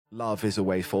love is a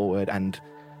way forward, and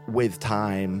with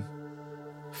time,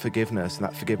 forgiveness, and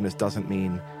that forgiveness doesn't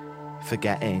mean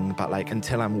forgetting, but like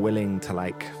until I'm willing to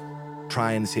like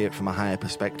try and see it from a higher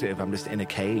perspective, I'm just in a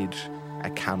cage.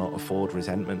 I cannot afford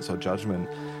resentments or judgment,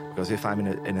 because if I'm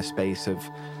in a space of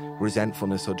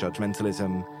resentfulness or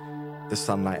judgmentalism, the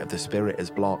sunlight of the spirit is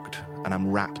blocked and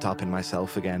I'm wrapped up in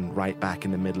myself again, right back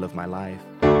in the middle of my life.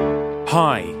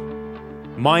 Hi,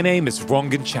 my name is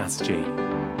Rangan Chatterjee.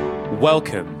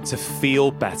 Welcome to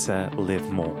Feel Better,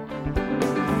 Live More.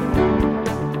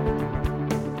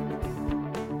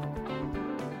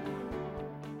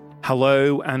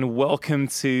 Hello and welcome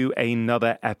to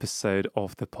another episode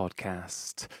of the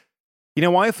podcast. You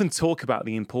know, I often talk about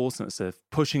the importance of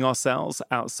pushing ourselves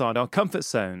outside our comfort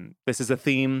zone. This is a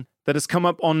theme that has come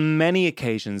up on many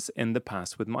occasions in the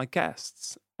past with my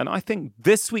guests. And I think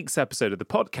this week's episode of the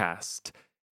podcast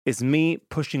is me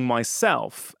pushing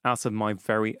myself out of my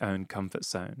very own comfort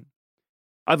zone.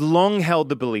 I've long held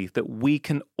the belief that we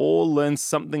can all learn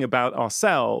something about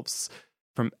ourselves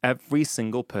from every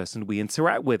single person we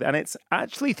interact with. And it's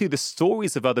actually through the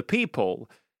stories of other people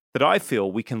that I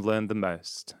feel we can learn the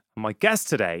most. And my guest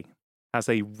today has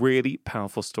a really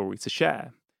powerful story to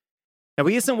share. Now,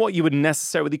 he isn't what you would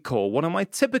necessarily call one of my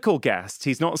typical guests.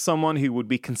 He's not someone who would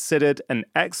be considered an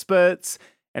expert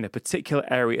in a particular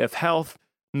area of health,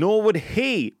 nor would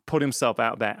he put himself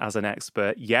out there as an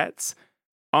expert, yet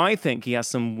I think he has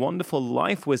some wonderful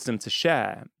life wisdom to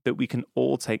share that we can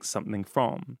all take something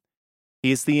from. He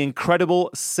is the incredible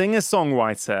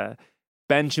singer-songwriter,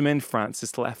 Benjamin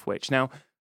Francis Leftwich. Now,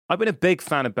 I've been a big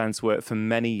fan of Ben's work for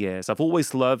many years. I've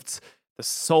always loved the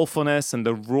soulfulness and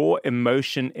the raw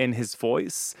emotion in his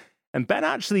voice. And Ben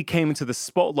actually came into the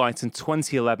spotlight in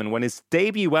 2011 when his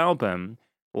debut album,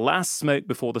 Last Smoke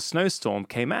Before the Snowstorm,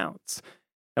 came out.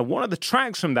 And one of the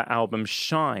tracks from that album,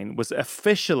 Shine, was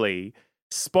officially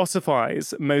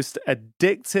Spotify's most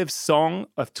addictive song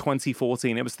of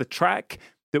 2014. It was the track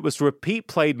that was repeat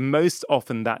played most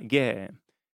often that year.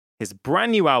 His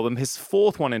brand new album, his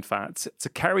fourth one in fact, To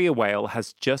Carry a Whale,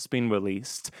 has just been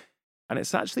released. And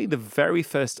it's actually the very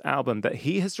first album that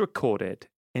he has recorded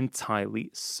entirely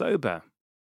sober.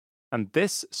 And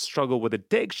this struggle with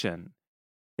addiction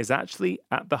is actually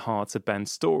at the heart of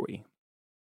Ben's story.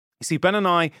 You see, Ben and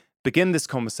I begin this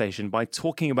conversation by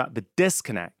talking about the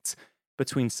disconnect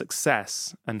between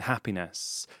success and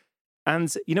happiness.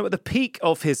 And, you know, at the peak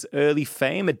of his early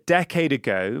fame a decade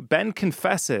ago, Ben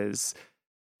confesses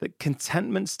that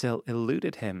contentment still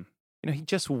eluded him. You know, he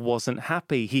just wasn't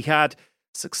happy. He had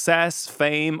success,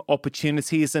 fame,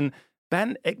 opportunities, and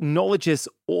Ben acknowledges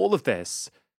all of this,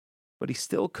 but he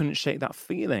still couldn't shake that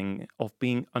feeling of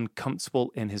being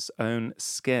uncomfortable in his own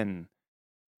skin.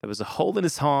 There was a hole in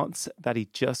his heart that he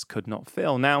just could not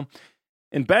fill. Now,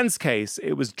 in Ben's case,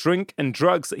 it was drink and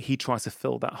drugs that he tried to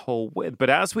fill that hole with. But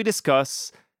as we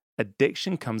discuss,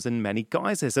 addiction comes in many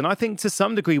guises. And I think to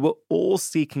some degree, we're all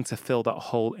seeking to fill that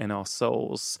hole in our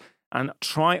souls and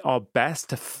try our best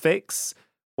to fix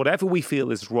whatever we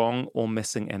feel is wrong or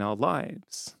missing in our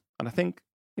lives. And I think,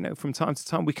 you know, from time to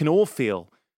time, we can all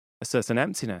feel a certain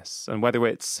emptiness. And whether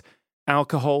it's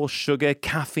alcohol, sugar,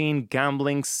 caffeine,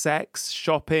 gambling, sex,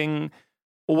 shopping,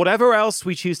 or whatever else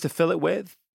we choose to fill it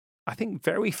with, I think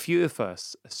very few of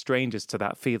us are strangers to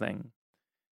that feeling.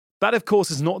 That, of course,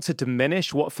 is not to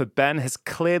diminish what for Ben has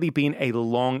clearly been a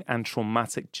long and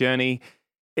traumatic journey.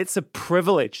 It's a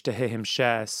privilege to hear him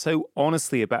share so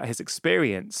honestly about his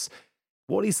experience,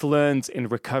 what he's learned in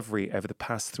recovery over the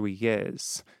past 3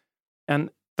 years. And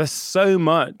there's so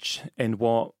much in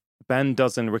what Ben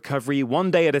does in recovery,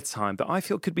 one day at a time, that I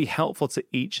feel could be helpful to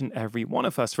each and every one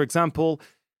of us. For example,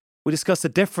 we discuss the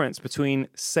difference between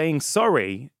saying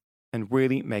sorry and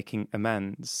really making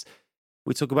amends.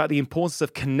 We talk about the importance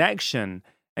of connection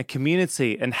and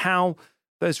community and how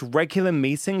those regular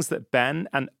meetings that Ben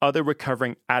and other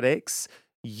recovering addicts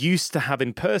used to have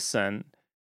in person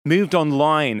moved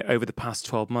online over the past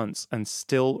 12 months and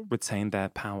still retain their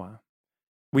power.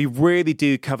 We really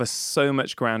do cover so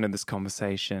much ground in this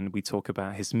conversation. We talk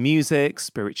about his music,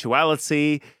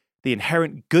 spirituality, the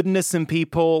inherent goodness in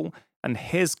people, and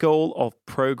his goal of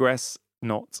progress,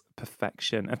 not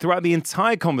perfection. And throughout the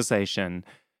entire conversation,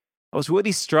 I was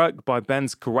really struck by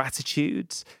Ben's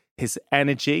gratitude, his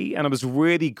energy, and I was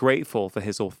really grateful for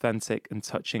his authentic and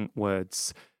touching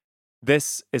words.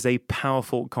 This is a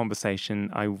powerful conversation.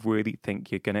 I really think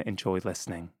you're going to enjoy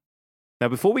listening. Now,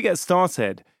 before we get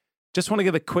started, just want to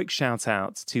give a quick shout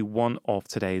out to one of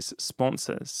today's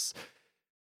sponsors.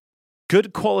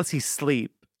 Good quality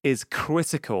sleep is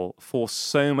critical for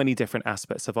so many different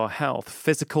aspects of our health,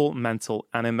 physical, mental,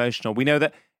 and emotional. We know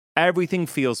that everything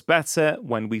feels better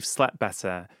when we've slept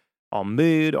better. our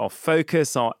mood, our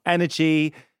focus, our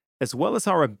energy, as well as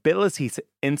our ability to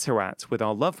interact with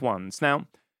our loved ones. Now,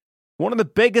 one of the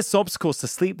biggest obstacles to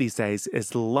sleep these days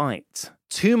is light.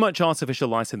 Too much artificial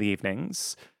light in the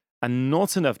evenings and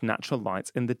not enough natural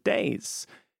light in the days.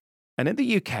 And in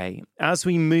the UK, as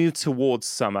we move towards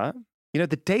summer, the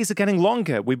days are getting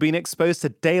longer. We've been exposed to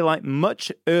daylight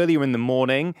much earlier in the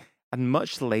morning and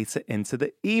much later into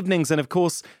the evenings. And of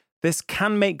course, this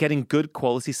can make getting good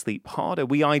quality sleep harder.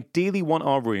 We ideally want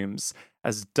our rooms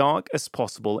as dark as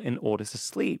possible in order to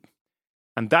sleep.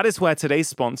 And that is where today's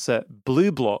sponsor,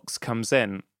 BlueBlox, comes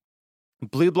in.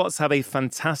 BlueBlox have a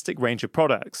fantastic range of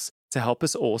products to help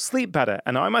us all sleep better.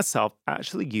 And I myself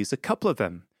actually use a couple of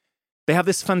them. They have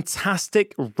this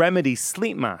fantastic Remedy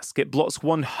sleep mask. It blocks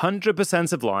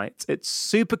 100% of light. It's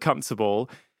super comfortable.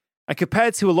 And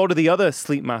compared to a lot of the other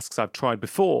sleep masks I've tried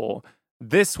before,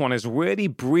 this one is really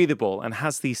breathable and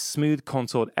has these smooth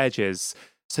contoured edges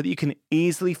so that you can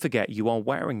easily forget you are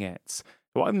wearing it.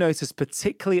 What I've noticed,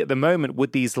 particularly at the moment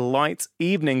with these light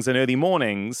evenings and early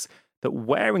mornings, that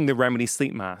wearing the Remedy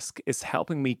sleep mask is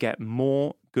helping me get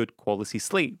more good quality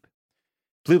sleep.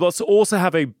 BlueBlox also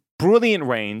have a brilliant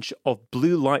range of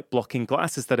blue light blocking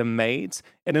glasses that are made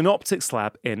in an optics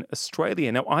lab in Australia.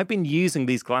 Now, I've been using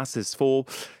these glasses for,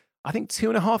 I think,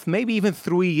 2.5, maybe even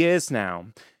 3 years now.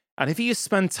 And if you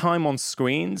spend time on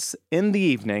screens in the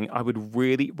evening, I would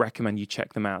really recommend you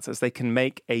check them out, as they can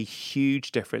make a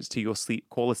huge difference to your sleep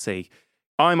quality.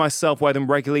 I myself wear them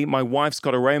regularly. My wife's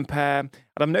got her own pair. And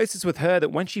I've noticed with her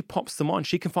that when she pops them on,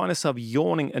 she can find herself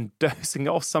yawning and dozing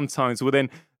off sometimes within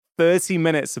 30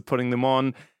 minutes of putting them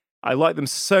on. I like them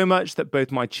so much that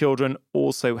both my children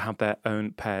also have their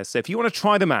own pairs. So if you want to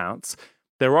try them out,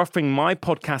 they're offering my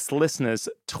podcast listeners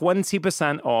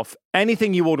 20% off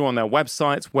anything you order on their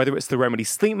website, whether it's the Remedy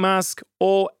sleep mask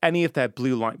or any of their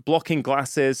blue light blocking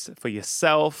glasses for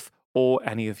yourself or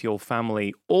any of your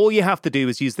family. All you have to do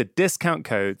is use the discount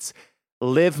codes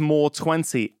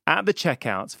LIVEMORE20 at the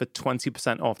checkout for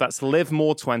 20% off. That's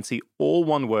LIVEMORE20, all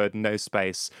one word, no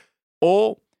space.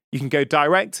 Or you can go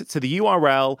direct to the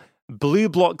URL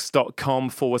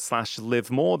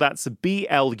blueblox.com/livemore. That's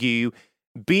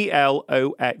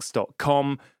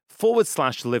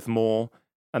BLUBLOX.com/livemore,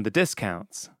 and the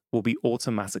discounts will be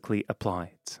automatically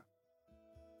applied.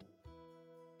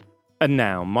 And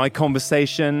now, my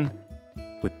conversation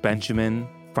with Benjamin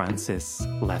Francis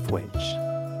Leftwich.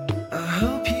 I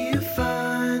hope you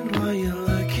find what you're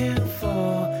looking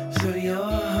for, so your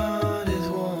heart is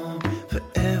warm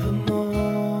forevermore.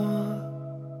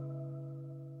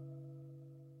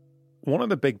 One of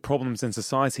the big problems in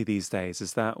society these days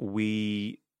is that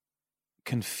we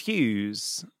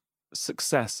confuse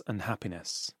success and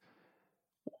happiness.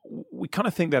 We kind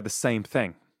of think they're the same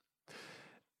thing.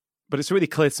 But it's really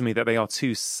clear to me that they are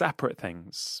two separate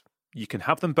things. You can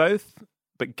have them both,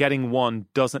 but getting one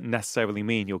doesn't necessarily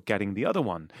mean you're getting the other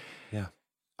one. Yeah.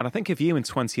 And I think of you in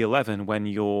 2011 when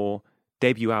your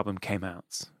debut album came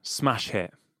out, smash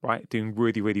hit, right? Doing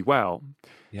really, really well.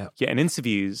 Yeah. Yet in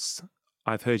interviews,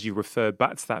 I've heard you refer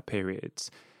back to that period,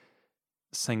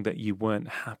 saying that you weren't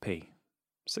happy.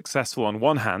 Successful on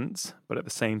one hand, but at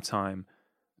the same time,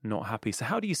 not happy. So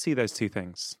how do you see those two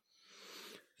things?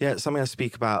 Yeah, it's something I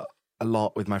speak about a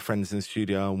lot with my friends in the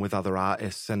studio and with other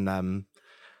artists. And I'm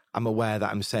aware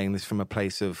that I'm saying this from a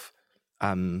place of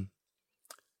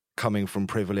coming from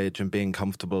privilege and being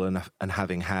comfortable and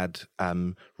having had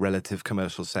relative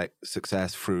commercial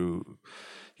success through,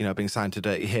 being signed to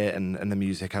Dirty Hit and the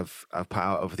music I've put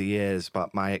out over the years.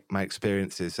 But my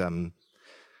experience is,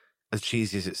 as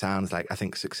cheesy as it sounds, like I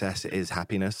think success is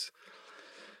happiness.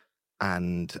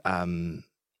 And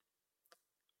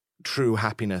true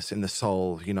happiness in the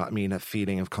soul, a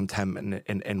feeling of contentment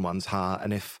in one's heart.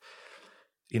 And if,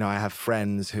 I have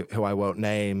friends who I won't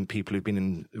name, people who've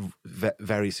been in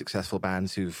very successful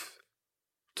bands who've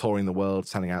touring the world,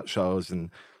 selling out shows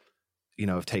and,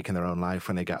 have taken their own life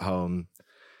when they get home.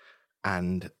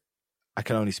 And I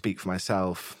can only speak for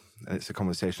myself. And it's a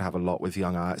conversation I have a lot with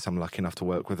young artists I'm lucky enough to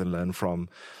work with and learn from.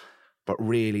 But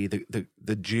really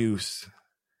the juice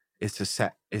is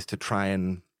to try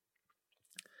and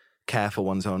care for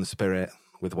one's own spirit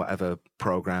with whatever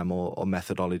program or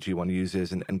methodology one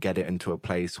uses and get it into a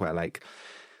place where like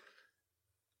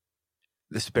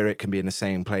the spirit can be in the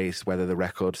same place, whether the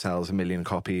record sells 1 million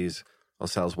copies or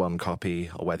sells 1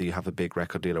 copy, or whether you have a big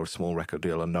record deal or a small record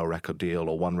deal or no record deal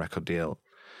or 1 record deal.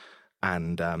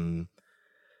 And,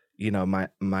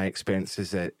 my experience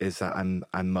is that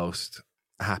I'm most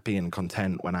happy and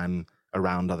content when I'm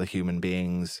around other human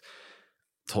beings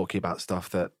talking about stuff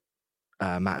that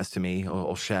matters to me,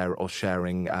 or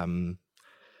sharing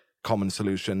common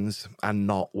solutions, and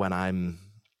not when I'm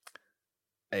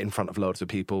in front of loads of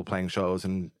people playing shows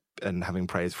and having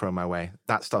praise thrown my way.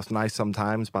 That stuff's nice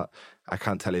sometimes, but I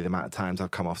can't tell you the amount of times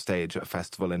I've come off stage at a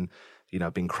festival and, you know,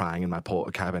 been crying in my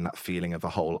porta cabin, that feeling of a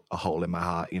hole in my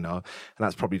heart, you know. And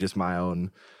that's probably just my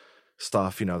own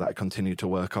stuff, you know, that I continue to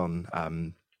work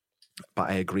on. But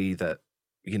I agree that,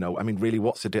 you know, I mean, really,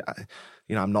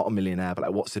 you know, I'm not a millionaire, but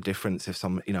like, what's the difference if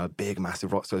some, you know, a big,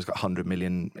 massive rock star's got 100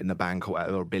 million in the bank or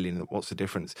whatever, or a billion? What's the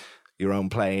difference? Your own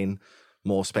plane,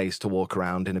 more space to walk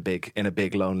around in a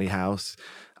big lonely house,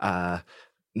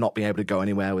 not being able to go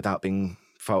anywhere without being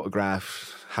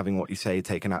photographed, having what you say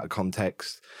taken out of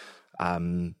context,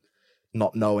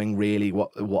 not knowing really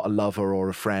what a lover or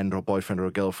a friend or a boyfriend or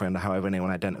a girlfriend or however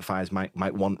anyone identifies might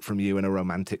want from you in a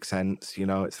romantic sense. You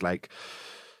know, it's like,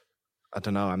 I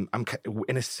don't know, I'm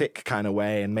in a sick kind of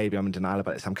way, and maybe I'm in denial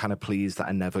about this. I'm kind of pleased that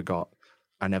I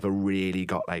never really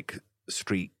got like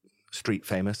street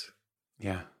famous.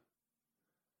 Yeah.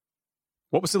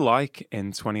 What was it like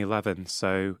in 2011?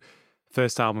 So,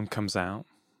 first album comes out,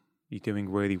 you're doing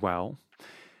really well.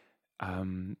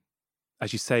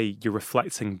 As you say, you're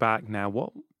reflecting back now,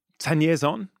 what, 10 years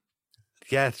on?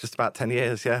 Yeah, it's just about 10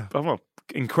 years, yeah. Oh, well,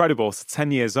 incredible. So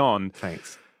 10 years on.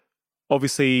 Thanks.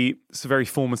 Obviously, it's a very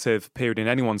formative period in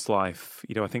anyone's life.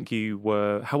 You know, I think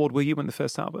how old were you when the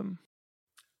first album?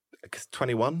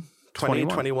 21.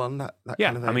 21, that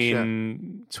yeah, kind of age, I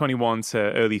mean, 21 to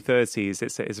early 30s,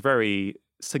 it's a very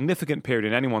significant period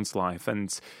in anyone's life.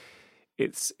 And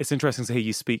it's interesting to hear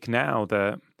you speak now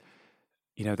that,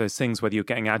 you know, those things, whether you're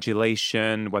getting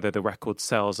adulation, whether the record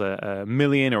sells a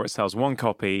million or it sells one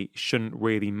copy, shouldn't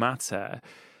really matter.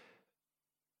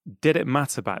 Did it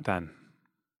matter back then?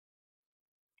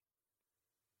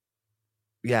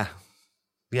 Yeah,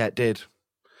 it did.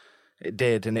 It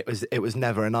did, and it was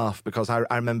never enough, because I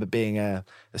remember being a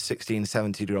 16,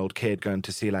 17-year-old kid going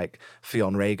to see like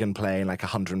Fionn Regan playing like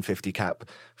 150 cap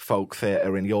folk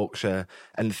theatre in Yorkshire,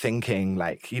 and thinking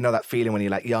like, you know, that feeling when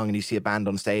you're like young and you see a band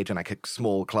on stage in like a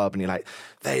small club and you're like,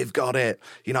 they've got it.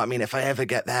 You know what I mean? If I ever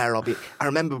get there, I'll be... I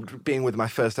remember being with my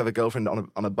first ever girlfriend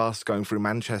on a bus going through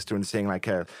Manchester and seeing like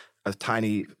a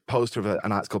tiny poster of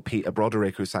an artist called Peter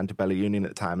Broderick, who signed to Bella Union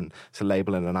at the time, and it's a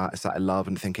label and an artist that I love,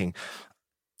 and thinking...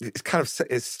 I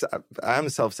am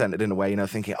self-centered in a way, you know,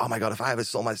 thinking, oh my God, if I ever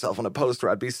saw myself on a poster,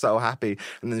 I'd be so happy.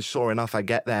 And then sure enough, I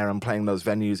get there, I'm playing those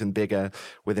venues and bigger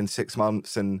within 6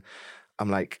 months. And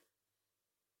I'm like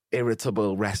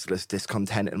irritable, restless,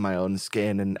 discontent in my own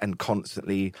skin, and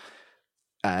constantly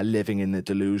living in the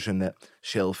delusion that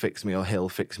she'll fix me, or he'll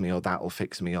fix me, or that'll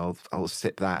fix me, or I'll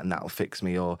sip that and that'll fix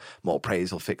me, or more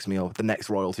praise will fix me, or the next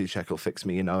royalty check will fix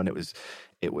me, you know. And it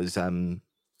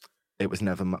was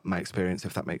never my experience,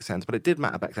 if that makes sense. But it did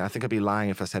matter back then. I think I'd be lying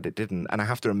if I said it didn't. And I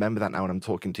have to remember that now when I'm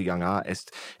talking to young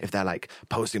artists. If they're like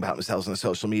posting about themselves on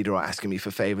social media or asking me for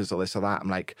favors or this or that, I'm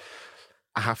like,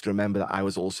 I have to remember that I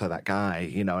was also that guy,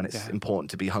 you know, and it's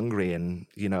important to be hungry and,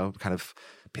 you know, kind of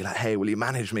be like, hey, will you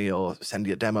manage me, or send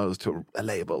your demos to a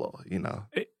label, or, you know.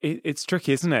 It's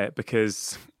tricky, isn't it?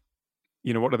 Because,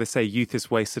 you know, what do they say? Youth is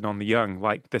wasted on the young.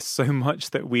 Like, there's so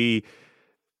much that we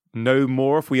know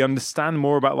more, if we understand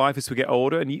more about life as we get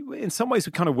older. And in some ways,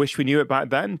 we kind of wish we knew it back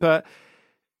then. But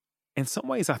in some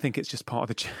ways, I think it's just part of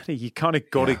the journey. You kind of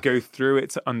got to go through it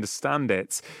to understand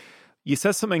it. You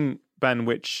said something, Ben,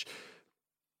 which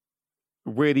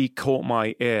really caught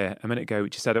my ear a minute ago,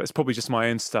 which you said, it's probably just my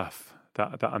own stuff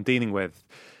that I'm dealing with.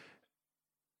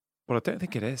 Well, I don't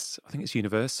think it is. I think it's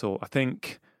universal. I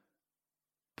think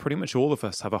pretty much all of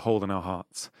us have a hole in our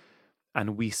hearts,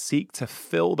 and we seek to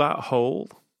fill that hole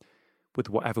with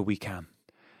whatever we can.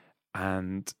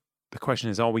 And the question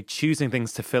is, are we choosing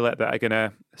things to fill it that are going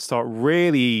to start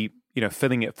really, you know,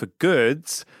 filling it for good?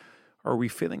 Or are we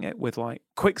filling it with like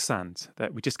quicksand,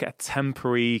 that we just get a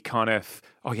temporary kind of,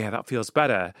 oh yeah, that feels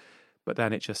better, but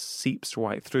then it just seeps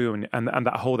right through, and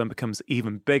that hole then becomes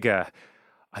even bigger,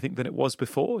 I think, than it was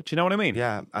before. Do you know what I mean?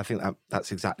 Yeah, I think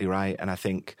that's exactly right. And I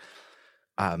think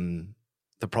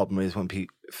the problem is when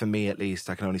for me at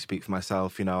least, I can only speak for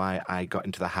myself, you know, I got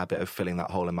into the habit of filling that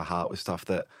hole in my heart with stuff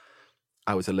that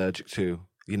I was allergic to,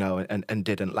 you know, and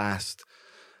didn't last.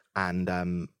 And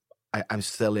I'm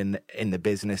still in the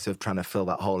business of trying to fill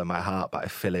that hole in my heart, but I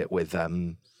fill it with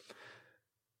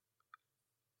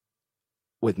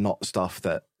not stuff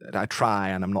that I try,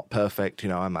 and I'm not perfect, you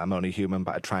know, I'm only human,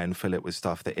 but I try and fill it with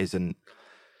stuff that isn't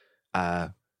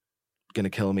going to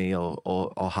kill me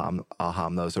or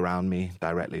harm those around me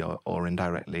directly or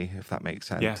indirectly, if that makes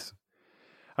sense. Yes.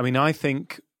 I mean, I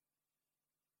think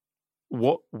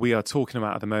what we are talking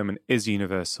about at the moment is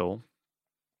universal.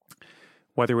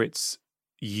 Whether it's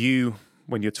you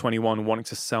when you're 21 wanting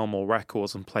to sell more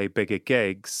records and play bigger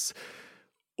gigs,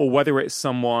 or whether it's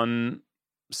someone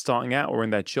starting out or in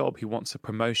their job who wants a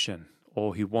promotion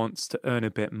or who wants to earn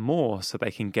a bit more so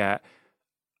they can get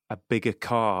a bigger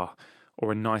car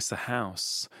or a nicer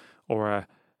house or a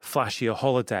flashier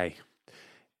holiday.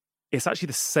 It's actually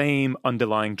the same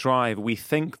underlying drive. We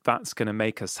think that's going to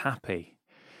make us happy,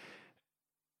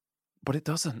 but it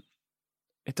doesn't.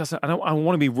 It doesn't. I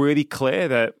want to be really clear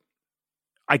that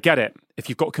I get it. If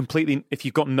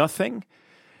you've got nothing,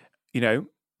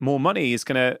 more money is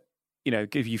going to,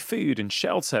 give you food and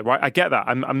shelter, right? I get that.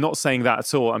 I'm not saying that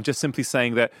at all. I'm just simply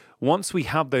saying that once we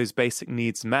have those basic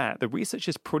needs met, the research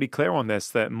is pretty clear on this,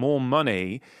 that more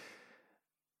money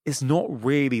is not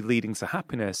really leading to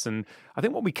happiness. And I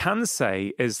think what we can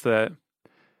say is that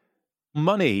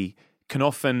money can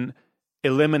often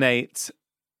eliminate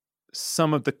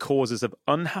some of the causes of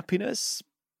unhappiness,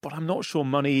 but I'm not sure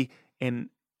money in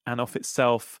and of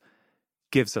itself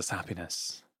gives us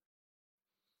happiness.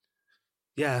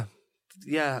 Yeah.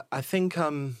 I think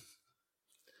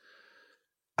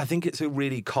it's a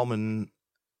really common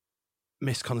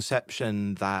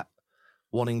misconception that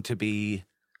wanting to be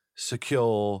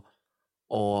secure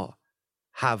or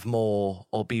have more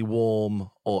or be warm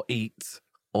or eat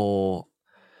or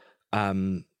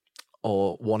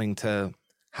wanting to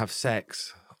have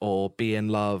sex or be in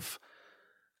love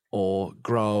or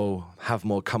grow, have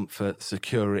more comfort,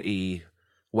 security,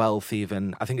 wealth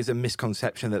even. I think it's a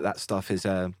misconception that stuff is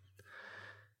a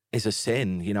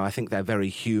sin. I think they're very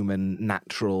human,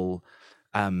 natural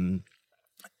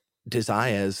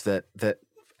desires that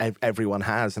everyone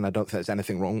has, and I don't think there's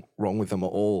anything wrong with them at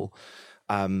all.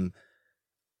 Again,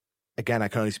 I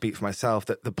can only speak for myself.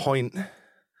 That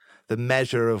the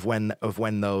measure of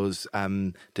when those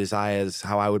desires,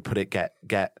 how I would put it,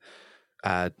 get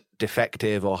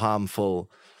defective or harmful,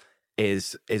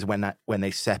 is when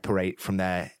they separate from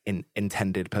their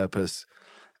intended purpose,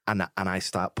 and I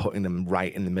start putting them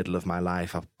right in the middle of my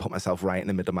life. I put myself right in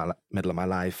the middle of my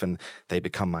life, and they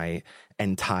become my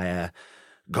entire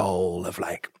goal of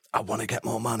like, I want to get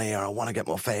more money, or I want to get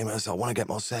more famous, or I want to get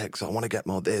more sex, or I want to get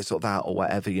more this or that or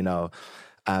whatever,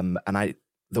 and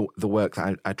the work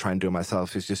that I try and do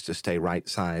myself is just to stay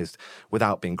right-sized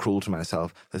without being cruel to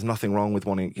myself. There's nothing wrong with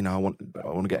wanting, I want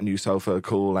to get a new sofa,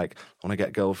 cool. Like, I want to get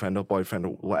a girlfriend or boyfriend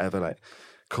or whatever, like,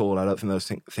 cool. I don't think those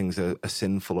things are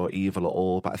sinful or evil at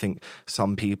all. But I think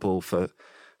some people, for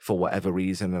whatever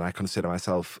reason, and I consider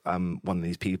myself one of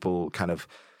these people, kind of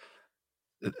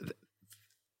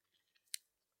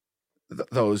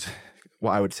those,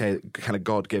 what I would say, kind of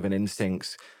God-given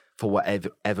instincts, for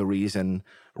whatever reason,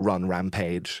 run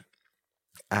rampage,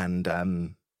 and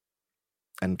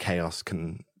chaos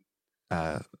can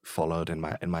followed in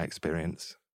my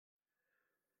experience.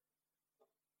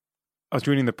 I was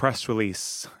reading the press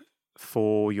release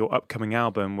for your upcoming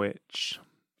album, which,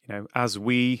 as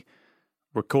we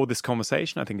record this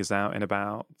conversation, I think is out in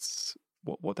about,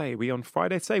 what day are we on?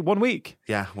 Friday today? 1 week.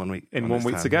 Yeah, 1 week. In 1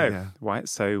 week to go, yeah. Right?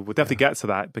 So we'll definitely get to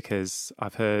that, because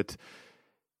I've heard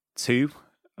 2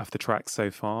 of the tracks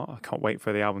so far. I can't wait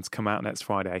for the album to come out next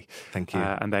Friday. Thank you.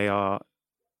 And they are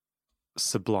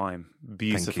sublime,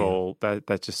 beautiful. They're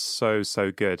just so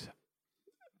good.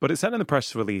 But it said in the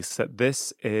press release that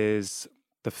this is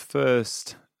the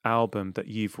first album that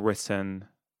you've written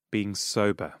being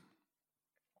sober.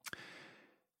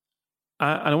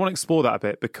 And I want to explore that a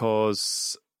bit,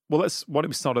 because, why don't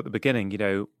we start at the beginning?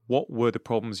 What were the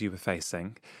problems you were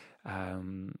facing?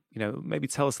 Maybe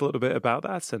tell us a little bit about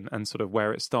that and sort of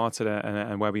where it started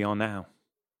and where we are now.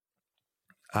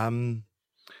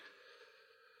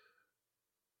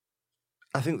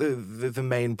 I think the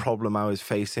main problem I was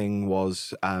facing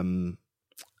was from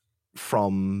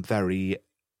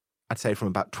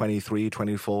about 23,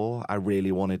 24, I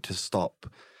really wanted to stop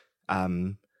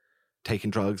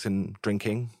taking drugs and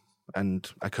drinking, and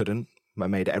I couldn't. I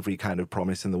made every kind of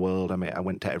promise in the world. I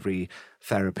went to every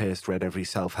therapist, read every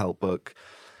self-help book,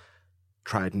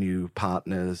 tried new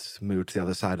partners, moved to the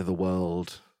other side of the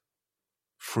world,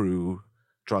 threw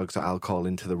drugs or alcohol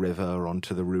into the river or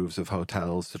onto the roofs of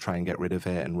hotels to try and get rid of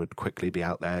it, and would quickly be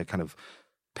out there kind of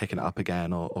picking it up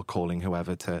again or calling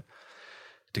whoever to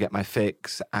get my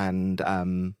fix. And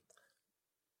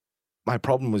my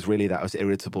problem was really that I was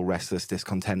irritable, restless,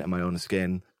 discontent in my own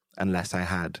skin, unless I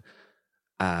had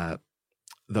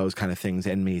those kind of things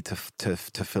in me to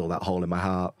fill that hole in my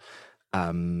heart.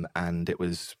 And it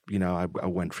was, I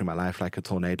went through my life like a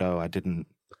tornado. I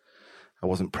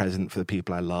wasn't present for the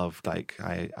people I loved. Like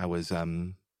I was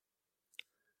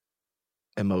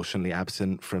emotionally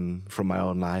absent from my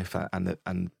own life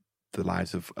and the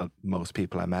lives of most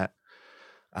people I met.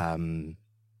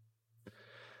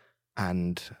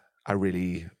 And I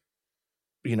really,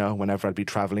 whenever I'd be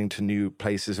traveling to new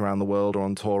places around the world or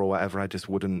on tour or whatever, I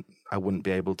wouldn't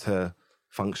be able to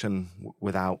function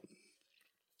without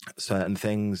certain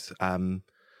things.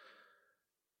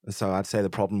 So I'd say the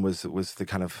problem was the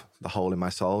kind of the hole in my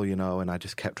soul, and I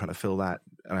just kept trying to fill that.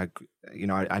 And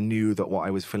I knew that what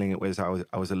I was feeling it was I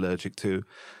was allergic to,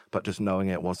 but just knowing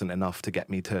it wasn't enough to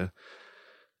get me to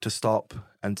stop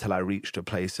until I reached a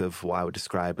place of what I would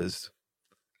describe as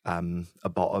a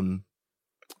bottom,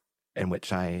 in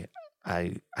which I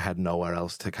had nowhere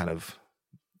else to kind of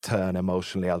turn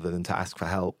emotionally other than to ask for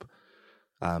help.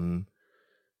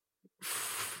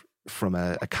 From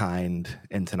a kind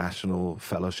international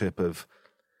fellowship of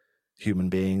human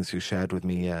beings who shared with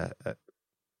me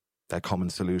their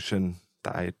common solution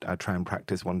that I try and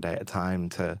practice one day at a time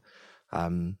to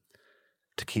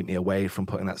keep me away from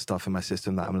putting that stuff in my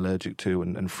system that I'm allergic to.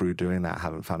 And through doing that, I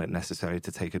haven't found it necessary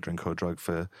to take a drink or a drug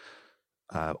for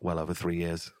well over 3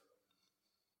 years.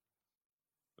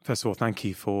 First of all, thank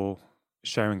you for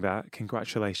sharing that.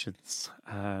 Congratulations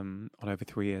on over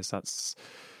 3 years. That's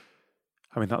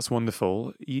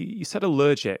wonderful. You said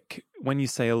allergic. When you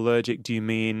say allergic, do you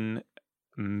mean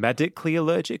medically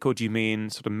allergic or do you mean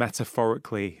sort of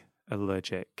metaphorically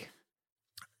allergic?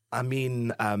 I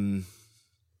mean,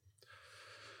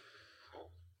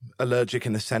 allergic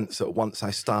in the sense that once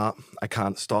I start, I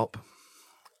can't stop.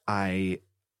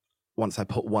 Once I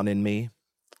put one in me,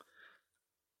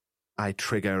 I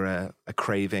trigger a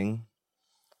craving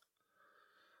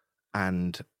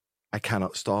and I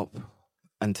cannot stop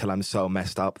until I'm so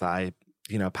messed up that I,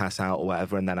 pass out or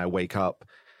whatever. And then I wake up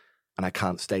and I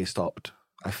can't stay stopped.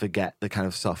 I forget the kind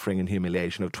of suffering and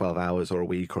humiliation of 12 hours or a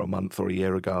week or a month or a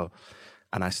year ago.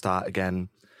 And I start again.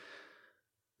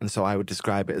 And so I would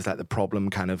describe it as like the problem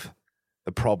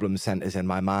centers in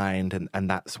my mind. And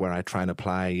that's where I try and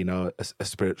apply, a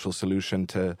spiritual solution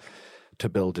to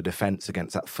build a defense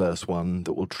against that first one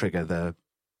that will trigger the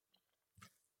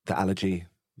allergy,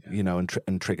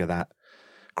 and trigger that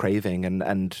craving. And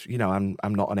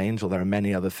I'm not an angel. There are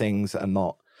many other things that are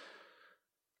not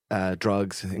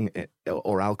drugs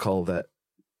or alcohol that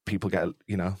people get,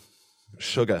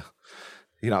 sugar.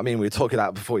 You know what I mean? We were talking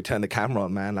about before we turned the camera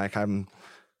on, man. Like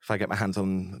if I get my hands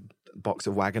on a box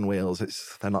of wagon wheels,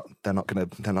 they're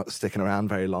not sticking around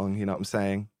very long. You know what I'm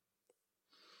saying?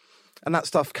 And that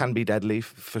stuff can be deadly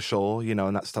for sure,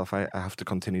 and that stuff I have to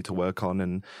continue to work on.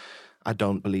 And I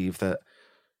don't believe that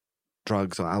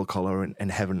drugs or alcohol are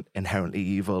inherently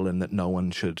evil and that no one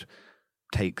should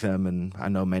take them. And I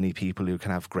know many people who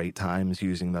can have great times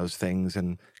using those things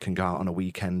and can go out on a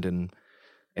weekend and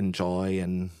enjoy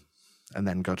and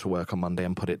then go to work on Monday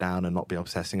and put it down and not be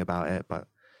obsessing about it. But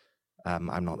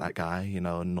I'm not that guy,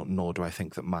 nor do I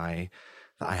think that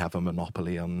I have a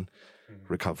monopoly on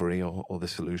recovery or the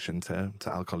solution to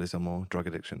alcoholism or drug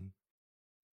addiction.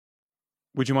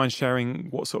 Would you mind sharing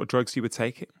what sort of drugs you were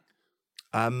taking?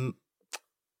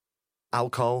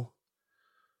 Alcohol,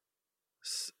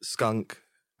 skunk,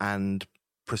 and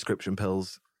prescription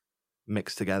pills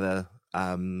mixed together,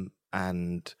 and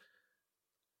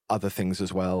other things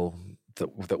as well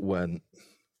that weren't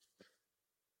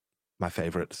my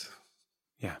favorites.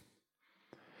 Yeah.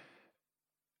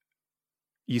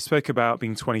 You spoke about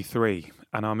being 23,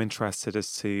 and I'm interested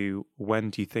as to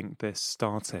when do you think this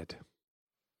started?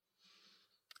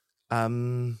 I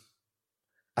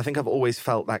think I've always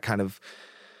felt that kind of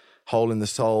hole in the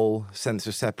soul, sense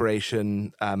of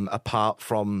separation, apart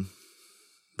from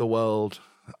the world,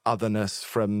 otherness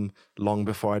from long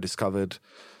before I discovered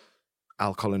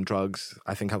alcohol and drugs.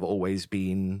 I think I've always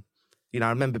been, I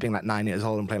remember being like 9 years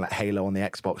old and playing like Halo on the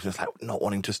Xbox, just like not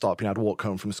wanting to stop. I'd walk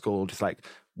home from school, just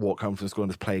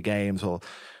play games or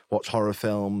watch horror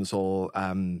films or,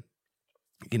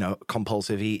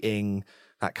 compulsive eating,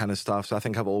 that kind of stuff. So I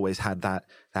think I've always had that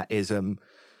ism,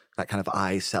 that kind of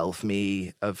I, self,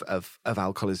 me of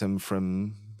alcoholism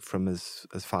from as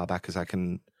far back as I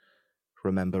can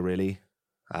remember, really.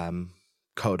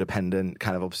 Codependent,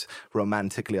 kind of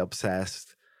romantically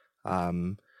obsessed.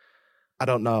 I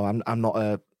don't know. I'm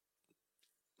not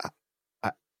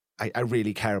I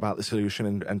really care about the solution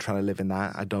and trying to live in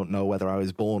that. I don't know whether I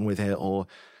was born with it or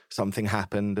something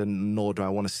happened, and nor do I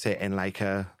want to sit in like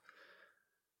a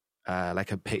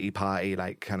pity party,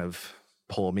 like kind of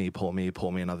pour me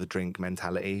another drink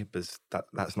mentality, because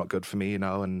that's not good for me,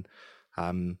 And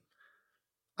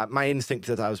my instinct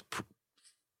is that I was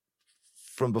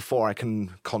from before I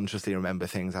can consciously remember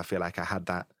things. I feel like I had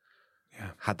that,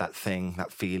 had that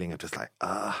feeling of just like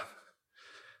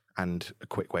and a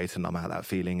quick way to numb out that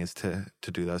feeling is to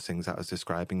do those things that I was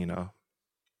describing,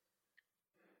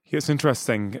 It's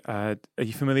interesting. Are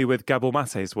you familiar with Gabor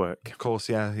Mate's work? Of course,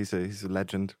 yeah, he's a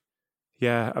legend.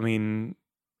 Yeah, I mean,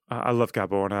 I love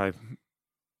Gabor, and I've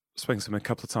spoken to him a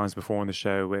couple of times before on the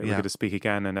show. We're going to speak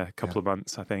again in a couple of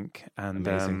months, I think. And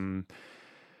Amazing.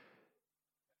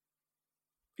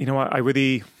 you know,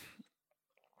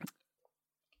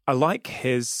 I like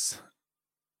his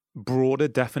broader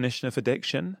definition of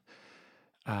addiction,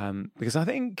 because I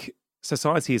think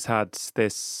society has had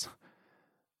this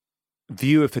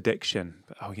view of addiction.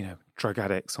 Oh, you know, drug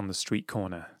addicts on the street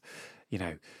corner, you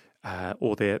know,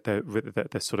 or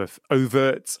the sort of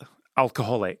overt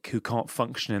alcoholic who can't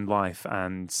function in life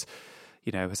and,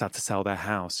 you know, has had to sell their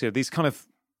house. You know, these kind of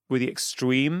really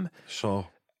extreme Sure.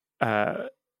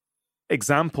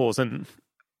 examples. And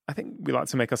I think we like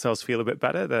to make ourselves feel a bit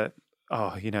better that,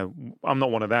 oh, you know, I'm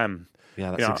not one of them.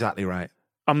 Yeah, that's You know, exactly right.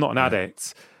 I'm not an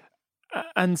addict.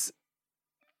 And,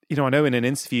 you know, I know in an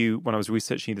interview when I was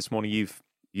researching you this morning,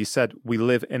 you said we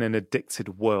live in an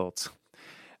addicted world.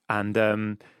 And,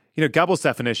 you know, Gabor's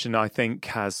definition, I think,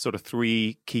 has sort of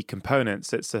three key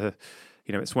components. It's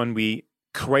it's when we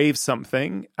crave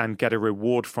something and get a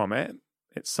reward from it.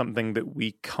 It's something that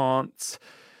we can't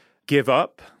give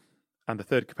up. And the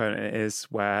third component is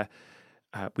where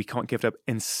we can't give it up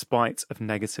in spite of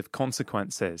negative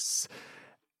consequences.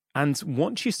 And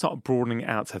once you start broadening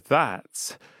out to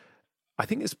that, I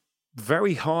think it's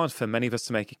very hard for many of us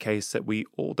to make a case that we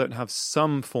all don't have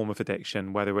some form of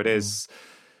addiction, whether it is,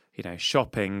 you know,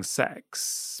 shopping,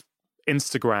 sex,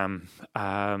 Instagram,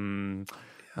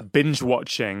 binge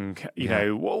watching, you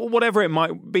know, whatever it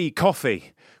might be,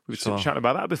 coffee. We were chatting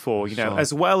about that before, you know,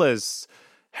 as well as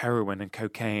heroin and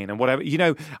cocaine and whatever. You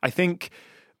know, I think,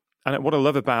 and what I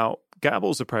love about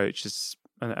Gabor's approach is,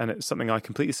 and it's something I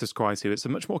completely subscribe to, it's a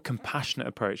much more compassionate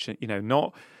approach, you know,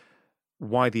 not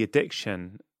why the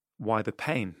addiction, why the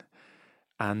pain.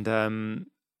 And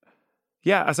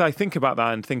as I think about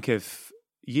that and think of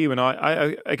you, and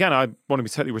I again, I want to be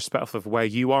totally respectful of where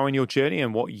you are in your journey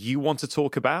and what you want to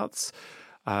talk about.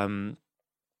 You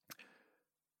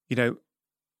know,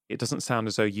 it doesn't sound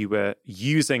as though you were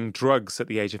using drugs at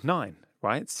the age of 9,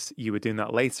 right? You were doing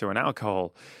that later, and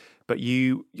alcohol. But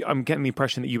I'm getting the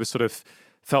impression that you were sort of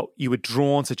felt you were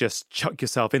drawn to just chuck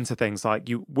yourself into things. Like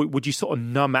would you sort of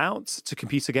numb out to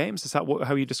computer games? Is that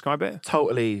how you describe it?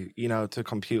 Totally, you know, to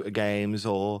computer games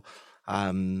or,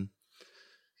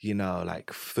 you know,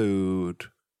 like food,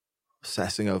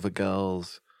 obsessing over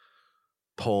girls,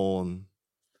 porn,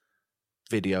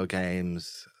 video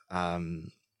games,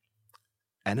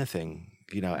 anything,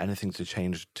 you know, anything to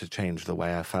change the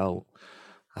way I felt.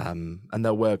 And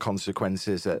there were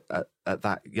consequences at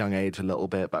that young age a little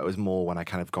bit, but it was more when I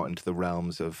kind of got into the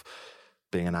realms of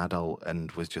being an adult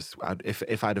and was just,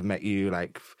 if I'd have met you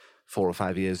like 4 or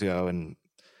 5 years ago and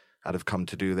I'd have come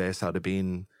to do this, I'd have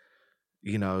been,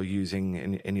 you know, using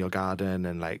in your garden,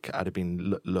 and like I'd have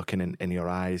been looking in your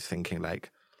eyes thinking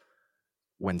like,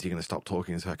 when's he going to stop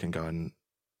talking so I can go and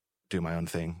do my own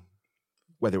thing?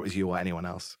 Whether it was you or anyone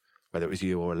else. Whether it was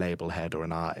you or a label head or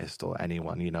an artist or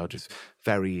anyone, you know, just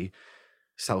very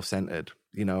self-centered,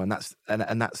 you know, and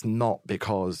that's not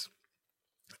because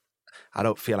I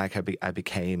don't feel like I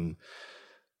became,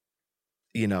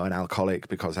 you know, an alcoholic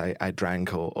because I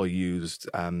drank or used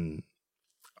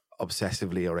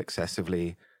obsessively or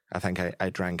excessively. I think I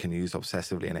drank and used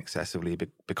obsessively and excessively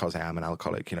because I am an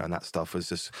alcoholic, you know, and that stuff was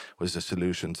the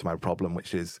solution to my problem,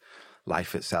 which is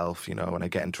life itself. You know, when I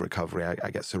get into recovery,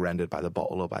 I get surrendered by the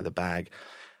bottle or by the bag,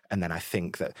 and then I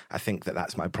think that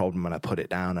that's my problem, and I put it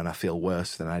down, and I feel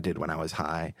worse than I did when I was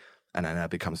high, and then I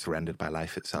become surrendered by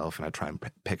life itself, and I try and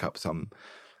pick up some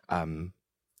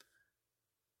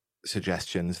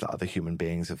suggestions that other human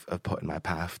beings have put in my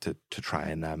path to try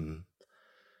and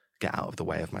get out of the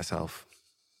way of myself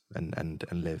and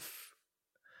live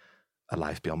a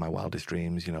life beyond my wildest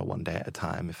dreams. You know, one day at a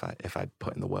time. If I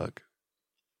put in the work.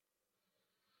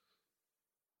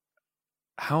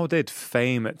 How did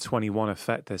fame at 21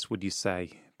 affect this, would you say?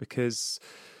 Because,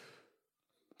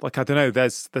 like, I don't know,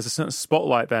 there's a certain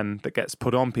spotlight then that gets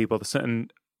put on people, the certain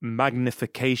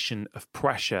magnification of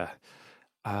pressure.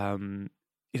 You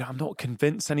know, I'm not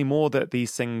convinced anymore that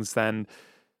these things then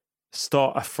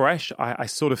start afresh. I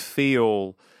sort of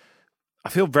feel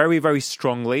very, very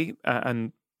strongly,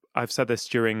 and I've said this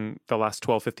during the last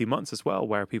 12, 15 months as well,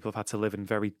 where people have had to live in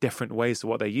very different ways to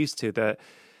what they're used to, that,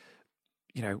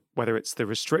 you know, whether it's the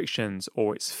restrictions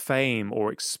or it's fame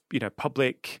or it's, you know,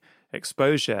 public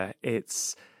exposure,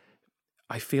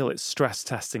 I feel it's stress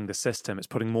testing the system. It's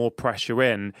putting more pressure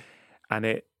in, and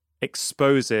it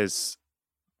exposes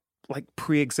like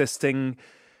pre-existing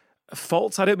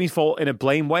faults, I don't mean fault in a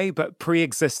blame way, but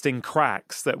pre-existing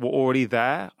cracks that were already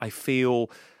there, I feel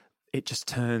it just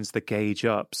turns the gauge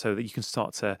up so that you can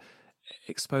start to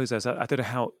expose those. I don't know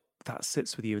how that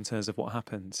sits with you in terms of what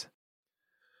happened.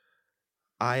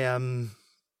 In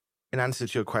answer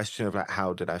to your question of like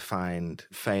how did I find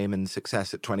fame and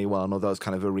success at 21 or those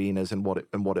kind of arenas and what it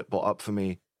brought up for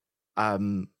me, I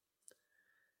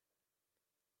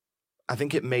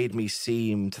think it made me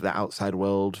seem to the outside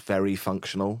world very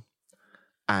functional,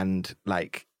 and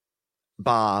like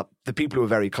bar the people who were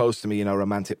very close to me,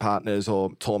 romantic partners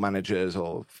or tour managers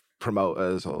or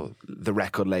promoters or the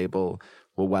record label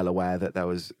were well aware that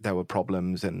there were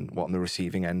problems and what on the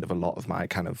receiving end of a lot of my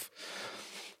kind of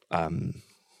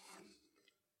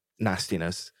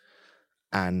nastiness.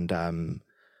 And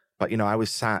but I was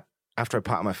sat after I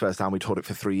put out my first album. We toured it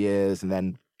for 3 years and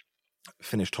then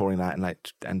finished touring that in like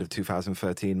end of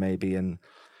 2013 maybe, and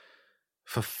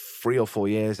for 3 or 4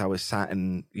 years I was sat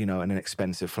in in an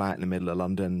expensive flat in the middle of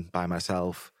London by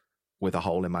myself with a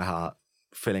hole in my heart,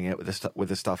 filling it with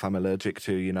the stuff I'm allergic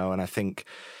to, and I think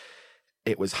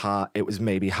it was hard. It was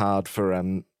maybe hard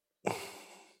for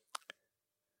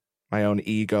my own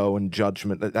ego and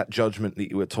judgment, that judgment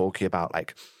that you were talking about,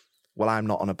 like, well, I'm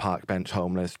not on a park bench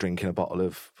homeless drinking a bottle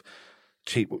of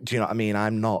cheap, do you know what I mean?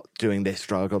 I'm not doing this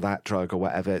drug or that drug or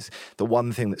whatever. It's the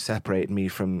one thing that separated me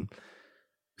from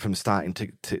starting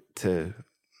to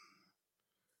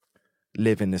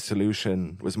live in the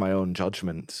solution was my own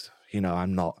judgments.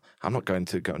 I'm not going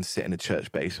to go and sit in a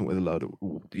church basement with a load of,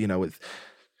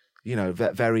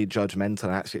 very judgmental.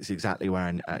 And actually, it's exactly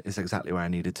where I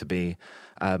needed to be.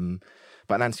 But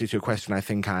in answer to your question, I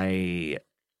think I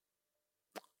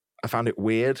found it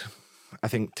weird. I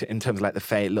think in terms of like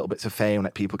the little bits of fame,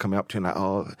 like people coming up to you and like,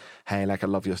 oh, hey, like I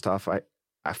love your stuff. I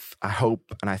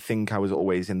hope and I think I was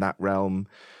always in that realm,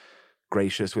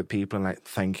 gracious with people and like,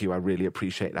 thank you, I really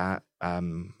appreciate that.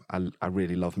 I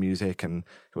really love music, and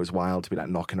it was wild to be like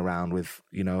knocking around with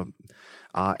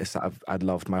artists that I'd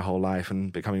loved my whole life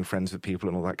and becoming friends with people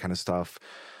and all that kind of stuff.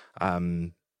 I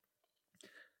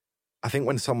think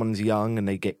when someone's young and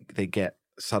they get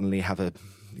suddenly have a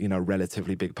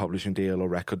relatively big publishing deal or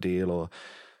record deal or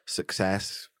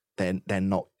success, they're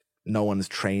not, no one's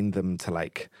trained them to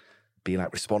like be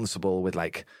like responsible with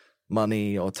like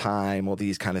money or time or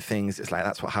these kind of things. It's like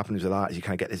that's what happens with art, is you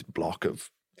kind of get this block of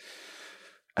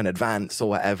an advance or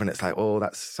whatever, and it's like, oh,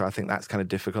 so I think that's kind of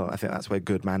difficult. I think that's where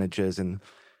good managers and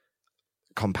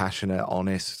compassionate,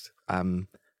 honest,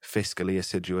 fiscally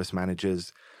assiduous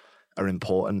managers are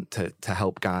important to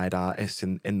help guide artists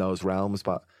in those realms.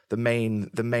 But the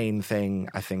main thing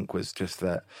I think was just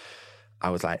that I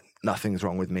was like, nothing's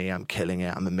wrong with me, I'm killing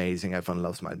it, I'm amazing, everyone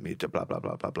loves my music, blah blah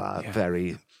blah blah blah. Yeah.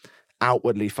 Very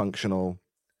outwardly functional.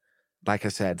 Like I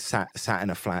said, sat in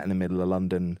a flat in the middle of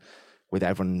London with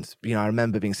everyone's, I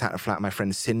remember being sat in a flat with my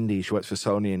friend Cindy, she works for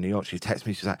Sony in New York. She texted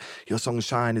me, she's like, your song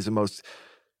Shine is the most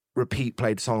repeat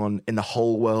played song in the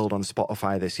whole world on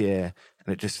Spotify this year.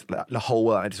 And it just, the whole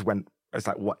world, it's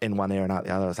like in one ear and out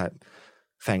the other. I was like,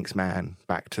 thanks, man.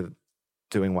 Back to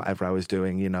doing whatever I was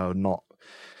doing, not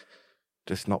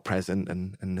present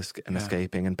and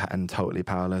escaping and totally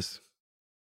powerless.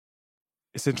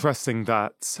 It's interesting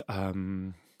that,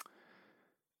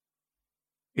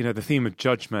 the theme of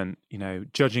judgment,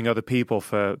 judging other people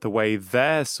for the way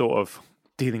they're sort of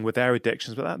dealing with their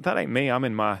addictions. But that ain't me. I'm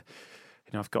in my,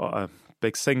 I've got a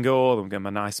big single, I'm getting my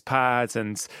nice pads,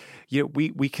 and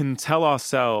we can tell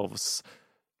ourselves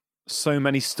so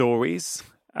many stories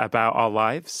about our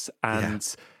lives,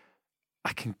 and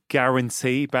I can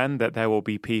guarantee, Ben, that there will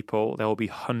be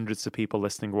hundreds of people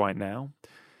listening right now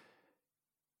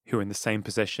who are in the same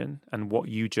position, and what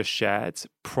you just shared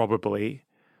probably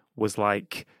was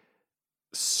like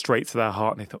straight to their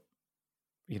heart, and they thought,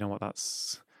 you know what,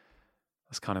 that's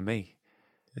kind of me.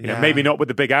 Maybe not with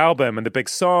the big album and the big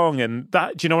song and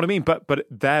that, do you know what I mean? But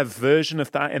their version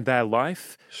of that in their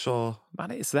life, sure,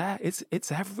 man, it's there. It's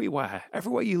everywhere.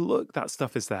 Everywhere you look, that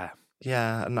stuff is there.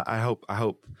 Yeah, and I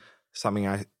hope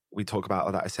something we talk about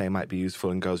or that I say might be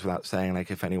useful and goes without saying. Like,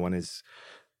 if anyone is,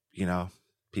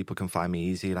 people can find me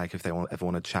easy. Like, if they ever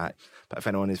want to chat, but if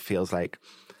anyone feels like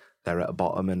they're at a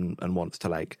bottom and wants to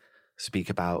like speak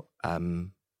about,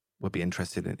 would be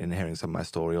interested in hearing some of my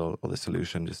story or the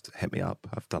solution, just hit me up.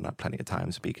 I've done that plenty of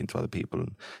times, speaking to other people,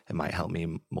 and it might help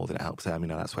me more than it helps them.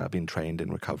 That's where I've been trained in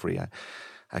recovery.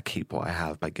 I keep what I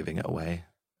have by giving it away.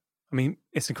 I mean,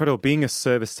 it's incredible. Being a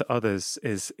service to others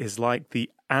is like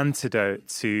the antidote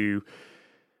to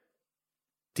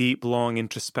deep, long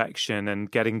introspection and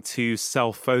getting too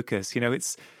self-focused.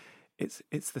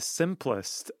 it's the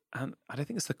simplest, and I don't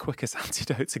think it's the quickest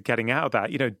antidote to getting out of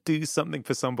that. Do something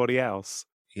for somebody else.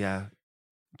 Yeah.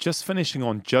 Just finishing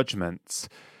on judgment.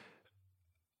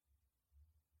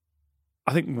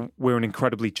 I think we're an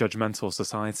incredibly judgmental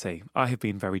society. I have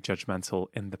been very judgmental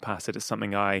in the past. It is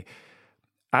something I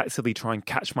actively try and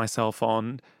catch myself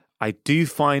on. I do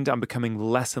find I'm becoming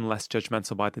less and less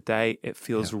judgmental by the day. It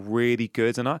feels really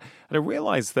good. And I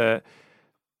realize that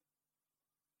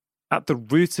at the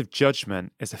root of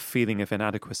judgment is a feeling of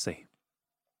inadequacy,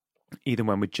 either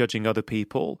when we're judging other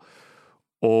people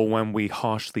or when we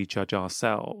harshly judge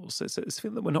ourselves. It's a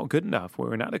feeling that we're not good enough,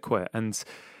 we're inadequate. And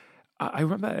I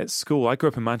remember at school, I grew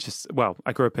up in Manchester. Well,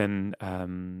 I grew up in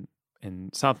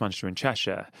South Manchester in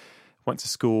Cheshire. Went to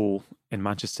school in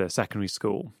Manchester, secondary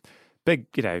school. Big,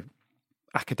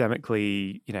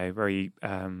 academically, very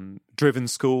driven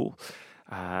school.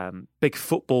 Big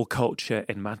football culture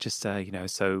in Manchester,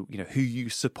 so, who you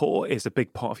support is a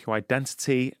big part of your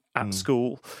identity at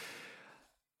school.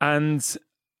 And,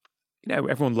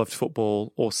 everyone loved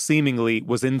football or seemingly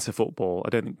was into football. I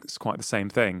don't think it's quite the same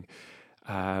thing.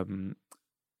 But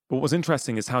what was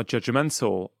interesting is how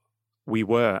judgmental we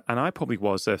were, and I probably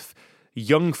was, of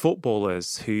young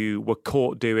footballers who were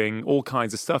caught doing all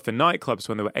kinds of stuff in nightclubs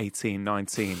when they were 18,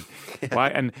 19,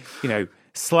 right? And,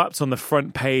 slapped on the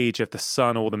front page of the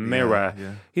Sun or the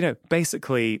Mirror,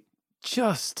 basically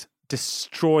just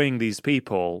destroying these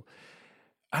people.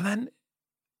 And then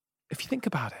if you think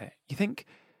about it, you think,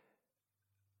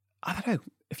 I don't know,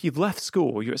 if you've left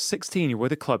school, you're at 16, you're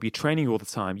with a club, you're training all the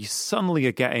time, you suddenly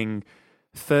are getting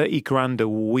 30 grand a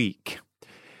week.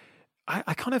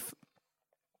 I kind of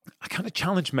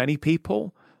challenge many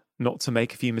people not to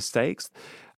make a few mistakes.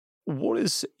 What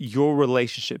has your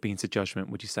relationship been to judgment,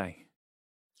 would you say?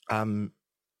 I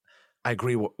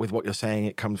agree with what you're saying.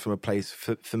 It comes from a place,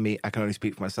 for me, I can only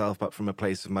speak for myself, but from a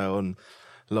place of my own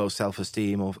low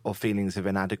self-esteem or feelings of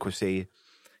inadequacy.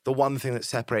 The one thing that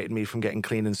separated me from getting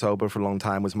clean and sober for a long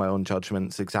time was my own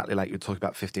judgments, exactly like you were talking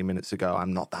about 15 minutes ago.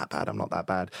 I'm not that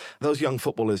bad. Those young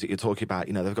footballers that you're talking about,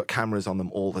 they've got cameras on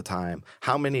them all the time.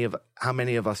 How many of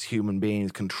us human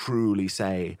beings can truly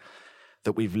say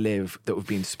that we've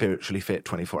been spiritually fit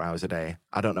 24 hours a day?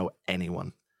 I don't know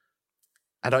anyone.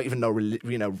 I don't even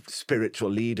know,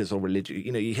 spiritual leaders or religion.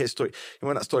 You hear story.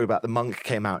 When that story about the monk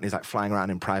came out and he's like flying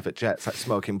around in private jets, like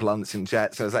smoking blunts in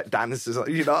jets. So I was like, damn, this is,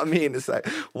 you know what I mean? It's like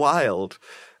wild.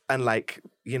 And like,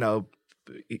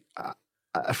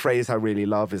 a phrase I really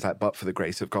love is like, but for the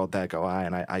grace of God, there go I.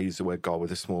 And I use the word God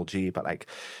with a small g, but like,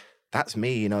 that's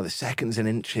me, the seconds and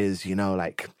inches,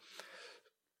 like,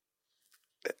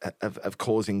 of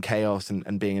causing chaos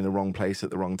and being in the wrong place at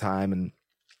the wrong time. And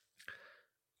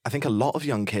I think a lot of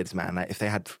young kids, man, like if they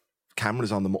had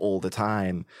cameras on them all the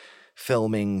time,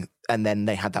 filming, and then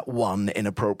they had that one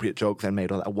inappropriate joke they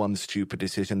made, or that one stupid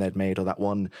decision they'd made, or that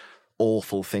one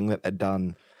awful thing that they'd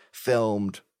done,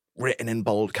 filmed, written in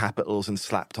bold capitals and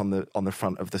slapped on the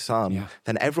front of the Sun,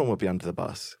 then everyone would be under the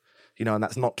bus. And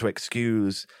that's not to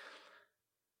excuse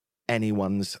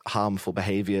anyone's harmful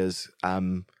behaviors,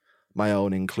 my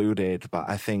own included, but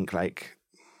I think like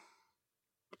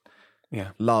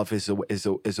love is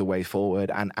a way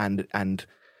forward, and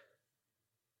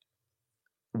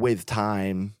with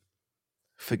time,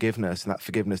 forgiveness, and that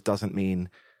forgiveness doesn't mean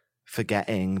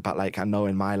forgetting, but like I know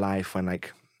in my life when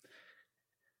like,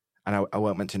 and I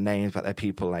won't mention names, but there are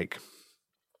people like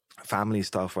family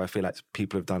stuff where I feel like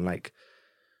people have done like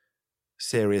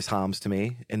serious harms to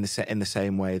me in the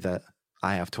same way that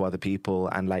I have to other people,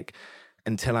 and like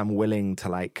until I'm willing to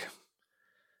like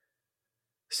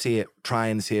try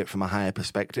and see it from a higher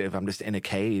perspective, I'm just in a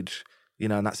cage,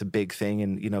 and that's a big thing.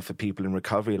 And, for people in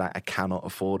recovery, like I cannot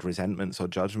afford resentments or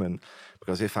judgment,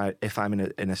 because if I'm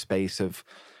in a space of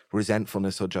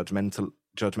resentfulness or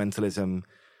judgmentalism,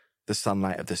 the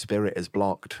sunlight of the spirit is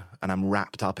blocked and I'm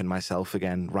wrapped up in myself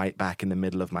again, right back in the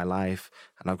middle of my life.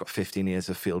 And I've got 15 years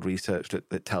of field research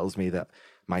that tells me that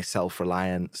my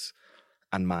self-reliance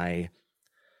and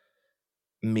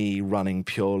me running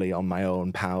purely on my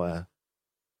own power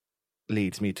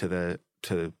leads me to the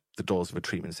doors of a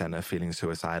treatment center, feeling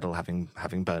suicidal,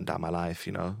 having burnt down my life.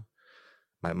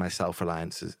 My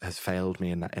self-reliance has failed me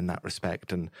in that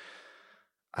respect, and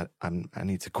I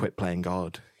need to quit playing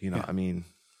God. What I mean?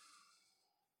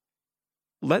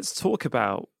 Let's talk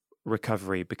about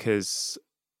recovery, because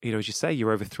as you say,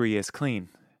 you're over 3 years clean,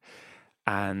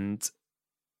 and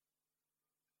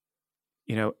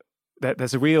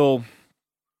there's a real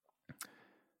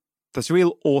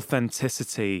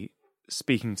authenticity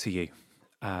speaking to you,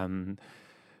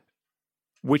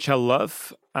 which I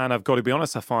love, and I've got to be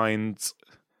honest, I find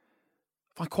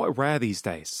quite rare these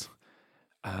days.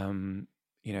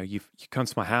 You've come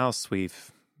to my house.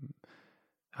 We've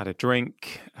had a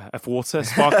drink of water,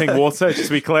 sparkling water, just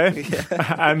to be clear,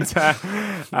 and a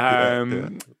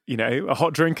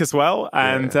hot drink as well.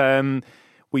 And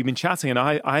we've been chatting, and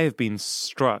I have been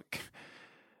struck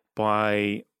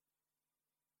by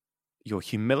your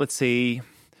humility,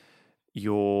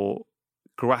 your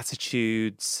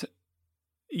gratitude,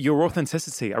 your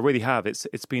authenticity. I really have.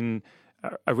 It's been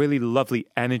a really lovely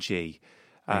energy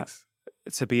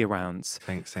to be around.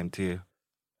 Thanks, same to you.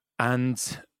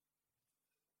 And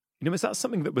is that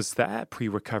something that was there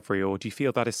pre-recovery, or do you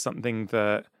feel that is something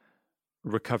that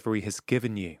recovery has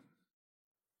given you?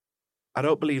 I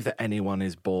don't believe that anyone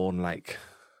is born like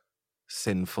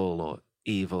sinful or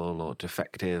evil or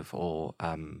defective or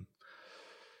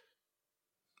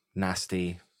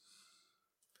nasty.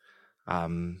 I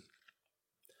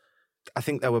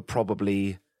think there were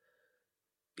probably,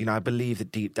 I believe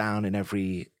that deep down in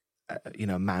every,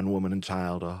 man, woman and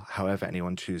child, or however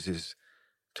anyone chooses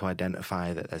to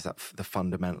identify, that there's the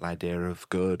fundamental idea of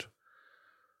good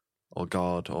or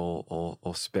God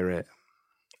or spirit.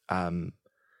 So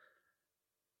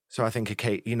I think,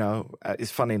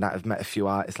 it's funny that I've met a few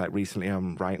artists like recently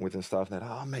I'm writing with and stuff. And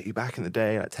I met you back in the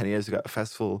day, like 10 years ago at a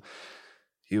festival.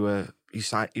 You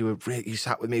sat with me. You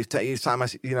signed my,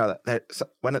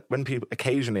 when people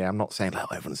occasionally, I'm not saying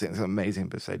like everyone's saying it's amazing,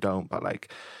 but they don't. But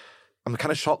like, I'm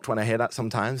kind of shocked when I hear that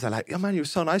sometimes. They're like, "Oh man, you were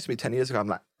so nice to me 10 years ago." I'm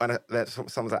like,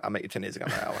 someone's like, "I met you 10 years ago."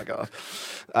 I'm like, "Oh my god."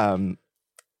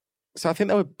 So I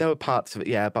think there were parts of it,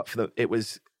 yeah. But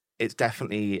it's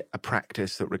definitely a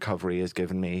practice that recovery has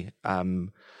given me,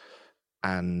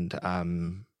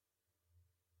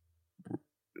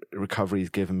 recovery has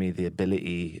given me the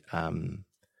ability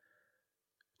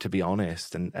to be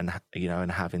honest and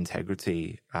have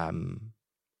integrity. And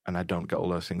I don't get all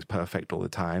those things perfect all the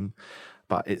time,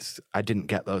 but I didn't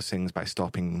get those things by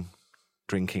stopping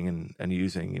drinking and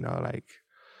using. Like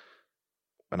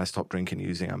when I stopped drinking and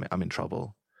using, I'm in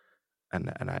trouble.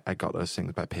 And I got those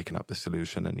things by picking up the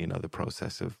solution and, the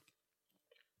process of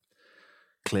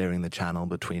clearing the channel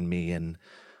between me and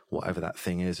whatever that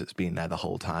thing is that's been there the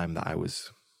whole time that I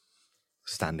was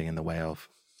standing in the way of.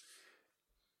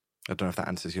 I don't know if that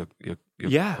answers your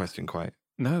question quite.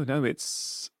 No,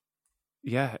 it's,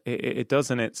 it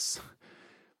does. And it's,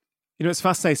 it's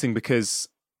fascinating because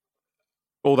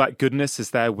all that goodness is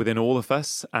there within all of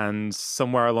us. And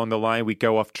somewhere along the line, we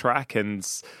go off track, and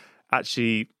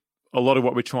actually, a lot of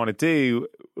what we're trying to do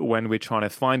when we're trying to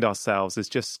find ourselves is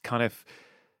just kind of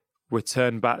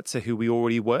return back to who we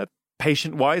already were.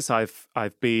 Patient-wise,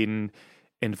 I've been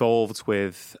involved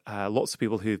with lots of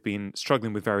people who've been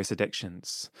struggling with various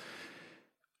addictions.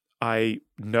 I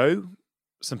know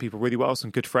some people really well,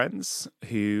 some good friends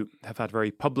who have had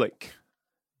very public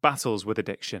battles with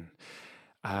addiction.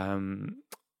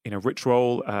 Rich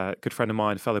Roll, a good friend of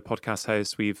mine, fellow podcast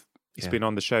host, he's been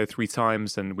on the show 3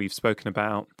 times, and we've spoken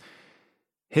about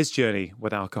his journey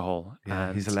with alcohol. Yeah,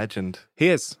 and he's a legend. He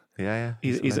is. Yeah,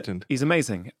 he's a legend. He's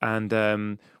amazing.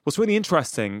 And what's really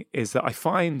interesting is that I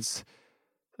find,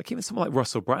 like even someone like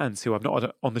Russell Brand, who I've not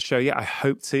had on the show yet, I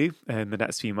hope to in the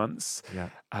next few months. Yeah.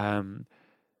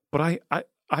 But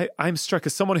I'm struck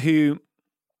as someone who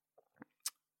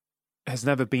has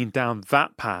never been down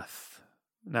that path.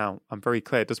 Now, I'm very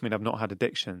clear, it doesn't mean I've not had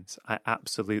addictions. I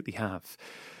absolutely have.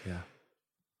 Yeah.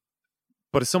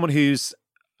 But as someone who's,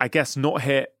 I guess, not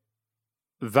hit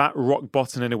that rock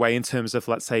bottom in a way in terms of,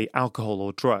 let's say, alcohol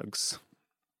or drugs,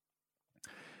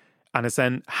 and has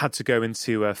then had to go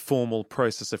into a formal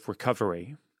process of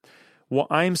recovery, what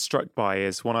I'm struck by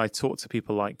is when I talk to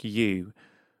people like you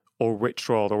or Rich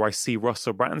Roll, or I see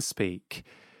Russell Brand speak,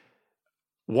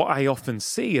 what I often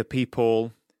see are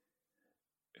people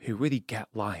who really get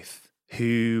life,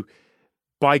 who,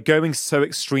 by going so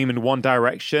extreme in one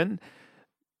direction,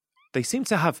 they seem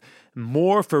to have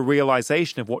more of a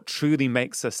realization of what truly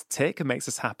makes us tick and makes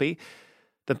us happy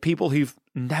than people who've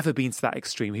never been to that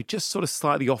extreme, who just sort of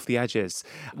slightly off the edges.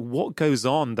 What goes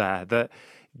on there that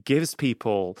gives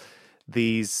people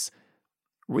these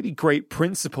really great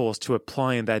principles to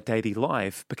apply in their daily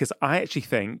life? Because I actually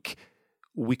think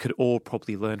we could all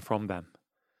probably learn from them.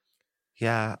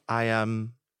 Yeah,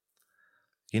 I'm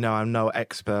no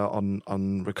expert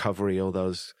on recovery or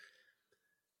those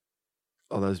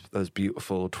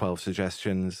beautiful 12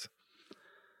 suggestions.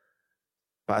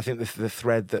 But I think the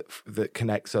thread that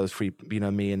connects those three,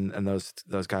 me and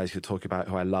those guys who talk about,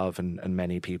 who I love, and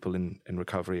many people in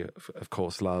recovery, of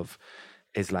course, love,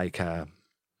 is like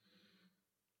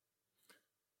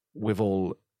we've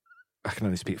all, I can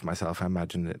only speak for myself, I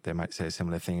imagine that they might say a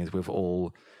similar thing, is we've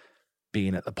all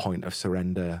been at the point of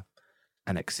surrender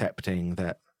and accepting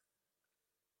that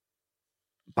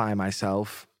by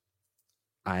myself,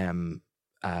 I am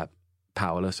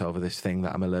powerless over this thing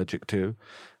that I'm allergic to,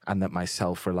 and that my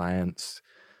self-reliance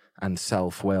and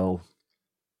self-will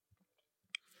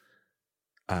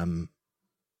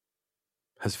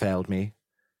has failed me,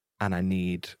 and I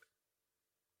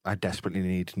desperately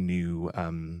need new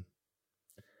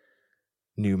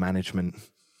management.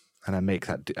 And I make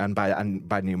that, and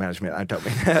by new management, I don't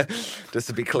mean, just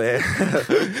to be clear.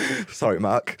 Sorry,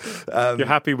 Mark. You're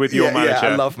happy with your manager?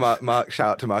 Yeah, I love Mark. Shout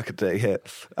out to Mark today here.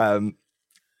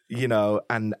 You know,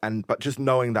 but just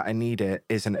knowing that I need it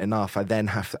isn't enough. I then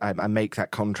have to, I make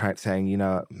that contract saying, you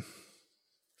know,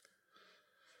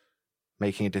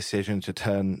 making a decision to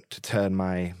turn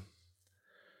my,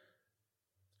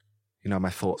 you know,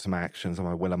 my thoughts and my actions and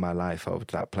my will and my life over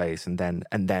to that place. And then,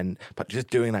 but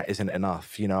just doing that isn't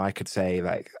enough. You know, I could say,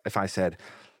 like, if I said,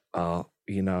 oh,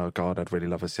 you know, God, I'd really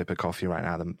love a sip of coffee right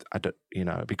now, then I don't, you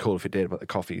know, it'd be cool if it did, but the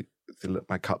coffee,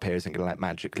 my cup here isn't going to like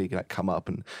magically like come up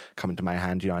and come into my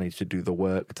hand. You know, I need to do the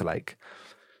work to like,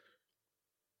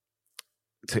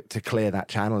 to clear that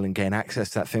channel and gain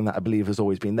access to that thing that I believe has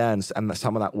always been there. And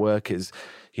some of that work is,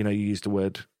 you know, you used the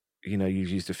word, you know, you've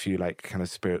used a few like kind of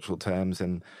spiritual terms,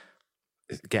 and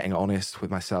getting honest with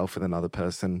myself, with another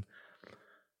person,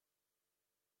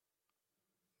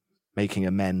 making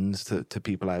amends to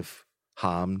people I've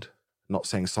harmed, not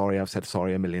saying sorry. I've said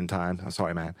sorry a million times. I'm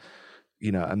sorry, man.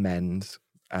 You know, amends,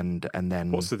 and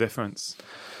then what's the difference?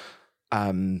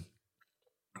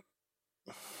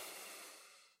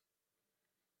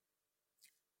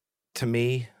 To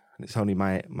me, and it's only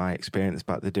my experience,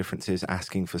 but the difference is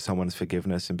asking for someone's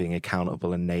forgiveness and being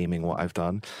accountable and naming what I've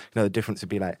done. You know, the difference would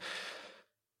be like,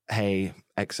 hey,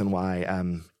 X and Y,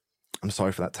 I'm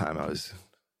sorry for that time I was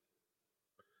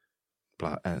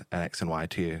an X and Y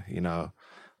to you, you know,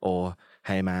 or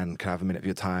hey man, can I have a minute of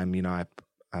your time? You know,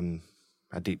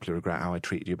 I deeply regret how I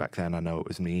treated you back then. I know it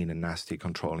was mean and nasty,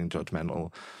 controlling,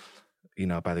 judgmental. You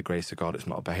know, by the grace of God, it's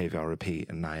not a behavior I'll repeat,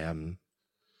 and I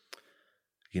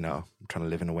you know, I'm trying to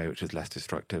live in a way which is less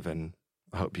destructive, and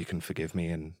I hope you can forgive me,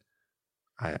 and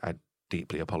I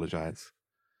deeply apologize.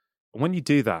 When you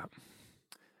do that,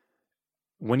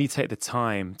 when you take the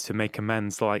time to make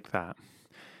amends like that,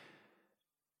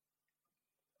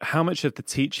 how much of the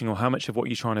teaching or how much of what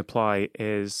you're trying to apply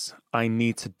is, I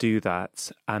need to do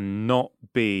that and not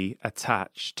be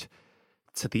attached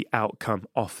to the outcome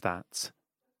of that?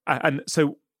 And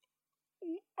so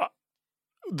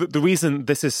the reason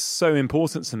this is so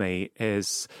important to me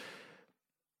is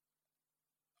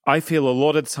I feel a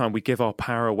lot of the time we give our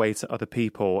power away to other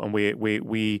people, and we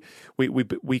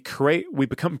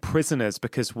become prisoners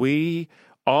because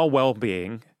our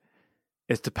well-being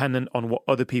is dependent on what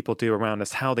other people do around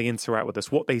us, how they interact with us,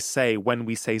 what they say when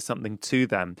we say something to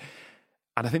them.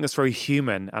 And I think that's very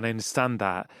human, and I understand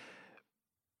that.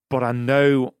 But I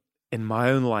know in my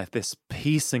own life, this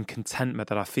peace and contentment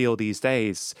that I feel these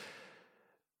days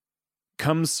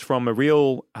comes from a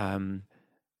real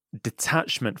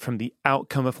detachment from the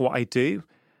outcome of what I do.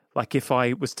 Like if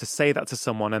I was to say that to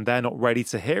someone and they're not ready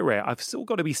to hear it, I've still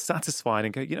got to be satisfied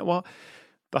and go, you know what?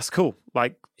 That's cool.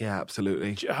 Like, yeah,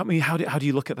 absolutely. I mean, how do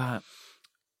you look at that?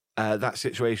 That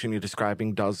situation you're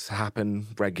describing does happen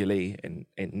regularly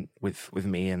in with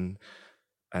me and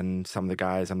some of the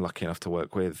guys I'm lucky enough to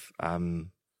work with.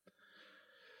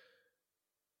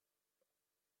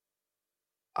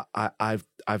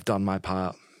 I've done my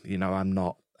part. You know, I'm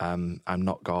not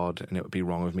God, and it would be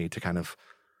wrong of me to kind of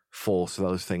force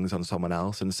those things on someone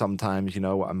else. And sometimes, you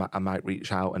know, I might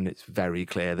reach out and it's very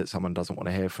clear that someone doesn't want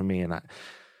to hear from me, and I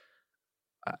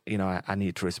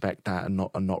need to respect that and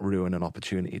not ruin an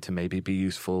opportunity to maybe be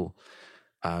useful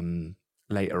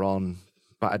later on.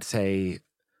 But I'd say,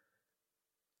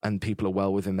 and people are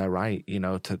well within their right, you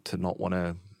know, to not want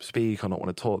to speak or not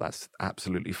want to talk. That's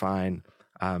absolutely fine.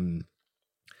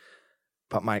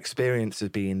 But my experience has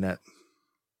been that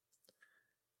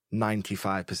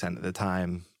 95% of the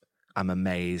time, I'm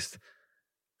amazed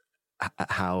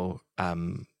at how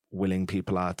willing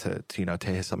people are to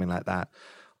hear something like that,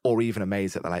 or even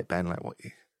amazed that they're like, Ben, like, what?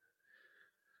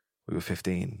 We were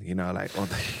 15, you know, like, or,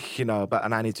 you know.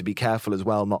 And I need to be careful as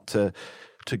well, not to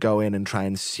go in and try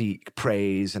and seek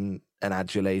praise and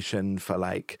adulation for,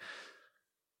 like,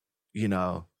 you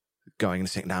know, going and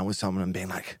sitting down with someone and being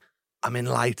like, I'm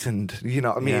enlightened, you know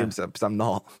what I mean? Yeah. Because I'm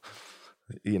not,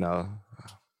 you know.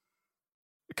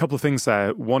 A couple of things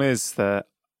there. One is that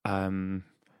I've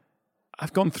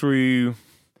gone through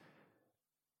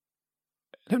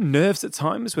nerves at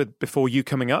times before you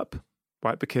coming up,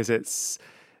 right? Because it's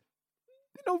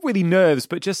not really nerves,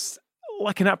 but just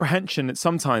like an apprehension at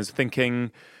sometimes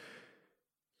thinking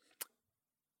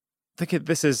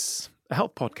this is a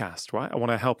health podcast, right? I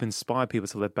want to help inspire people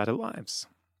to live better lives.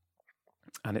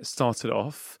 And it started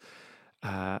off,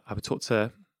 I would talk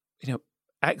to,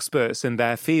 experts in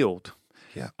their field.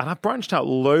 Yeah. And I've branched out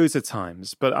loads of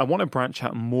times, but I want to branch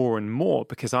out more and more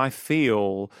because I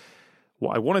feel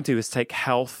what I want to do is take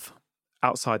health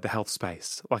outside the health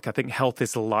space. Like, I think health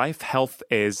is life. Health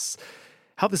is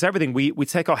everything. We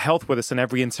take our health with us in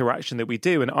every interaction that we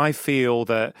do. And I feel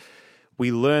that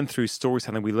we learn through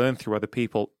storytelling, we learn through other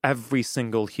people. Every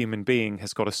single human being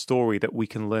has got a story that we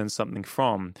can learn something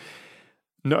from.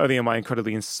 Not only am I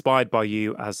incredibly inspired by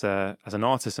you as an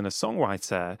artist and a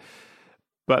songwriter,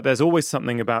 but there's always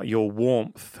something about your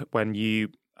warmth when you,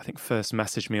 I think, first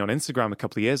messaged me on Instagram a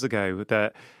couple of years ago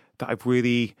that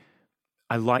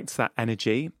I liked that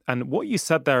energy. And what you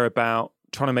said there about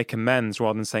trying to make amends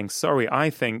rather than saying sorry,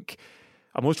 I think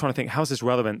I'm always trying to think, how's this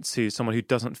relevant to someone who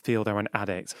doesn't feel they're an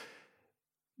addict?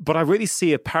 But I really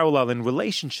see a parallel in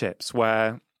relationships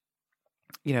where,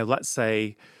 let's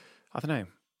say, I don't know,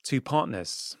 two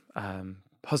partners,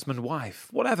 husband, wife,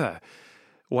 whatever,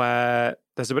 where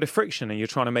there's a bit of friction and you're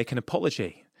trying to make an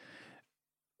apology.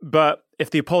 But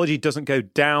if the apology doesn't go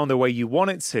down the way you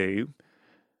want it to,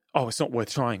 it's not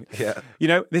worth trying. Yeah.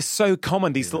 They're so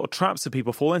common, these little traps that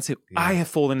people fall into. Yeah. I have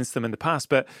fallen into them in the past.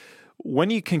 But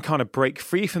when you can kind of break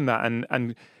free from that,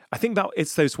 and I think that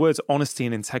it's those words, honesty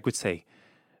and integrity.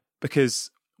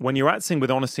 Because when you're acting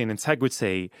with honesty and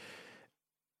integrity,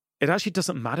 it actually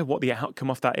doesn't matter what the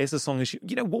outcome of that is, as long as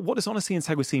what does honesty and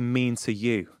integrity mean to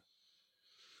you?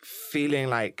 Feeling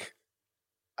like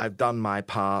I've done my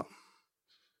part.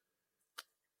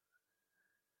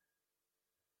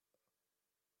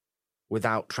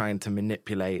 Without trying to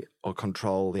manipulate or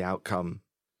control the outcome.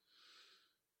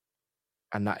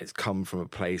 And that has come from a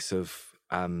place of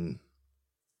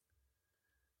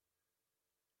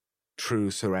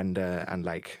true surrender and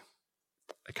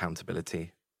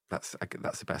accountability. That's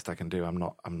the best I can do. I'm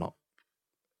not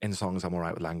in songs. I'm all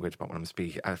right with language, but when I'm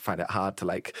speaking, I find it hard to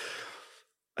I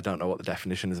don't know what the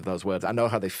definition is of those words. I know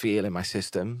how they feel in my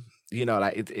system.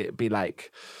 It'd be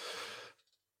like,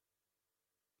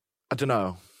 I don't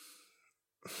know.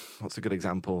 What's a good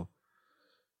example?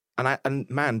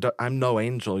 I'm no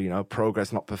angel.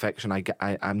 Progress, not perfection.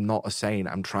 I'm not a saint.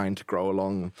 I'm trying to grow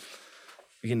along,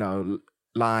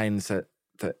 lines that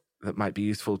might be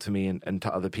useful to me and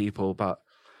to other people. But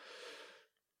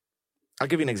I'll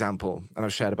give you an example, and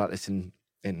I've shared about this in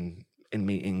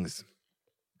meetings.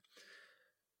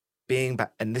 Being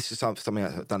back, and this is something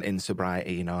I've done in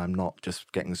sobriety. I'm not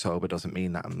just getting sober doesn't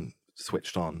mean that I'm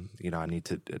switched on. I need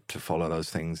to follow those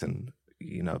things and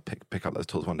pick up those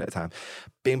tools one day at a time.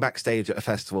 Being backstage at a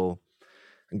festival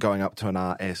and going up to an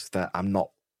artist that I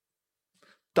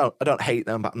don't hate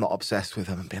them, but I'm not obsessed with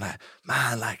them, and being like,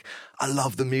 man, I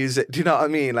love the music. Do you know what I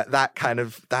mean? That kind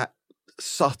of, that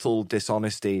subtle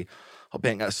dishonesty. Or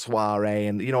being at a soiree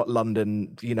and,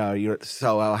 London, you're at the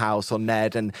Soho House or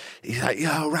Ned, and he's like,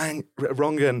 yo,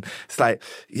 Rongan. It's like,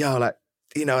 yo,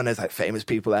 and there's famous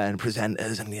people there and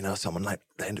presenters and, someone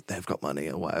they've got money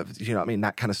or whatever. You know what I mean?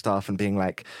 That kind of stuff, and being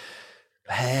like,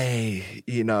 hey,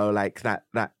 that.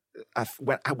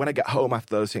 When I get home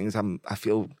after those things, I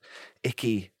feel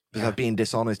icky because I've been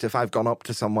dishonest. If I've gone up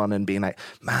to someone and been like,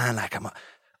 man,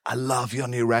 I love your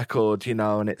new record,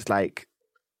 and it's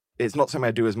it's not something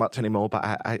I do as much anymore,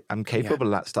 but I'm capable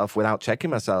of that stuff without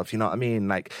checking myself. You know what I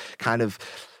mean? Kind of.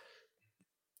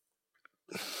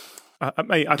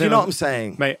 Mate, do you know what I'm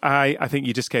saying? Mate, I think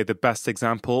you just gave the best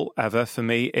example ever for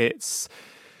me. It's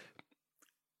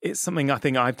something I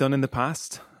think I've done in the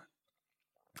past.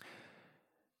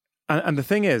 And the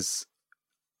thing is,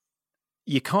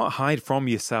 you can't hide from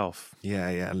yourself.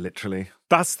 Yeah, literally.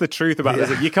 That's the truth about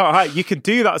this. You can't hide. You can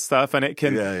do that stuff, and it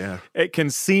can it can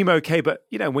seem okay. But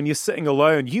when you're sitting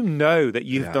alone, that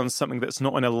you've done something that's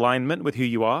not in alignment with who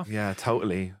you are. Yeah,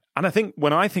 totally. And I think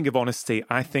when I think of honesty,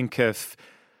 I think of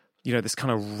this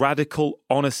kind of radical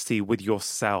honesty with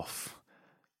yourself.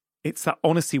 It's that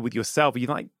honesty with yourself.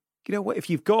 You're like, what? If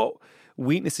you've got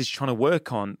weaknesses you're trying to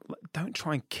work on, don't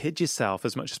try and kid yourself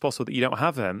as much as possible that you don't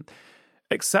have them.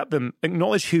 Accept them,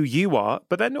 acknowledge who you are,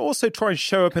 but then also try and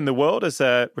show up in the world as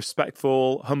a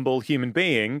respectful, humble human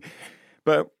being.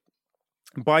 But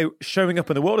by showing up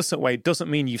in the world a certain way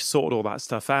doesn't mean you've sorted all that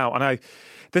stuff out. And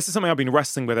this is something I've been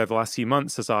wrestling with over the last few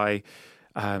months as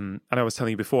and I was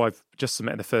telling you before, I've just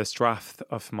submitted the first draft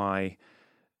of my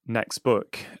next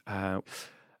book.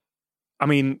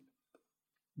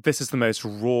 This is the most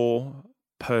raw,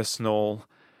 personal,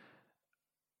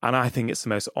 and I think it's the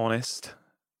most honest.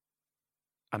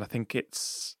 And I think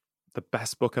it's the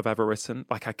best book I've ever written.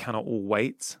 I cannot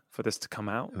wait for this to come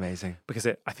out. Amazing. Because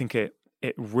I think it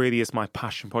it really is my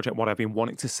passion project, what I've been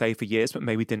wanting to say for years, but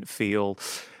maybe didn't feel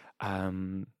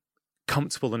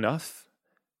comfortable enough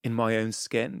in my own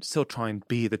skin. Still try and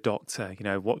be the doctor.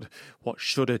 What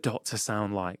should a doctor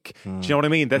sound like? Do you know what I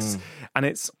mean? And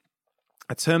it's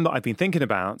a term that I've been thinking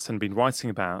about and been writing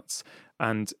about,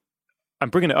 and I'm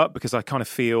bringing it up because I kind of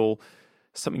feel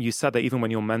something you said, that even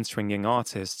when you're mentoring young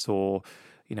artists, or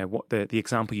what the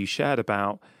example you shared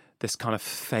about this kind of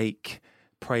fake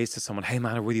praise to someone, hey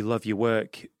man, I really love your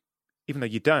work, even though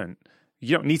you don't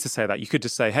need to say that. You could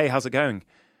just say, hey, how's it going?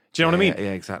 Do you know what I mean?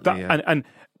 Yeah, exactly. And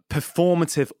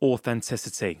performative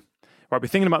authenticity, right? We're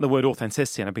thinking about the word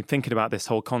authenticity, and I've been thinking about this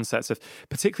whole concept of,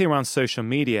 particularly around social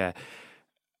media,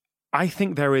 I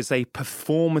think there is a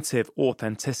performative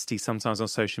authenticity sometimes on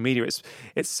social media.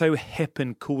 It's so hip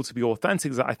and cool to be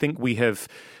authentic that I think we have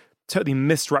totally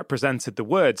misrepresented the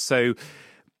word. So,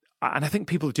 and I think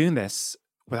people are doing this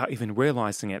without even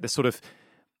realizing it. They're sort of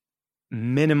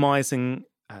minimizing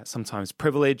sometimes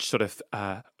privilege, sort of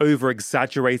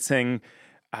over-exaggerating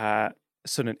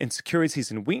sort of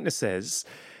insecurities and weaknesses.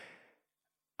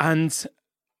 And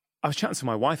I was chatting to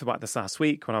my wife about this last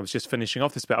week when I was just finishing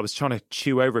off this bit. I was trying to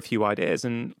chew over a few ideas,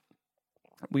 and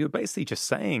we were basically just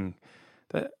saying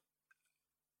that,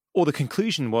 or the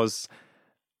conclusion was,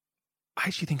 I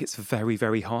actually think it's very,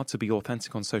 very hard to be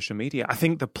authentic on social media. I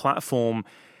think the platform,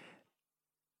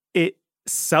 it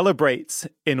celebrates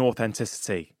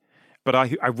inauthenticity, but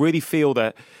I really feel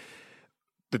that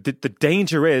the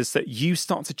danger is that you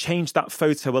start to change that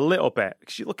photo a little bit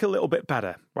because you look a little bit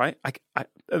better, right?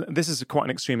 This is quite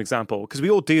an extreme example because we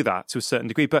all do that to a certain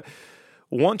degree. But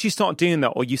once you start doing that,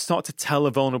 or you start to tell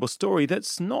a vulnerable story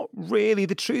that's not really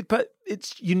the truth, but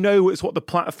it's what the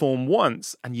platform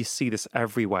wants, and you see this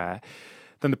everywhere,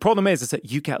 then the problem is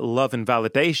that you get love and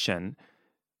validation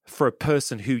for a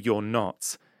person who you're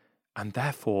not. And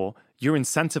therefore, you're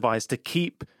incentivized to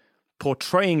keep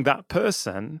portraying that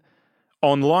person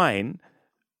online,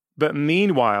 but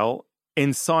meanwhile,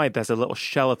 inside there's a little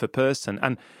shell of a person.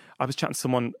 And I was chatting to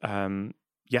someone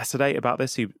yesterday about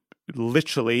this, who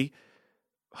literally,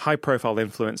 high-profile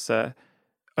influencer,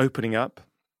 opening up.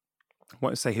 I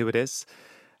won't say who it is.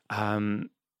 They're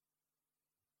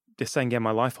saying, yeah, my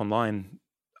life online,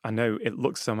 I know it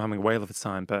looks like I'm having a whale of a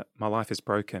time, but my life is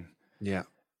broken. Yeah.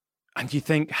 And you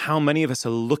think, how many of us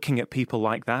are looking at people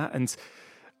like that? And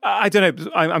I don't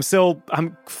know,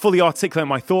 I'm fully articulating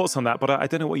my thoughts on that, but I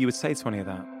don't know what you would say to any of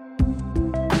that.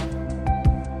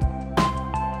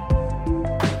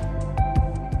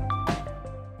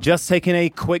 Just taking a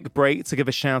quick break to give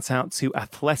a shout out to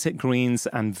Athletic Greens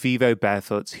and Vivo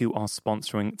Barefoot, who are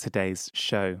sponsoring today's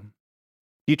show.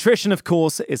 Nutrition, of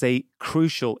course, is a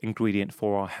crucial ingredient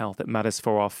for our health. It matters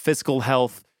for our physical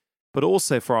health, but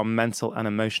also for our mental and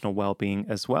emotional well-being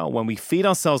as well. When we feed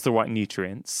ourselves the right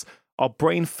nutrients, our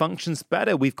brain functions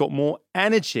better. We've got more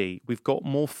energy, we've got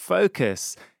more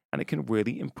focus, and it can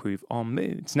really improve our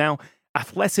moods. Now,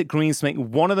 Athletic Greens make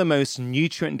one of the most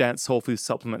nutrient-dense whole food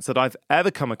supplements that I've ever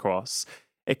come across.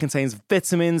 It contains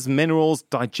vitamins, minerals,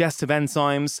 digestive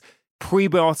enzymes,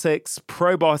 prebiotics,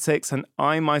 probiotics, and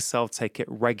I myself take it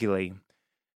regularly.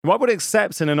 Now, I would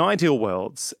accept in an ideal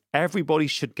world, everybody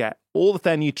should get all of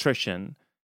their nutrition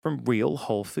from real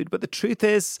whole food. But the truth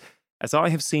is, as I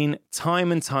have seen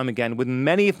time and time again with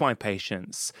many of my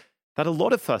patients, that a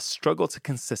lot of us struggle to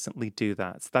consistently do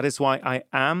that. That is why I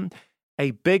am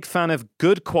a big fan of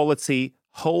good quality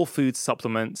whole food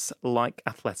supplements like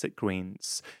Athletic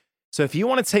Greens. So if you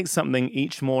want to take something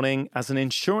each morning as an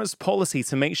insurance policy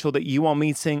to make sure that you are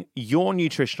meeting your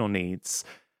nutritional needs,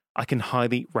 I can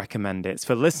highly recommend it.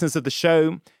 For listeners of the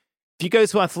show, if you go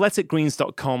to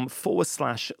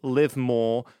athleticgreens.com/live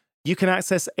more, you can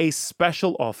access a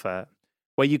special offer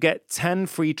where you get 10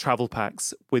 free travel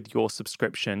packs with your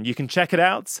subscription. You can check it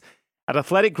out at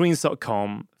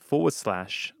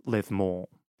athleticgreens.com/live more.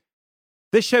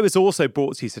 This show is also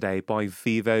brought to you today by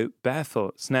Vivo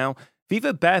Barefoot. Now,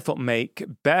 Vivo Barefoot make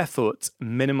barefoot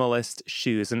minimalist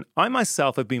shoes, and I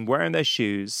myself have been wearing their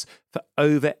shoes for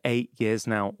over 8 years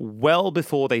now, well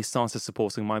before they started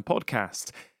supporting my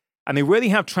podcast. And they really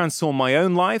have transformed my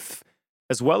own life,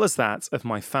 as well as that of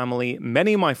my family,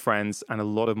 many of my friends, and a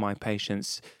lot of my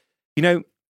patients. You know,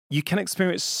 you can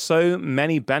experience so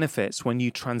many benefits when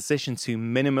you transition to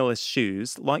minimalist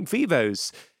shoes like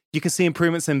Vivo's. You can see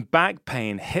improvements in back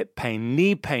pain, hip pain,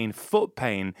 knee pain, foot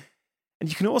pain. And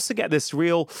you can also get this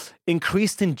real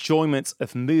increased enjoyment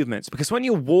of movement, because when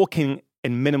you're walking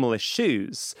in minimalist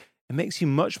shoes, it makes you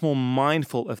much more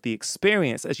mindful of the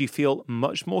experience as you feel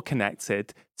much more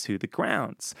connected to the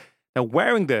ground. Now,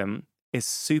 wearing them is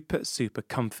super, super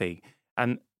comfy.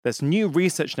 And there's new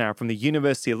research now from the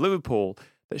University of Liverpool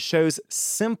that shows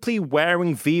simply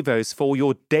wearing Vivos for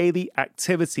your daily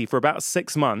activity for about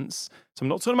 6 months. So I'm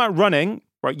not talking about running,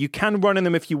 right? You can run in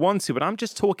them if you want to, but I'm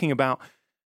just talking about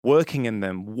working in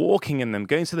them, walking in them,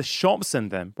 going to the shops in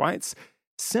them, right?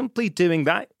 Simply doing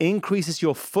that increases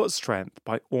your foot strength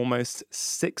by almost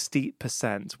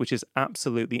 60%, which is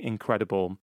absolutely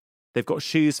incredible. They've got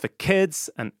shoes for kids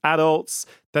and adults.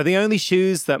 They're the only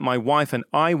shoes that my wife and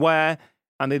I wear,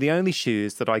 and they're the only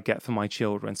shoes that I get for my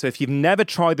children. So if you've never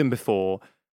tried them before,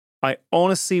 I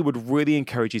honestly would really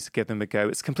encourage you to give them a go.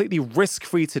 It's completely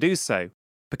risk-free to do so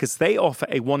because they offer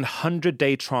a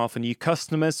 100-day trial for new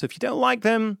customers. So if you don't like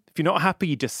them, if you're not happy,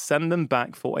 you just send them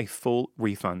back for a full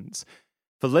refund.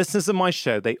 For listeners of my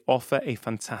show, they offer a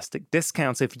fantastic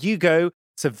discount. If you go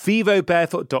to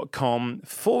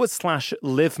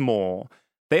vivobarefoot.com/live more,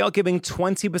 they are giving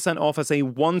 20% off as a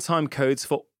one-time code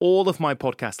for all of my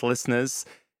podcast listeners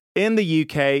in the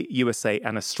UK, USA,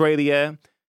 and Australia.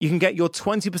 You can get your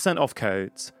 20% off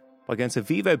codes by going to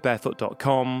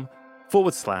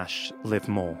vivobarefoot.com/live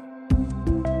more.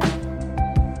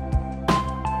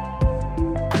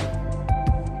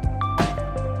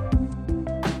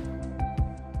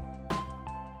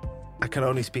 I can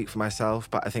only speak for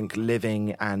myself, but I think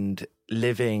living and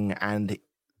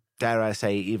dare I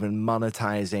say, even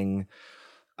monetizing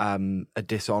a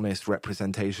dishonest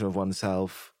representation of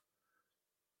oneself,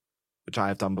 which I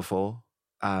have done before,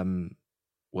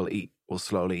 will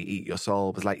slowly eat your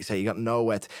soul. But like you say, you got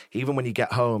nowhere to, even when you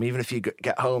get home, even if you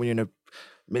get home, you're in a £1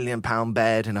 million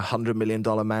bed in a $100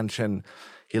 million mansion,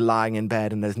 you're lying in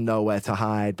bed and there's nowhere to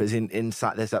hide. But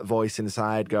inside, there's that voice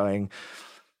inside going,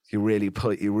 you're really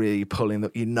pulling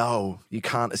the, you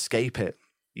can't escape it.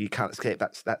 You can't escape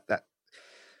that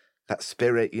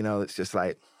spirit, it's just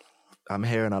like, I'm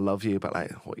here and I love you, but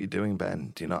like, what are you doing,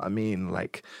 Ben? Do you know what I mean?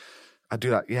 Like, I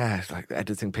do that, it's like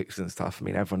editing pictures and stuff. I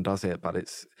mean, everyone does it, but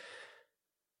it's,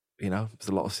 there's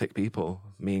a lot of sick people,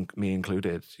 me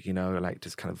included, like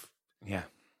just kind of,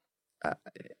 I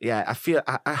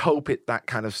hope that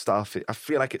kind of stuff, I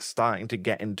feel like it's starting to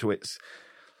get into its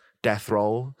death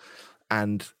roll,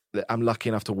 and I'm lucky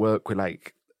enough to work with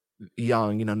like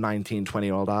young, 19,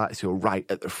 20-year-old artists who are right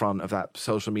at the front of that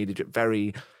social media,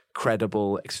 very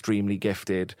credible, extremely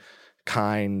gifted,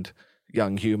 kind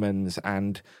young humans,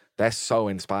 and they're so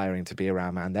inspiring to be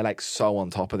around, man. They're like so on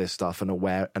top of this stuff and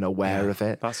aware of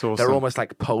it. That's awesome. They're almost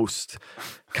like post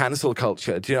cancel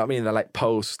culture. Do you know what I mean? They're like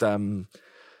post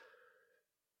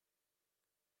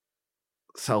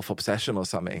self-obsession or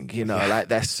something, like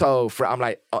they're so I'm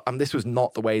like, this was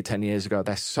not the way 10 years ago.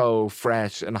 They're so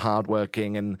fresh and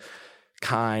hardworking and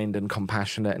kind and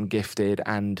compassionate and gifted,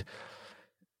 and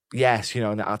yes,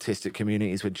 in the artistic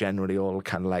communities we're generally all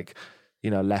kind of like,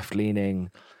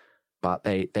 left-leaning, but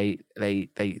they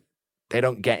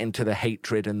don't get into the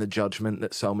hatred and the judgment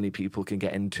that so many people can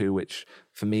get into, which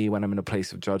for me, when I'm in a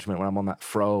place of judgment, when I'm on that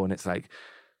throne, it's like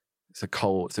it's a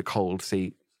cold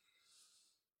seat.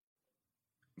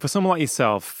 For someone like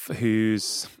yourself,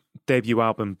 whose debut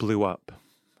album blew up,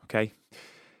 okay,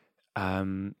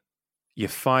 you're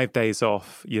 5 days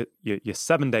off, you're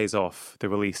 7 days off the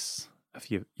release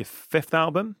of your fifth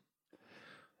album.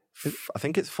 I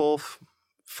think it's fourth,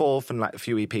 and like a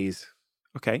few EPs.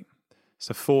 Okay,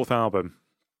 so fourth album.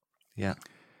 Yeah.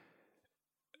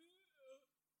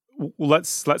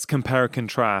 Let's compare and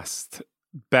contrast.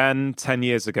 Ben 10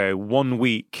 years ago, 1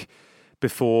 week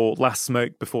before Last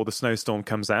Smoke, before the Snowstorm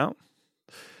comes out.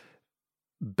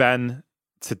 Ben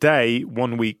today,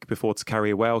 1 week before To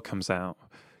Carry a Whale comes out.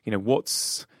 What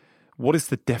is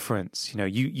the difference?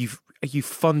 You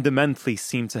fundamentally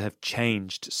seem to have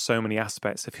changed so many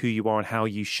aspects of who you are and how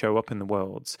you show up in the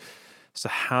world. So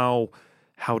how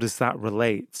does that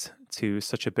relate to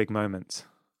such a big moment,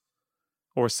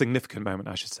 or a significant moment,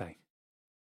 I should say?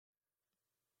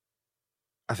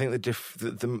 I think the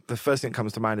first thing that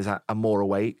comes to mind is that I'm more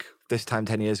awake. This time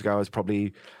 10 years ago, I was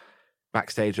probably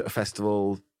backstage at a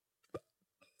festival,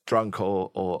 drunk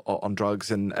or on drugs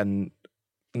and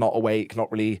not awake, not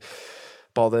really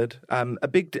bothered. A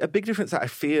big difference that I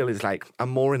feel is like I'm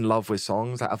more in love with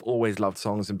songs. Like I've always loved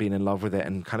songs and been in love with it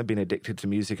and kind of been addicted to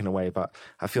music in a way, but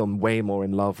I feel way more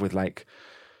in love with like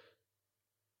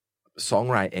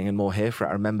songwriting and more here for it.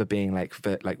 I remember being like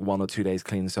for like 1 or 2 days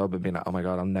clean sober, being like, oh my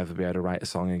God, I'll never be able to write a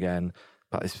song again.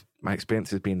 But my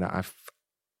experience has been that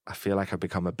I feel like I've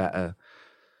become a better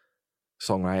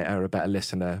songwriter, a better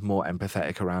listener, more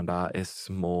empathetic around artists,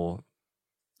 more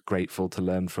grateful to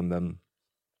learn from them,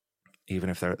 even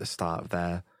if they're at the start of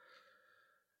their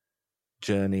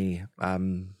journey.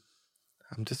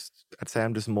 I'd say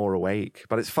I'm just more awake.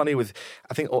 But it's funny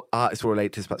I think all artists will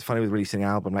relate to this, but it's funny with releasing an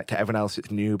album, like to everyone else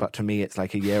it's new, but to me it's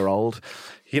like a year old.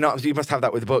 You know, you must have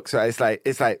that with books. Right?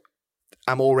 It's like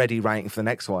I'm already writing for the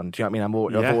next one. Do you know what I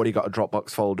mean? I've already got a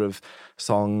Dropbox folder of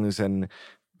songs and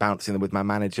bouncing them with my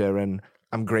manager, and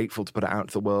I'm grateful to put it out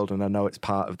to the world. And I know it's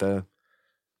part of the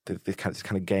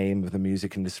kind of game of the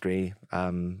music industry,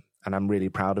 and I'm really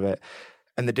proud of it.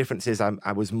 And the difference is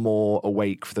I was more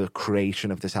awake for the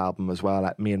creation of this album as well.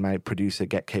 Like me and my producer,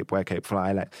 Get Cape, Wear Cape,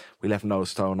 Fly, like we left no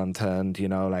stone unturned, you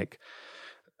know, like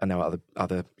I know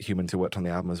other humans who worked on the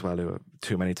album as well who are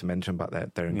too many to mention, but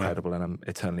they're incredible and I'm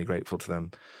eternally grateful to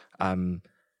them.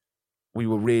 We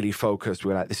were really focused.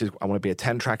 We were like, I want to be a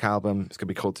 10-track album. It's going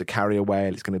to be called To Carry Away.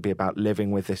 It's going to be about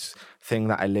living with this thing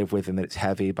that I live with and that it's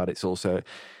heavy, but it's also,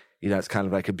 you know, it's kind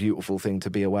of like a beautiful thing to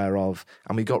be aware of.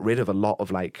 And we got rid of a lot of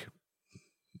like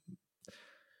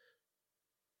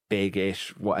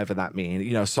big-ish, whatever that means,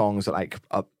 you know, songs that like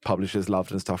publishers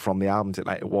loved and stuff from the albums.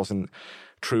 It wasn't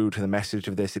true to the message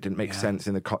of this. It didn't make sense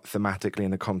in the thematically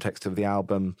in the context of the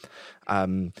album.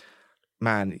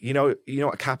 Man, you know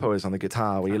what capo is on the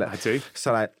guitar? Where you I do.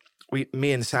 So like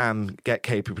me and Sam, Get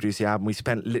Cape, who produced the album, we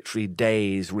spent literally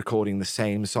days recording the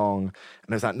same song.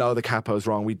 And I was like, no, the capo's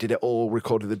wrong. We did it all,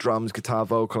 recorded the drums, guitar,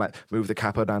 vocal, like move the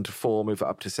capo down to 4, move it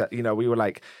up to set. You know, we were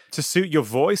like... To suit your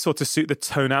voice or to suit the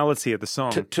tonality of the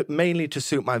song? Mainly to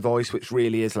suit my voice, which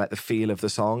really is like the feel of the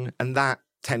song. And that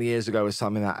 10 years ago was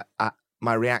something that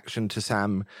my reaction to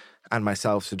Sam and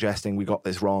myself suggesting we got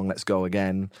this wrong, let's go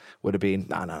again, would have been,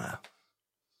 no.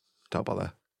 Don't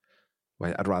bother.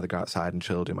 Wait, I'd rather go outside and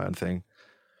chill, do my own thing.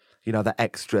 You know, that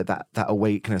extra, that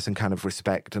awakeness and kind of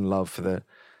respect and love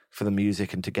for the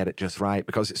music and to get it just right.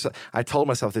 Because I told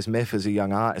myself this myth as a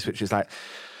young artist, which is like,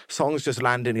 songs just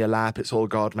land in your lap, it's all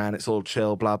God, man, it's all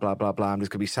chill, blah, blah, blah, blah. I'm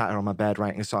just going to be sat here on my bed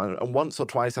writing a song. And once or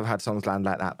twice I've had songs land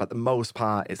like that. But the most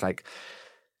part is like,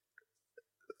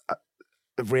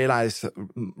 I've realised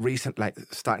that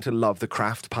starting to love the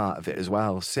craft part of it as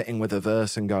well. Sitting with a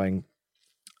verse and going,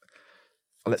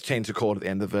 let's change the chord at the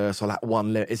end of the verse, or that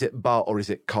one is it but or is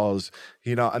it cause?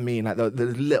 You know what I mean? Like the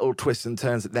little twists and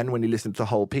turns that then when you listen to the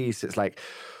whole piece, it's like,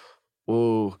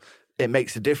 oh, it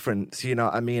makes a difference. You know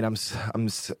what I mean? I'm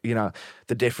you know,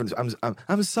 the difference.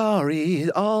 I'm sorry,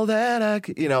 all that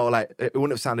you know, like it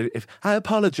wouldn't have sounded if I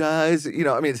apologize. You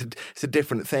know what I mean? It's a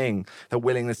different thing. The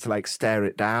willingness to like stare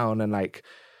it down and like,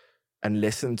 and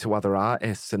listen to other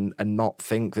artists and not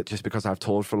think that just because I've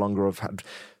toured for longer or I've had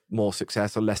more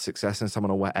success or less success than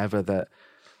someone or whatever that,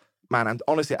 man,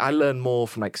 honestly, I learn more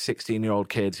from like 16-year-old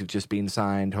kids who've just been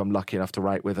signed, who I'm lucky enough to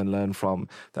write with and learn from,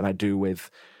 than I do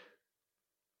with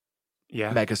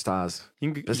megastars.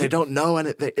 Because they don't know,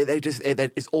 and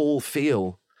it's all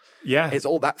feel. Yeah. It's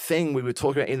all that thing we were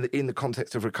talking about in the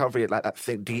context of recovery, like that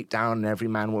thing deep down in every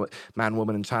man,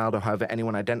 woman, and child, or however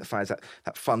anyone identifies,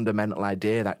 that fundamental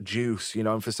idea, that juice, you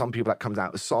know. And for some people that comes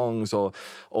out with songs or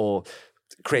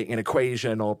creating an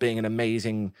equation or being an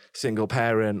amazing single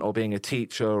parent or being a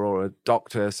teacher or a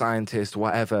doctor, scientist,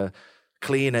 whatever,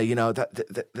 cleaner, you know,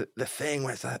 the thing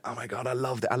where it's like, oh my God, I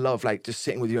love that. I love like just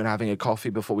sitting with you and having a coffee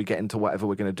before we get into whatever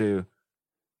we're going to do.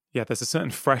 Yeah, there's a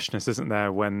certain freshness, isn't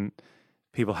there, when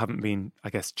people haven't been, I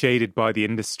guess, jaded by the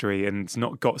industry and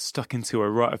not got stuck into a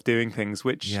rut of doing things,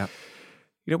 which, you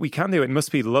know, we can do. It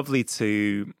must be lovely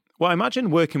to, well, I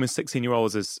imagine working with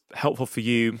 16-year-olds is helpful for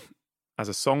you as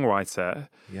a songwriter.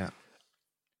 Yeah.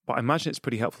 But I imagine it's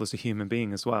pretty helpful as a human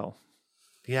being as well.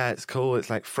 Yeah, it's cool. It's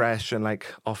like fresh and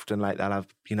like often like they'll have,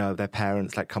 you know, their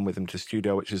parents like come with them to the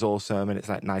studio, which is awesome. And it's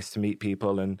like nice to meet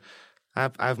people. And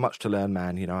I have much to learn,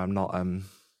 man. You know, I'm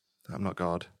not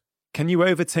God. Can you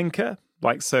over tinker?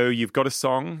 Like, so you've got a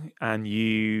song and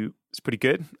it's pretty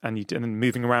good, and then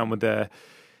moving around with the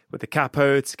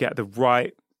capo to get the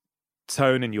right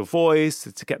tone in your voice,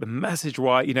 to get the message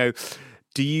right. You know,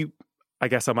 do you? I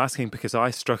guess I'm asking because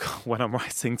I struggle when I'm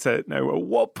writing to know at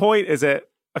what point is it,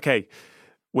 okay,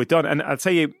 we're done. And I'll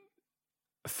tell you,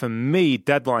 for me,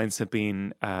 deadlines have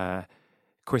been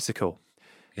critical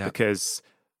because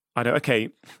I know, okay,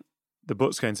 the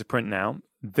book's going to print now.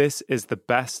 This is the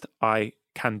best I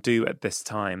can do at this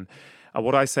time.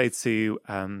 What I say to,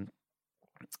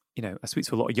 you know, I speak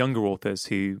to a lot of younger authors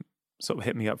who sort of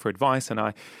hit me up for advice, and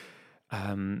I,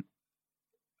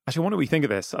 actually, what do we think of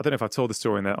this? I don't know if I've told the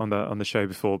story on the show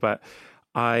before, but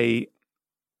I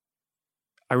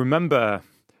remember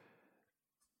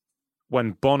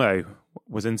when Bono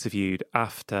was interviewed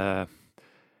after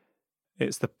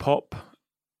was it Pop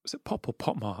or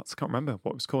Pop Mart? I can't remember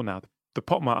what it was called now. The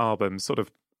Pop Mart album, sort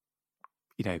of,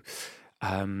 you know,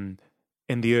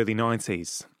 in the early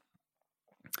 90s.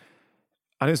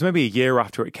 And it was maybe a year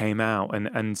after it came out,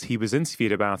 and he was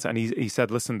interviewed about it, and he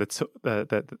said, listen,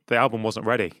 the album wasn't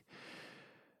ready,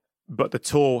 but the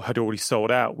tour had already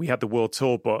sold out. We had the world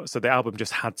tour, so the album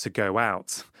just had to go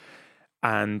out.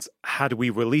 And had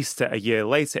we released it a year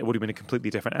later, it would have been a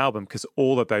completely different album, because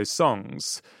all of those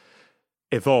songs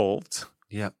evolved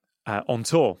on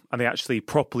tour, and they actually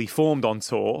properly formed on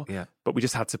tour, but we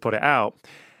just had to put it out.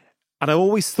 And I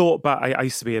always thought about, I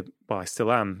used to be, I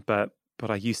still am, but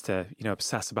I used to,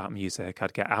 obsess about music.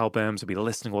 I'd get albums, I'd be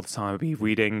listening all the time, I'd be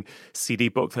reading CD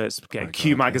booklets, getting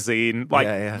Q Magazine,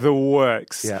 the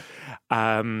works. Yeah.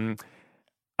 And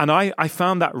I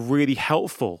found that really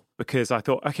helpful, because I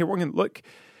thought, okay, look,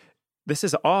 this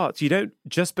is art. You don't,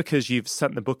 just because you've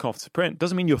sent the book off to print,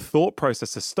 doesn't mean your thought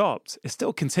process has stopped. It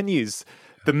still continues.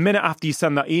 The minute after you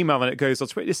send that email and it goes on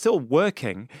to print, it's still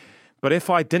working. But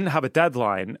if I didn't have a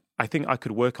deadline, I think I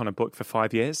could work on a book for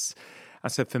 5 years.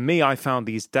 And so for me, I found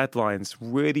these deadlines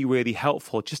really, really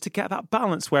helpful, just to get that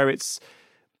balance where it's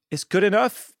good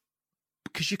enough,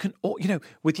 because you can,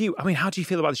 with you, I mean, how do you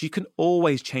feel about this? You can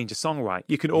always change a song, right?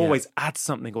 You can always add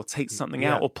something or take something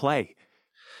out or play.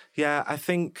 Yeah, I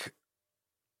think,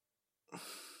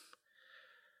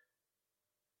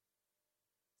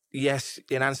 yes,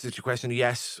 in answer to your question,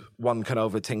 yes, one can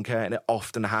overtinker, and it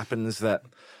often happens that,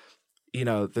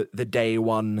 the day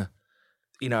one,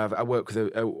 I work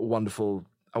with a wonderful,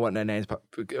 I won't know names, but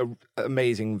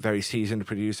amazing, very seasoned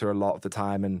producer a lot of the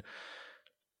time. And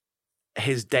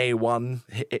his day one,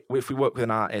 if we work with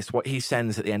an artist, what he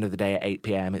sends at the end of the day at 8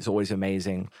 p.m, it's always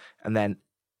amazing. And then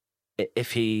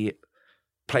if he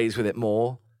plays with it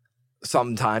more,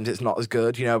 sometimes it's not as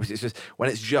good, because it's just, when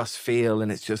it's just feel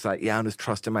and it's just like, I'm just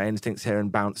trusting my instincts here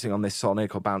and bouncing on this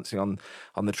sonic or bouncing on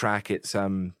the track, it's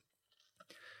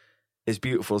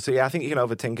beautiful. So yeah, I think you can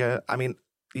overtinker. I mean,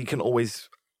 you can always,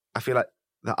 I feel like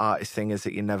the artist thing is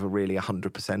that you're never really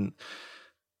 100%,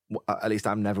 at least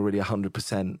I'm never really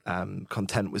 100%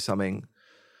 content with something.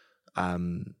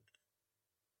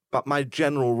 But my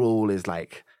general rule is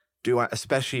like, do I,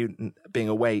 especially being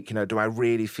awake, do I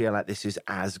really feel like this is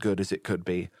as good as it could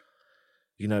be?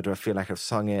 Do I feel like I've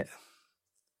sung it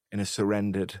in a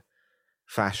surrendered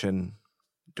fashion?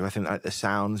 Do I think like the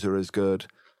sounds are as good?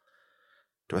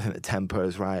 Do I think the tempo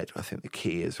is right? Do I think the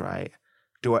key is right?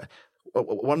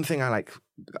 One thing I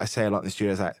say a lot in the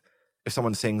studio is like, if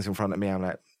someone sings in front of me, I'm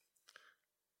like,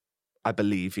 I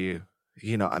believe you.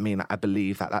 You know what I mean? I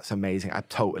believe that. That's amazing. I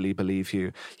totally believe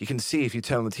you. You can see if you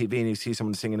turn on the TV and you see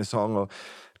someone singing a song or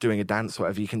doing a dance or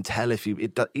whatever, you can tell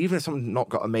even if someone's not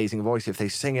got amazing voice, if they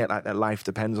sing it like their life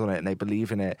depends on it and they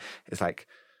believe in it, it's like,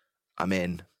 I'm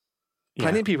in.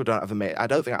 Plenty of people don't have amazing. I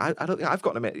don't think I've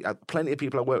got plenty of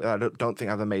people I work with. I don't think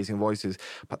have amazing voices,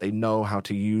 but they know how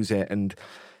to use it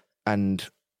and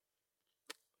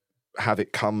have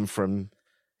it come from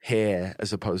here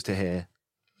as opposed to here.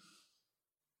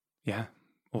 Yeah,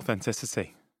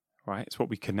 authenticity, right? It's what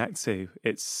we connect to.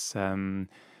 It's one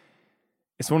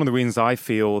of the reasons I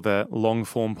feel that long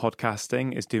form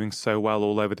podcasting is doing so well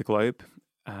all over the globe.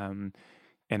 In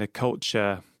a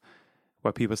culture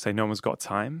where people say no one's got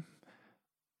time,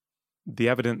 the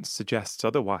evidence suggests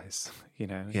otherwise.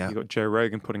 You've got Joe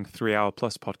Rogan putting 3-hour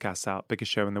plus podcasts out,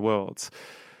 biggest show in the world.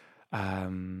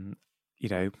 Tim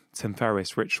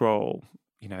Ferriss, Rich Roll,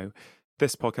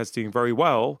 this podcast is doing very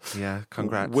well. Yeah,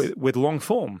 congrats. With long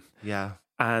form. Yeah.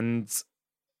 And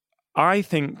I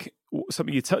think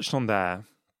something you touched on there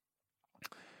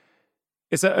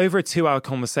is that over a 2-hour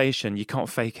conversation, you can't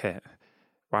fake it,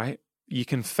 right? You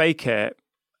can fake it,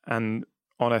 and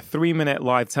on a 3-minute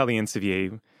live telly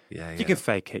interview, you can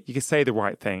fake it. You can say the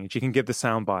right things. You can give the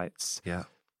sound bites. Yeah.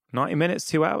 90 minutes,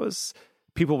 2 hours,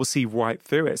 people will see right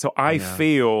through it. So I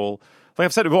feel, like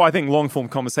I've said before, I think long-form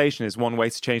conversation is one way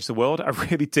to change the world. I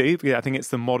really do, because I think it's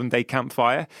the modern-day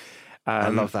campfire. I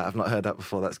love that. I've not heard that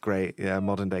before. That's great. Yeah,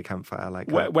 modern-day campfire. I like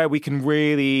that. Where we can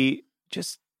really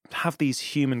just have these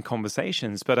human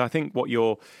conversations. But I think what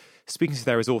you're speaking to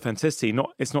there is authenticity.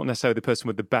 It's not necessarily the person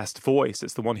with the best voice.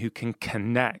 It's the one who can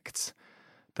connect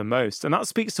the most. And that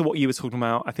speaks to what you were talking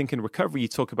about. I think in recovery, you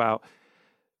talk about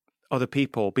other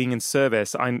people, being in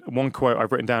service. One quote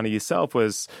I've written down to yourself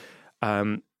was,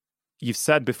 you've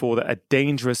said before that a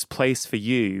dangerous place for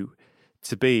you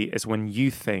to be is when you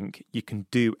think you can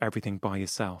do everything by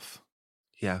yourself.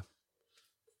 Yeah.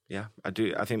 Yeah, I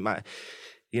do. I think my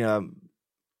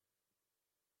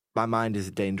mind is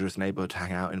a dangerous neighborhood to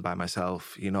hang out in by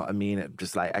myself. You know what I mean? It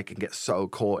just like, I can get so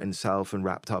caught in self and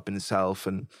wrapped up in self.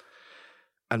 And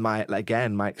my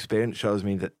experience shows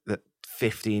me that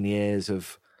 15 years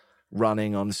of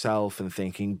running on self and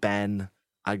thinking, Ben,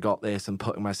 I got this, and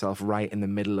putting myself right in the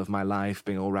middle of my life,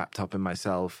 being all wrapped up in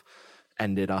myself,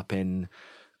 ended up in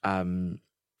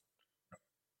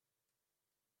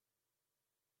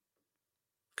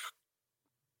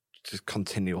just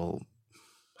continual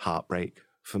heartbreak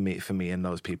for me and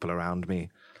those people around me,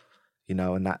 you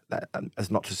know. And that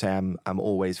is not to say I'm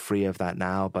always free of that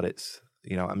now, but it's,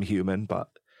 you know, I'm human, but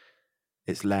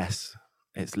it's less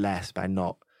by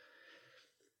not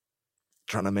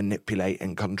trying to manipulate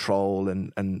and control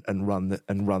and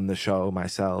run the show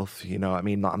myself, you know. I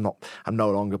mean, I'm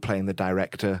no longer playing the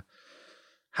director,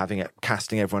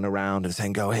 casting everyone around and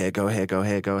saying go here,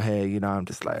 you know. I'm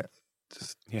just like,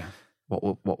 Yeah.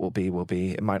 What will be will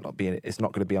be. It might not be. It's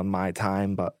not going to be on my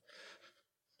time, but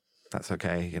that's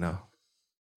okay, you know.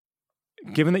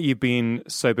 Given that you've been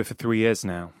sober for 3 years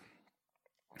now,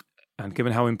 and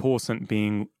given how important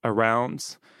being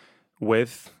around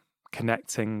with,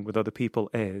 connecting with other people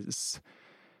is,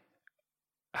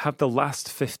 have the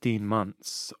last 15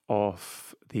 months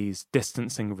of these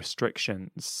distancing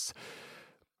restrictions,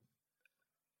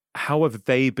 how have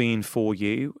they been for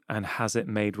you, and has it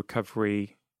made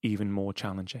recovery even more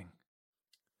challenging?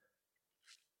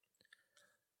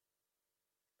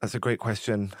 That's a great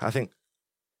question. I think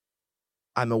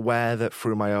I'm aware that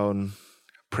through my own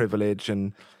privilege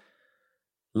and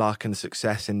luck and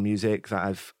success in music that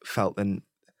I've felt the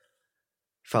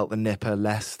nipper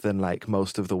less than like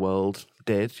most of the world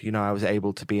did. You know, I was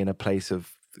able to be in a place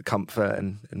of comfort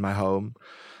and in my home.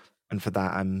 And for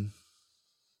that, I'm,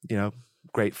 you know,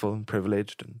 grateful and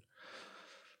privileged. And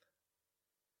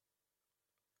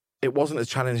it wasn't as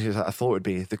challenging as I thought it would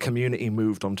be. The community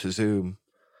moved onto Zoom.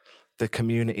 The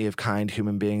community of kind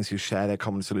human beings who share their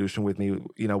common solution with me,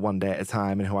 you know, one day at a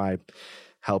time, and who I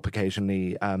help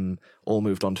occasionally, all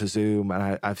moved onto Zoom.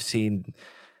 And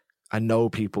I know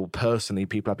people personally,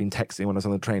 people I've been texting when I was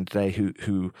on the train today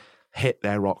who hit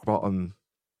their rock bottom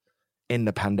in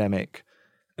the pandemic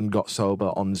and got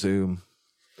sober on Zoom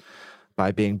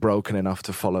by being broken enough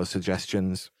to follow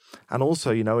suggestions. And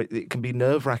also, you know, it can be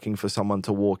nerve-wracking for someone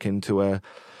to walk into a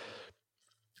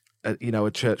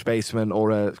church basement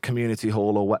or a community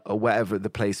hall or whatever the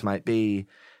place might be.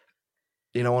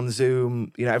 You know, on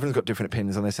Zoom, you know, everyone's got different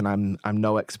opinions on this, and I'm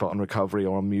no expert on recovery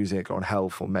or on music or on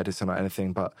health or medicine or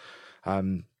anything, but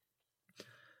I've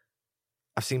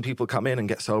seen people come in and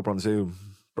get sober on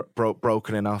Zoom,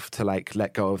 broken enough to like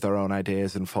let go of their own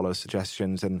ideas and follow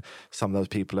suggestions. And some of those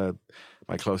people are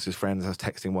my closest friends. I was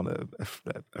texting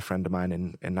a friend of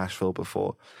mine in Nashville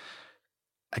before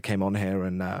I came on here,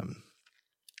 and I'm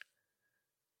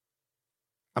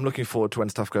looking forward to when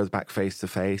stuff goes back face to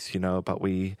face, you know. But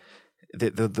the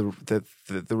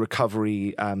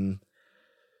recovery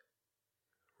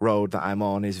road that I'm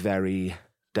on is very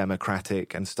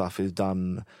democratic, and stuff is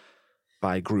done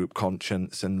by group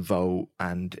conscience and vote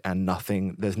and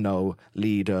nothing. There's no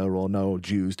leader or no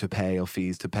dues to pay or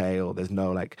fees to pay, or there's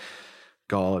no like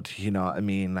God, you know what I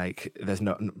mean? Like there's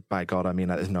no, by God I mean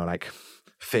like there's no like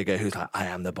figure who's like, I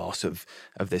am the boss of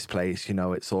this place, you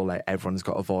know. It's all like everyone's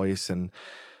got a voice, and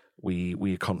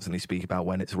we constantly speak about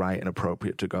when it's right and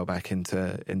appropriate to go back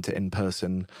into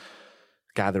in-person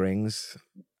gatherings.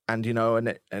 And you know,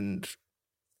 and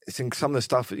it's in some of the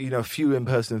stuff, you know, a few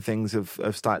in-person things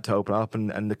have started to open up,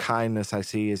 and the kindness I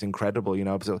see is incredible, you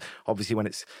know. So obviously when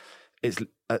it's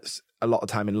a lot of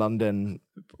time in London,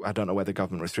 I don't know where the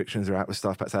government restrictions are at with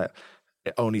stuff, but it's like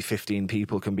only 15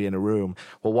 people can be in a room.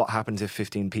 Well, what happens if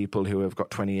 15 people who have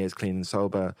got 20 years clean and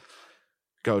sober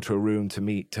go to a room to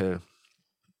meet to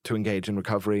engage in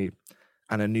recovery,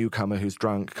 and a newcomer who's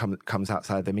drunk comes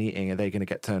outside the meeting? Are they going to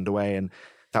get turned away? And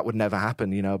that would never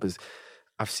happen, you know, because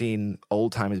I've seen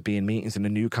old timers be in meetings and a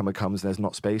newcomer comes and there's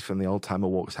not space for them. The old timer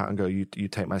walks out and go, you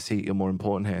take my seat, you're more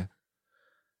important here.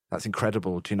 That's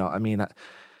incredible. Do you know what I mean?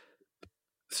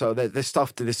 So there's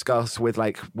stuff to discuss with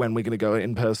like when we're going to go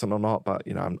in person or not, but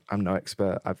you know, I'm no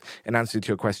expert. In answer to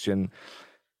your question,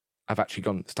 I've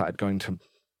actually started going to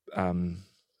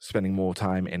spending more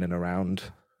time in and around.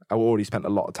 I already spent a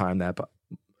lot of time there, but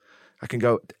I can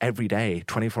go every day,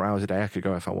 24 hours a day. I could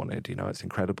go if I wanted, you know. It's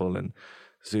incredible. And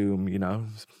Zoom, you know,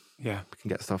 yeah, we can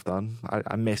get stuff done.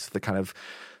 I miss the kind of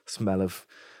smell of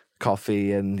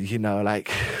coffee and, you know,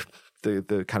 like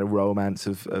the kind of romance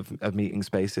of meeting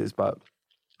spaces. But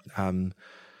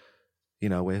you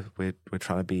know, we're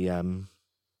trying to be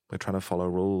we're trying to follow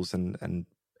rules and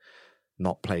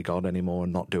not play God anymore,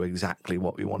 and not do exactly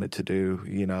what we wanted to do,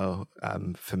 you know,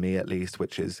 for me at least,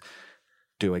 which is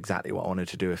do exactly what I wanted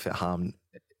to do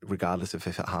regardless of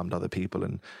if it harmed other people.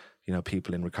 And, you know,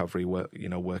 people in recovery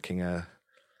working an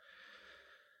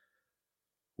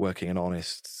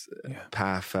honest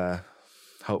path,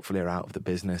 hopefully are out of the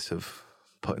business of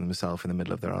putting themselves in the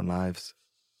middle of their own lives.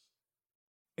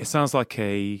 It sounds like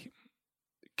a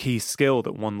key skill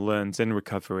that one learns in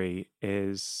recovery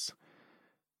is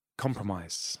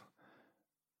compromise.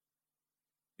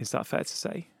 Is that fair to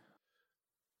say?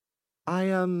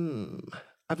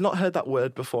 I've not heard that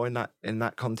word before in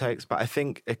that context, but I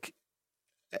think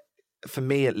for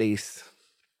me at least,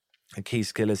 a key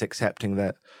skill is accepting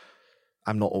that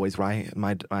I'm not always right.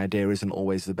 My idea isn't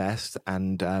always the best,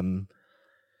 and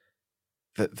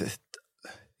that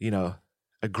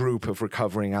a group of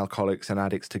recovering alcoholics and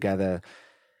addicts together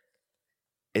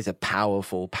is a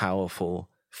powerful, powerful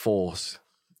force.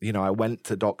 I went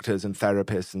to doctors and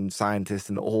therapists and scientists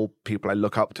and all people I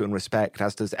look up to and respect,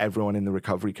 as does everyone in the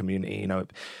recovery community,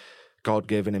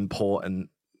 God-given,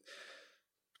 important,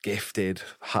 gifted,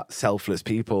 selfless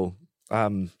people.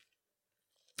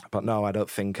 But no, I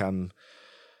don't think, I don't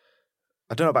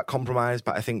know about compromise,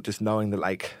 but I think just knowing that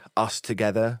like us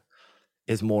together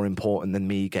is more important than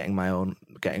me getting my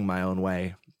own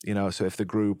way. So if the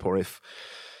group or if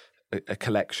a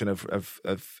collection of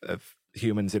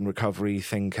humans in recovery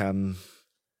think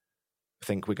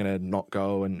we're going to not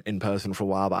go in person for a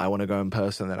while, but I want to go in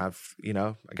person, then I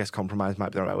guess compromise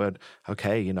might be the right word.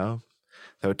 Okay,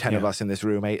 there were 10 of us in this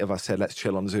room, 8 of us said let's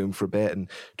chill on Zoom for a bit, and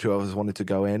 2 of us wanted to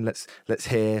go in. Let's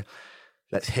hear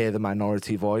the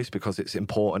minority voice because it's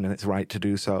important and it's right to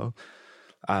do so.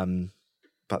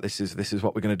 But this is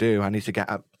what we're going to do. I need to get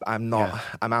up. I'm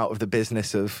out of the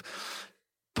business of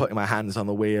putting my hands on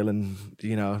the wheel and,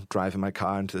 driving my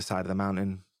car into the side of the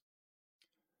mountain.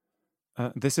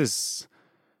 This is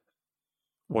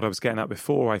what I was getting at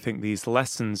before. I think these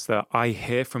lessons that I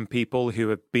hear from people who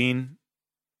have been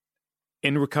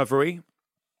in recovery,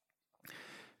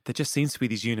 there just seems to be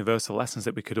these universal lessons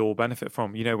that we could all benefit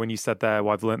from. When you said there,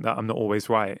 well, I've learned that I'm not always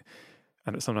right,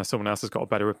 and that sometimes someone else has got a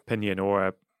better opinion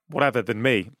or whatever than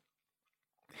me.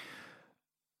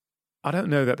 I don't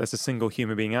know that there's a single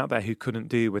human being out there who couldn't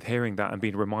do with hearing that and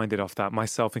being reminded of that,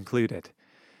 myself included.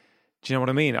 Do you know what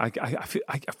I mean? I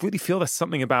really feel there's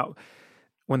something about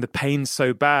when the pain's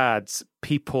so bad,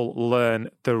 people learn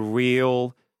the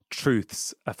real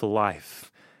truths of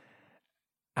life.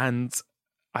 And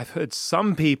I've heard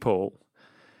some people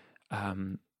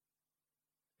who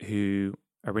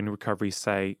are in recovery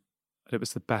say that it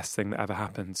was the best thing that ever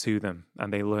happened to them,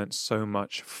 and they learned so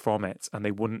much from it, and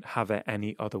they wouldn't have it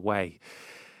any other way,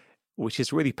 which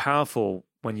is really powerful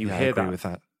when you hear that. I agree with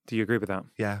that. Do you agree with that?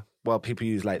 Yeah. Well, people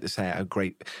use like to say how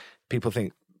great people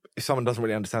think. If someone doesn't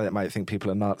really understand it, might think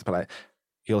people are nuts, but like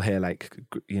you'll hear like,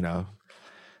 I'm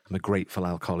a grateful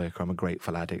alcoholic or I'm a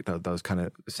grateful addict, those kind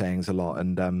of sayings a lot.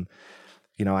 And,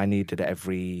 I needed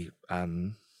every,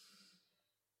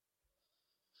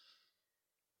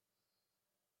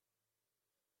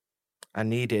 I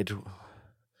needed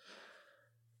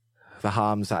the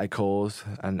harms that I caused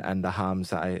and the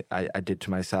harms that I did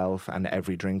to myself, and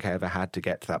every drink I ever had to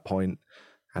get to that point,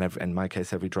 and in my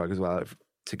case, every drug as well,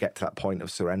 to get to that point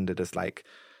of surrender. Just like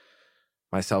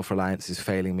my self-reliance is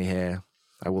failing me here.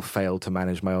 I will fail to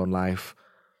manage my own life.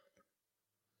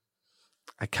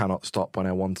 I cannot stop when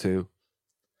I want to.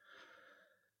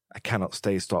 I cannot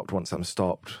stay stopped once I'm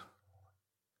stopped.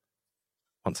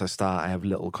 Once I start, I have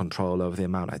little control over the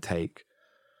amount I take.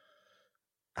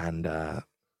 And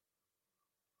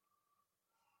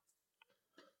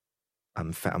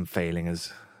I'm failing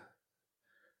at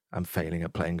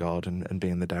playing God and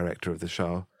being the director of the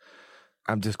show.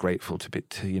 I'm just grateful to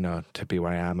be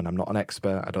where I am, and I'm not an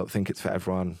expert. I don't think it's for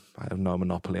everyone. I have no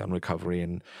monopoly on recovery,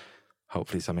 and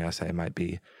hopefully something I say might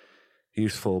be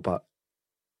useful, but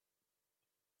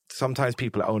sometimes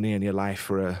people are only in your life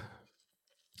for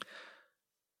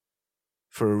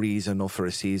a reason or for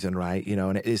a season, right?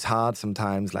 And it is hard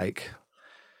sometimes, like,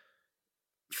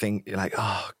 think like,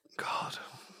 oh God,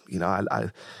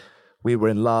 we were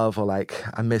in love, or like,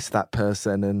 I miss that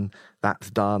person and that's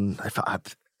done.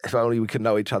 If only we could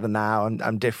know each other now.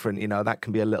 I'm different, that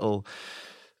can be a little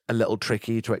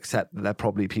tricky to accept that they're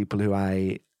probably people who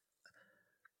I'm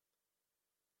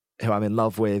in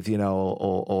love with,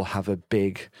 or have a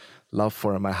big love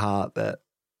for in my heart that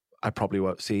I probably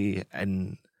won't see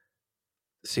and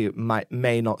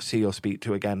may not see or speak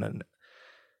to again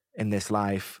in this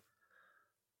life.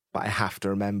 But I have to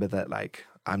remember that, like,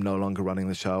 I'm no longer running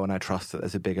the show, and I trust that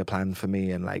there's a bigger plan for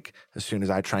me. And like, as soon as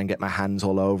I try and get my hands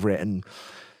all over it and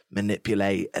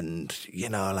manipulate, and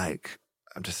like,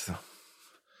 I'm just,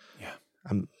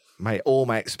 all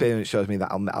my experience shows me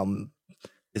that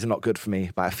is not good for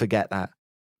me, but I forget that.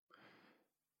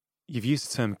 You've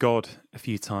used the term God a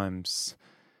few times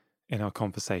in our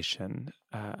conversation.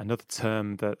 Another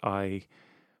term that I've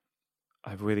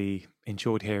really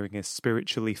enjoyed hearing is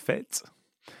spiritually fit.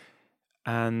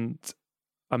 And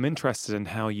I'm interested in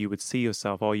how you would see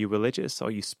yourself. Are you religious?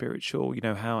 Are you spiritual?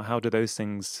 How do those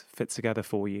things fit together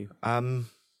for you? I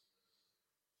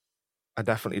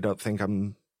definitely don't think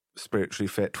I'm spiritually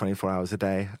fit 24 hours a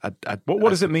day. What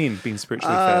does it mean, being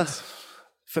spiritually fit?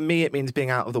 For me, it means being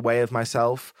out of the way of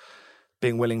myself,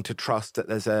 being willing to trust that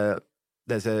there's a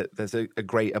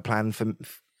greater plan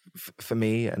for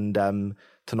me, and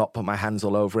to not put my hands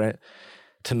all over it,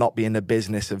 to not be in the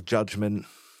business of judgment,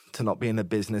 to not be in the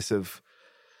business of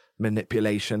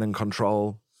manipulation and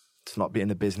control, to not be in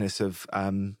the business of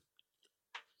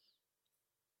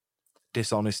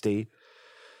dishonesty.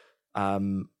 I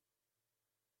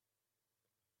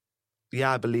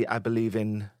believe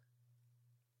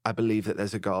that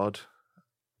there's a God.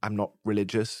 I'm not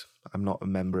religious. I'm not a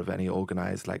member of any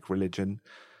organized religion.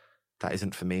 That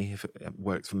isn't for me. If it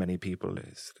works for many people,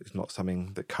 it's not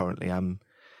something that currently I'm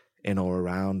in or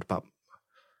around. But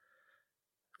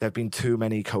there have been too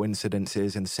many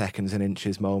coincidences and seconds and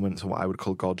inches moments, what I would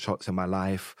call God shots in my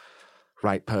life.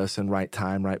 Right person, right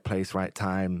time, right place, right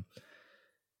time.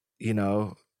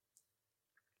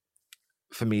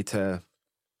 For me to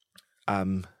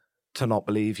not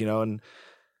believe, and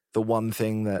the one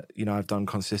thing that, I've done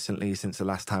consistently since the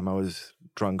last time I was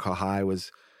drunk or high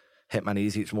was hit my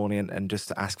knees each morning and just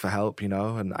to ask for help,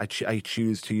 and I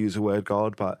choose to use the word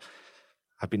God, but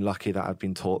I've been lucky that I've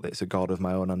been taught that it's a God of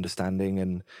my own understanding,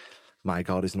 and my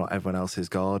God is not everyone else's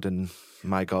God, and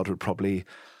my God would probably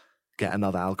get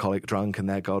another alcoholic drunk, and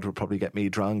their God would probably get me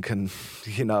drunk, and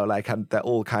there are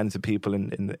all kinds of people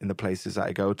in the places that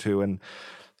I go to, and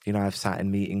I've sat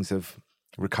in meetings of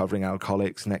recovering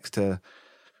alcoholics next to,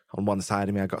 on one side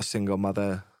of me I got a single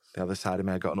mother, the other side of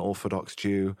me I got an Orthodox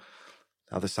Jew,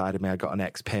 the other side of me I got an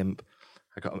ex-pimp,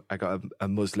 I got a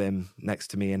Muslim next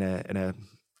to me in a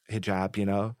hijab,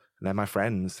 and they're my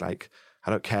friends. I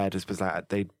don't care just because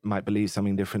they might believe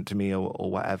something different to me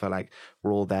or whatever.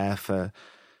 We're all there for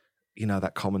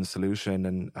that common solution,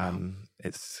 and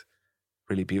it's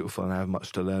really beautiful, and I have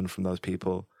much to learn from those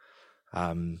people.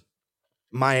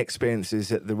 My experience is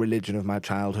that the religion of my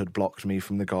childhood blocked me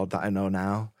from the God that I know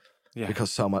now,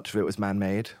 because so much of it was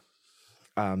man-made.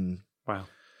 Wow.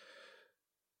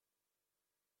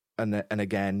 And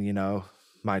again,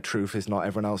 my truth is not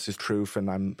everyone else's truth, and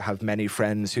I have many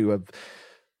friends who have,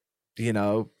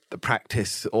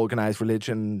 practice organized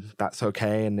religion. That's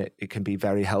okay, and it can be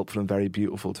very helpful and very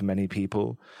beautiful to many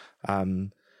people.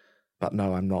 But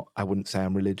no, I'm not. I wouldn't say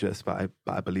I'm religious, but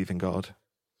I believe in God.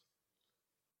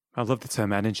 I love the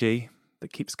term energy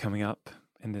that keeps coming up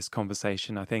in this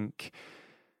conversation. I think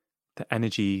the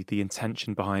energy, the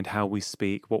intention behind how we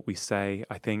speak, what we say,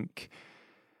 I think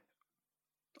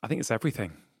it's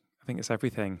everything. I think it's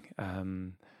everything.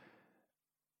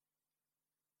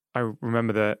 I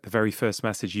remember the very first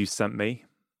message you sent me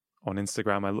on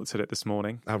Instagram. I looked at it this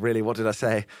morning. Oh, really? What did I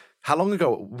say? How long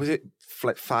ago? Was it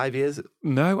 5 years?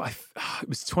 No, it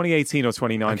was 2018 or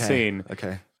 2019.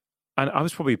 Okay. And I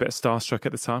was probably a bit starstruck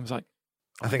at the time. I was like,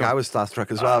 I think I was starstruck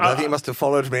as well. But I think he must have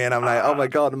followed me, and I'm like, oh my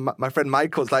God. And my friend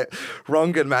Michael's like,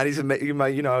 Rongan, man, he's amazing.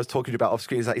 I was talking to you about off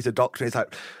screen. He's like, he's a doctor. And he's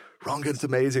like, Rongan's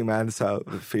amazing, man. So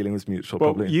the feeling was mutual,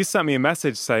 probably. You sent me a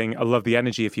message saying, I love the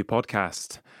energy of your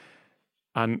podcast.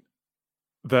 And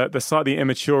the slightly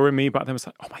immature in me back then was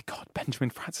like, oh my God, Benjamin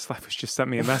Francis Leffish just sent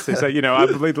me a message. So,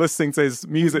 I've been listening to his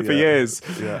music for years.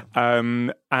 Yeah.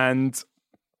 And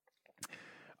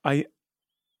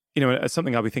it's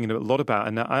something I'll be thinking a lot about.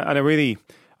 And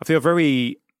I feel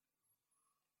very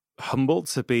humbled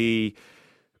to be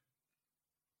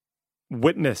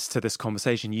witness to this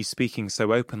conversation, you speaking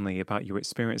so openly about your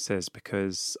experiences,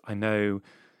 because I know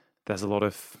there's a lot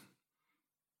of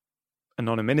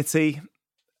anonymity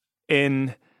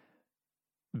in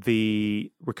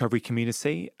the recovery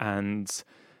community, and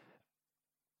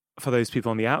for those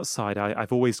people on the outside,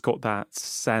 I've always got that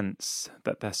sense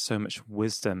that there's so much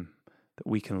wisdom that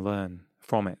we can learn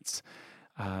from it.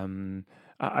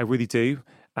 I really do,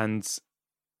 and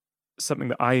something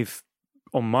that I've,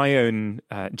 on my own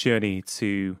journey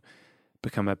to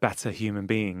become a better human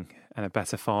being and a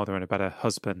better father and a better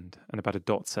husband and a better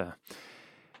doctor,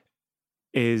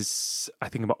 is I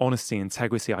think about honesty,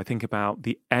 integrity. I think about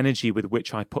the energy with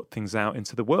which I put things out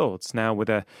into the world. Now with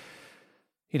a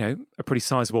pretty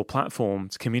sizable platform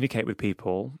to communicate with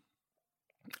people,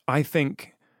 I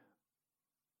think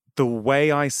the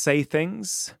way I say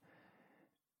things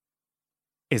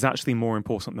is actually more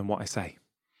important than what I say.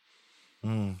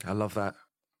 I love that.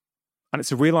 And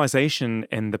it's a realization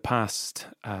in the past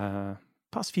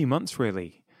few months,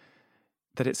 really,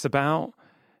 that it's about,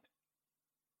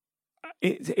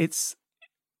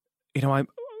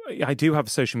 I do have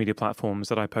social media platforms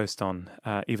that I post on,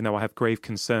 even though I have grave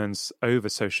concerns over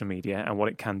social media and what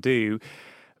it can do.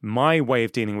 My way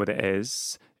of dealing with it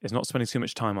is not spending too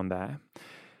much time on there,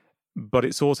 but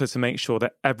it's also to make sure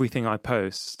that everything I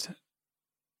post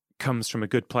comes from a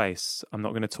good place. I'm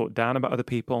not going to talk down about other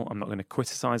people. I'm not going to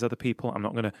criticize other people. I'm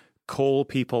not going to call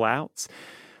people out.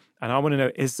 And I want to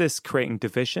know, is this creating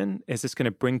division? Is this going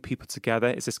to bring people together?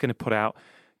 Is this going to put out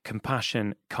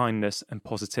compassion, kindness, and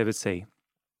positivity?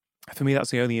 For me, that's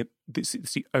the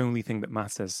only thing that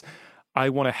matters. I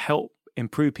want to help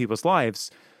improve people's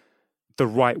lives the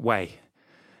right way.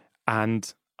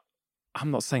 And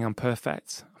I'm not saying I'm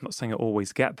perfect. I'm not saying I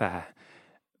always get there.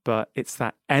 But it's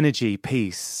that energy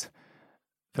piece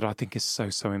that I think is so,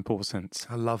 so important.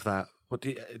 I love that.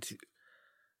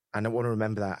 I don't want to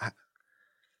remember that.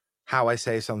 How I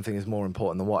say something is more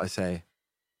important than what I say.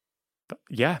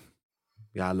 Yeah.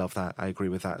 Yeah, I love that. I agree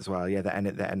with that as well. Yeah, the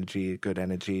energy, good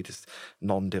energy, just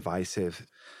non-divisive.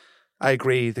 I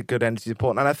agree that good energy is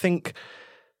important. And I think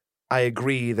I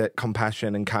agree that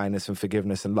compassion and kindness and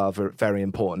forgiveness and love are very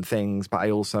important things. But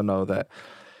I also know that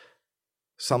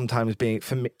sometimes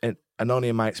for me, and only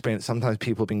in my experience, sometimes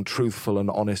people being truthful and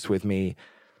honest with me,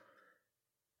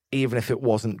 even if it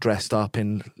wasn't dressed up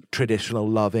in traditional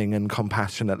loving and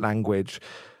compassionate language,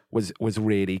 was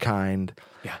really kind.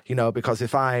 Yeah. You know, because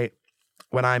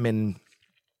when I'm in,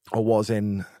 or was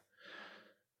in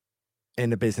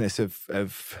a business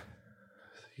of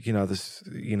you know, this,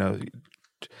 you know,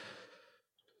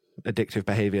 addictive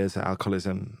behaviors,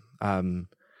 alcoholism, I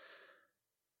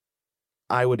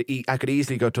could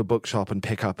easily go to a bookshop and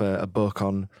pick up a book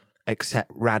on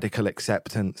radical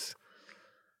acceptance,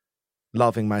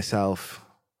 loving myself,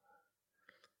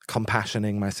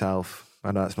 compassioning myself.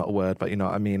 I know that's not a word, but you know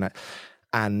what I mean.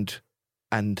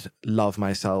 And love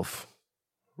myself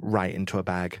right into a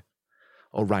bag,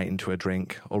 or right into a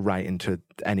drink, or right into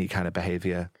any kind of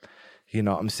behavior. You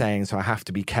know what I'm saying? So I have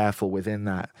to be careful within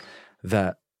that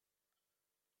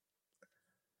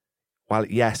while,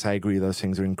 yes, I agree those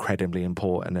things are incredibly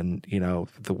important, and, you know,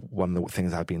 one of the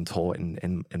things I've been taught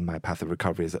in my path of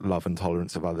recovery is that love and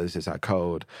tolerance of others is our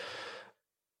code.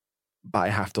 But I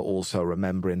have to also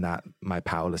remember in that my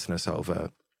powerlessness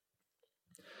over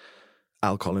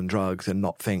alcohol and drugs, and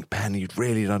not think, Ben, you've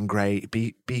really done great.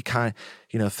 Be kind.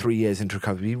 You know, 3 years into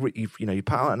recovery, you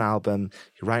put out an album,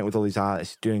 you're writing with all these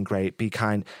artists, doing great. Be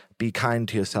kind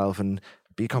to yourself, and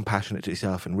be compassionate to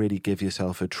yourself, and really give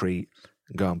yourself a treat.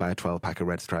 Go and buy a 12-pack of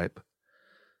Red Stripe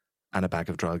and a bag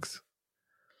of drugs.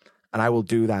 And I will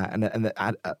do that. And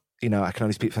you know, I can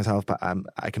only speak for myself, but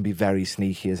I can be very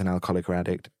sneaky as an alcoholic or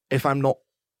addict. If I'm not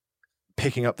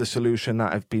picking up the solution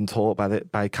that I've been taught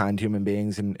by kind human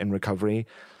beings in recovery,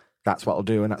 that's what I'll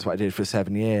do. And that's what I did for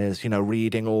 7 years, you know,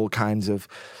 reading all kinds of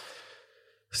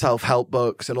self-help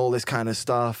books and all this kind of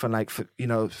stuff. And like,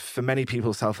 for many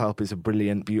people, self-help is a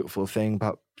brilliant, beautiful thing.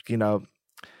 But, you know,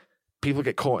 people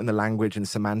get caught in the language and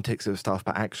semantics of stuff,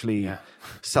 but actually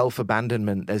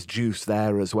self-abandonment, there's juice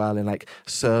there as well, in like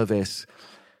service.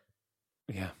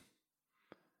 Yeah.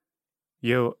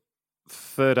 Your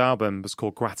third album was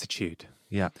called Gratitude.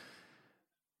 Yeah.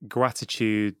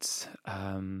 Gratitude is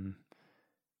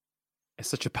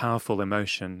such a powerful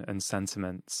emotion and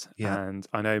sentiment. Yeah. And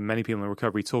I know many people in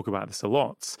recovery talk about this a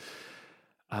lot.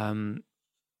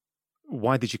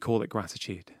 Why did you call it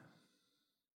Gratitude?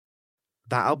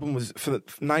 That album was, for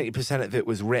 90% of it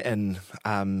was written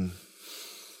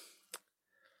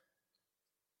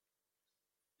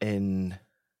in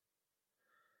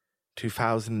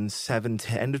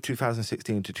 2017, end of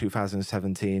 2016 to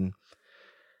 2017.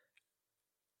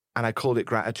 And I called it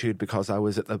Gratitude because I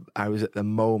was at the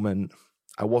moment,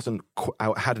 I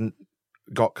hadn't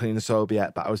got clean and sober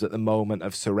yet, but I was at the moment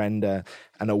of surrender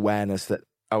and awareness that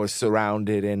I was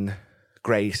surrounded in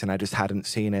grace, and I just hadn't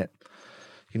seen it.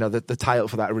 You know, the title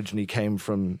for that originally came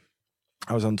from,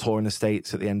 I was on tour in the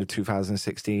States at the end of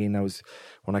 2016. I was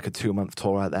on like a 2-month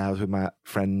tour out there. I was with my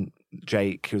friend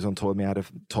Jake, who was on tour with me. I had a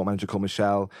tour manager called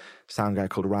Michelle, sound guy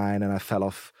called Ryan, and I fell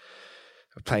off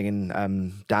playing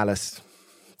in Dallas,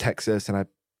 Texas, and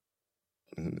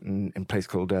in a place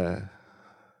called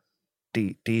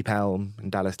Deep Elm in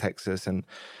Dallas, Texas, and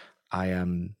I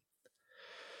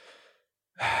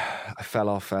fell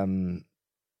off.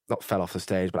 Not fell off the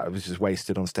stage, but I was just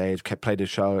wasted on stage. Played a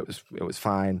show. It was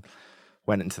fine.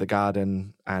 Went into the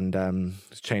garden and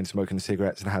was chain smoking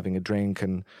cigarettes and having a drink.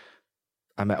 And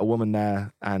I met a woman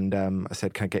there, and I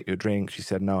said, "Can I get you a drink?" She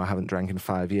said, "No, I haven't drank in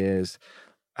 5 years."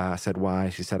 I said, "Why?"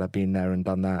 She said, "I've been there and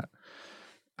done that."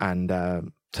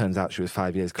 And turns out she was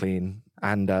 5 years clean.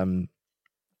 And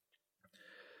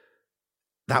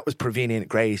that was prevenient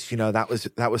grace. You know, that was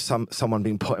someone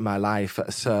being put in my life at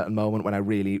a certain moment when I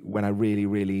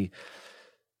really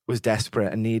was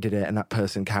desperate and needed it, and that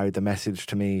person carried the message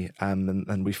to me,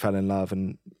 and we fell in love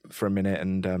and for a minute,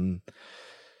 and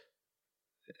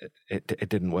it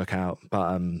didn't work out.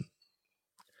 But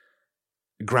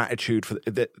gratitude for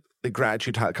the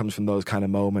gratitude how it comes from those kind of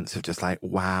moments of just like,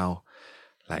 wow,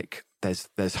 like there's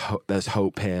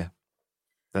hope here.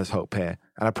 There's hope here.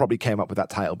 And I probably came up with that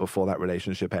title before that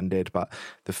relationship ended, but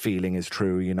the feeling is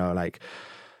true, you know, like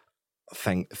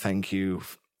thank you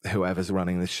whoever's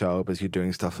running this show, because you're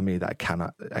doing stuff for me that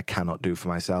I cannot do for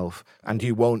myself. And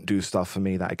you won't do stuff for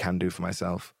me that I can do for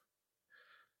myself.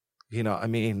 You know what I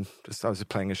mean? I was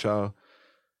playing a show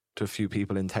to a few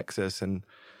people in Texas, and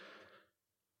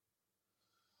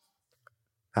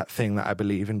that thing that I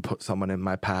believe in put someone in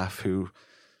my path who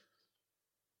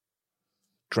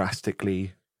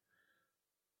drastically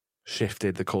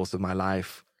shifted the course of my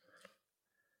life.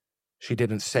 She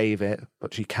didn't save it,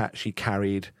 but she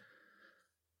carried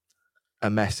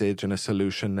a message and a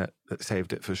solution that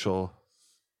saved it for sure.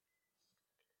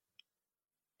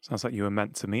 Sounds like you were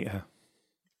meant to meet her.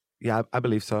 Yeah, I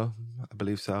believe so.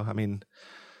 I mean,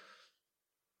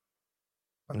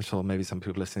 I'm sure maybe some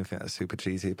people listening think that's super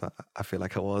cheesy, but I feel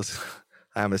like I was.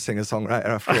 I am a singer-songwriter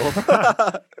after all.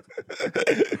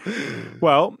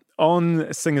 Well,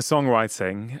 on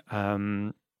singer-songwriting,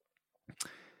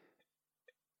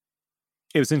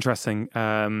 it was interesting.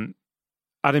 Adam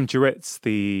Duritz,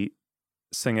 the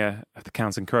singer of the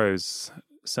Counting Crows,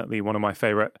 certainly one of my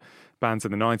favourite bands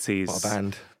in the 90s. What a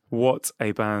band. What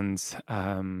a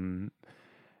band.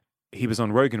 He was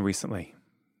on Rogan recently,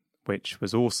 which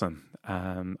was awesome.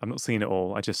 I've not seen it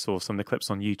all. I just saw some of the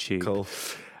clips on YouTube. Cool.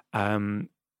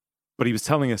 But he was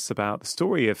telling us about the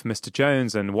story of Mr.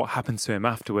 Jones and what happened to him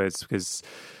afterwards, because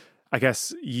I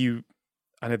guess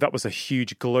I know that was a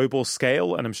huge global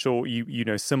scale, and I'm sure you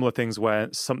know similar things where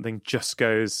something just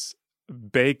goes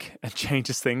big and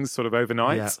changes things sort of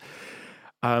overnight.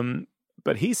 Yeah.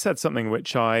 But he said something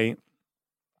which I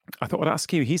thought I'd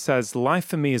ask you. He says, life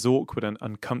for me is awkward and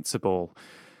uncomfortable,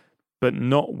 but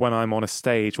not when I'm on a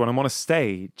stage. When I'm on a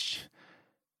stage,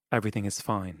 everything is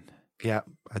fine. Yeah,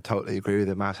 I totally agree with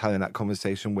him. I was having that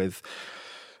conversation with,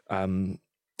 I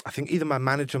think either my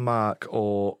manager, Mark,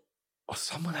 or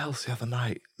someone else the other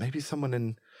night. Maybe someone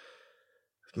in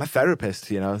my therapist,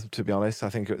 you know, to be honest. I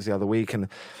think it was the other week. And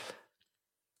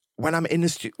when I'm in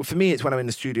the for me, it's when I'm in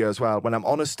the studio as well. When I'm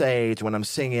on a stage, when I'm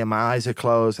singing, my eyes are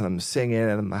closed and I'm singing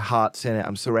and my heart's in it,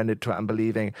 I'm surrendered to it, I'm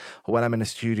believing. Or when I'm in a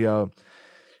studio,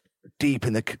 deep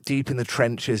in the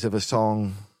trenches of a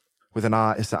song with an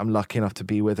artist that I'm lucky enough to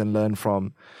be with and learn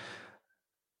from,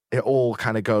 it all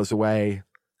kind of goes away.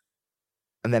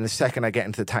 And then the second I get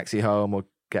into the taxi home or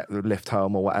get the lift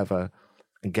home or whatever,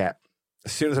 and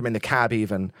as soon as I'm in the cab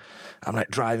even, I'm like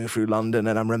driving through London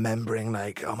and I'm remembering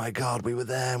like, oh my God, we were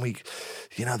there and we,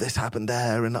 you know, this happened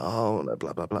there and oh,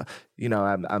 blah, blah, blah. You know,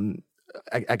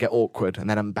 I get awkward, and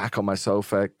then I'm back on my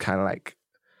sofa, kind of like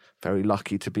very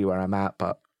lucky to be where I'm at,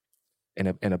 but in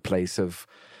a place of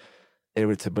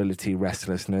irritability,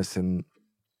 restlessness, and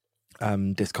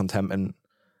discontentment.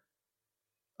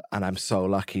 And I'm so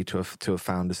lucky to have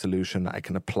found a solution that I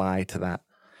can apply to that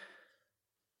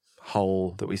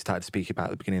hole that we started speaking about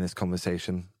at the beginning of this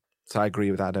conversation. So I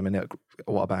agree with Adam, and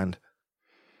what a band.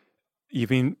 You've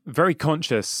been very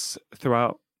conscious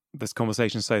throughout this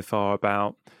conversation so far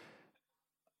about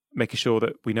making sure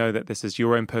that we know that this is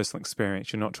your own personal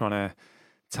experience. You're not trying to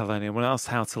tell anyone else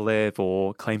how to live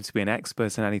or claim to be an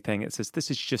expert in anything. It says this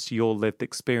is just your lived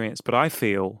experience. But I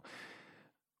feel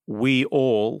we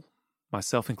all,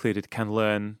 myself included, can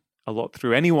learn a lot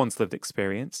through anyone's lived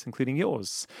experience, including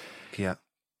yours. Yeah.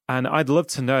 And I'd love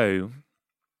to know,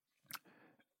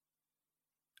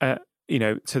 you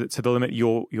know, to the limit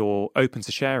you're open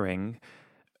to sharing,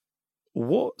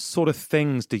 what sort of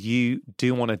things do you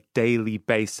do on a daily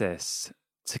basis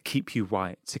to keep you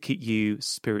right, to keep you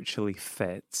spiritually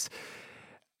fit?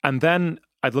 And then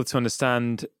I'd love to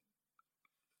understand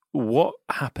what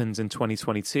happens in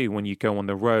 2022 when you go on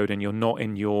the road and you're not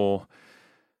in your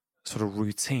sort of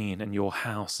routine in your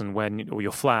house and or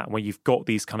your flat, where you've got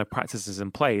these kind of practices in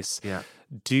place. Yeah.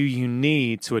 Do you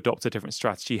need to adopt a different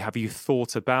strategy? Have you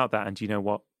thought about that? And do you know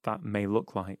what that may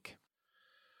look like?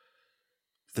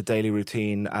 The daily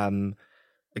routine,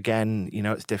 again, you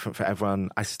know, it's different for everyone.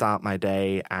 I start my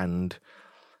day and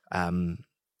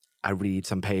I read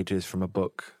some pages from a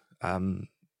book where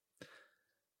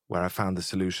I found the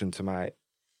solution to my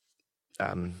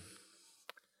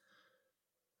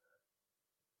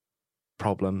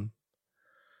problem.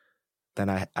 Then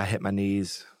I hit my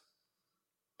knees,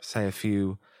 say a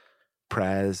few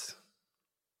prayers.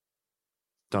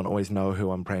 Don't always know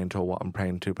who I'm praying to or what I'm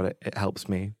praying to, but it helps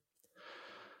me.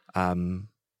 Then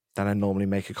I normally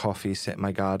make a coffee, sit in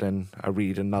my garden. I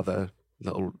read another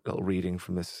little reading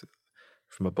from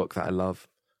a book that I love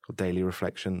called Daily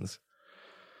Reflections.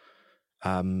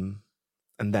 And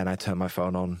then I turn my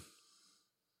phone on.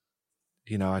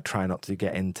 You know, I try not to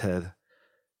get into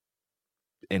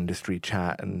industry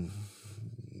chat and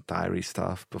diary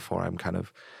stuff before I'm kind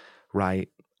of right.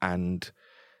 And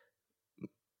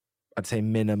I'd say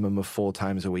minimum of 4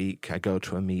 times a week, I go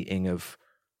to a meeting of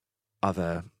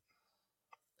other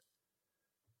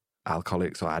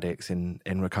alcoholics or addicts in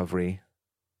recovery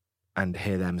and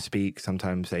hear them speak.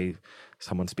 Sometimes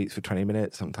someone speaks for 20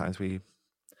 minutes. Sometimes we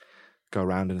go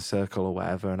around in a circle or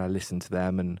whatever, and I listen to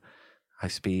them and I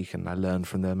speak and I learn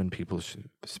from them, and people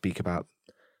speak about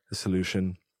the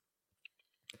solution.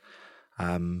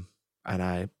 And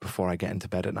before I get into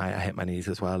bed at night, I hit my knees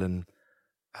as well and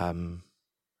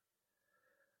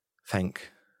thank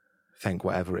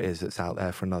whatever it is that's out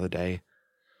there for another day,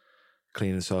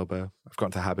 clean and sober. I've got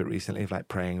into a habit recently of like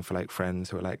praying for like friends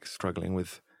who are like struggling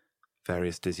with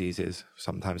various diseases,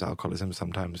 sometimes alcoholism,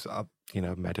 sometimes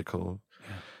medical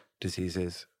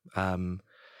diseases. How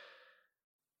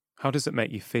does it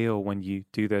make you feel when you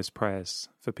do those prayers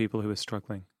for people who are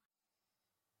struggling?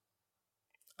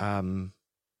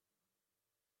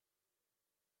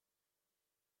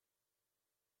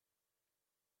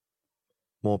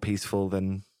 More peaceful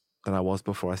than I was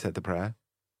before I said the prayer.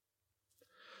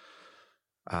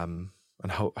 And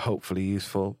hopefully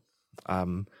useful.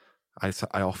 I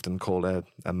often call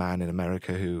a man in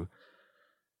America who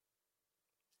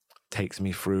takes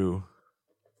me through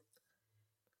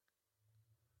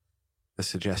the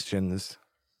suggestions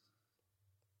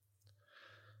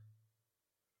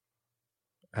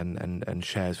and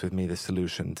shares with me the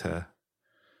solution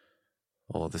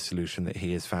the solution that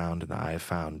he has found and that I have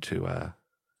found to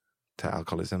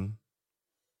alcoholism.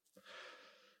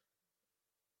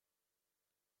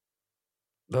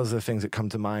 Those are the things that come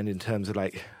to mind in terms of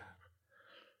like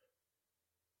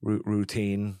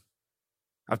routine.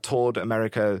 I've toured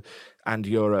America and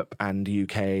Europe and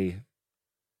UK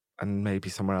and maybe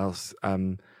somewhere else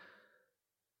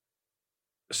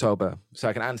sober. So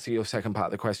I can answer your second part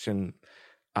of the question.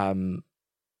 I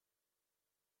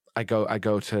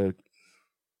go to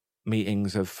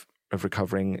meetings of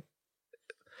recovering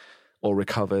or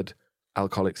recovered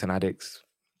alcoholics and addicts.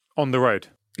 On the road?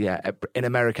 Yeah, in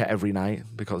America every night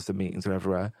because the meetings are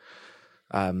everywhere.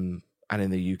 And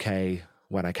in the UK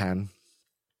when I can.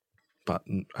 But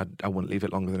I wouldn't leave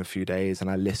it longer than a few days. And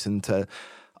I listen to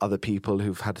other people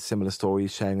who've had similar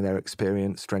stories, sharing their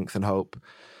experience, strength and hope.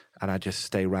 And I just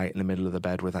stay right in the middle of the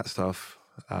bed with that stuff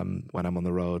when I'm on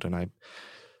the road. And I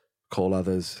call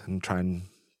others and try and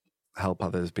help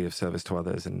others, be of service to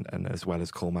others, and as well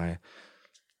as call my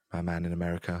man in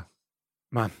America.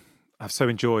 Man, I've so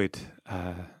enjoyed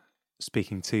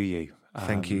speaking to you.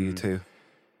 Thank you, you too.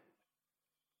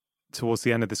 Towards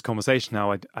the end of this conversation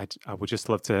now, I would just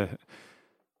love to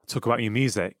talk about your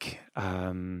music.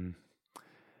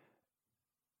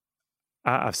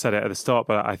 I've said it at the start,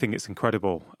 but I think it's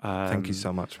incredible. Thank you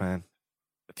so much, man.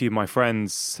 A few of my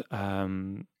friends,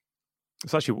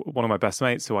 it's actually one of my best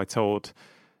mates who I told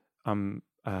I'm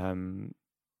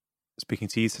speaking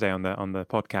to you today on the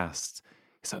podcast.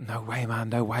 He's like, no way, man,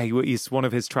 no way. One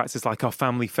of his tracks is like our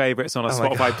family favorites on our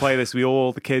Spotify playlist. We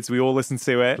all listen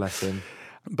to it. Bless him.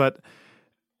 But,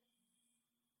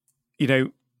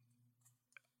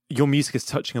 your music is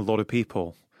touching a lot of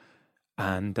people.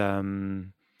 And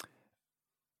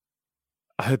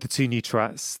I heard the 2 new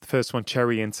tracks. The first one,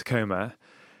 Cherry in Tacoma.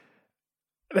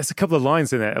 There's a couple of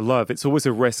lines in it I love. It's always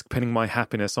a risk pinning my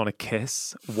happiness on a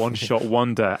kiss. One shot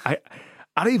wonder. I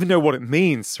don't even know what it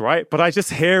means, right? But I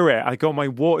just hear it. I go on my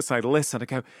walks and I listen. I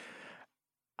go,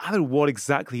 I don't know what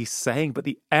exactly he's saying, but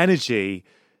the energy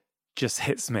just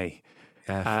hits me.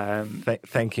 Yeah.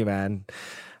 Thank you, man.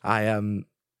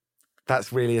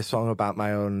 That's really a song about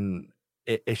my own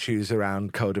issues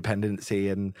around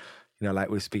codependency and, like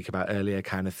we speak about earlier,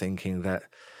 kind of thinking that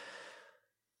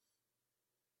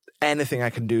anything I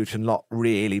can do to not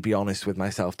really be honest with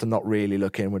myself, to not really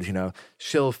look inward,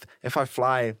 if I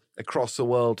fly across the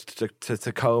world to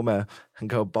Tacoma and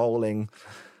go bowling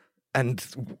and,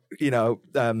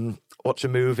 watch a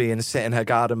movie and sit in her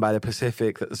garden by the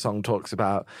Pacific that the song talks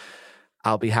about,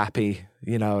 I'll be happy,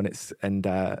 and it's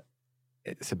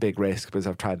a big risk because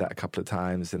I've tried that a couple of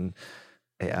times and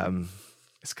I'm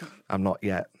not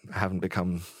yet, I haven't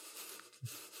become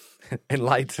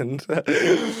enlightened.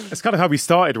 It's kind of how we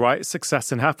started, right?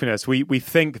 Success and happiness. We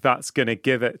think that's going to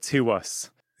give it to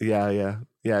us. Yeah.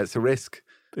 It's a risk.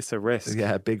 It's a risk.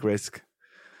 Yeah, a big risk.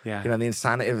 Yeah. You know, the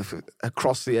insanity of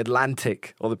across the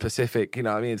Atlantic or the Pacific, you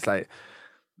know what I mean? It's like,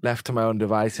 left to my own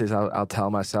devices, I'll tell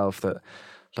myself that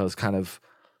those kind of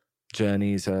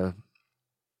journeys are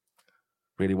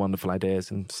really wonderful ideas.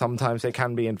 And sometimes they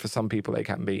can be, and for some people they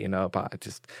can be, you know, but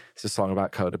it's a song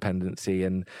about codependency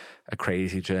and a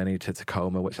crazy journey to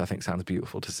Tacoma, which I think sounds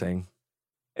beautiful to sing.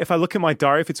 If I look at my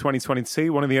diary for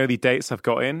 2022, one of the early dates I've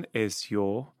got in is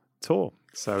your tour.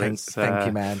 So Thank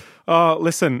you, man. Oh,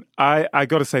 listen, I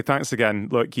got to say thanks again.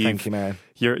 Look, Thank you, man.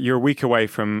 You're a week away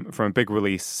from a big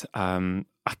release.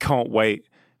 I can't wait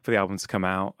for the album to come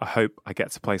out. I hope I get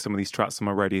to play some of these tracks on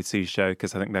my Radio 2 show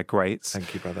because I think they're great.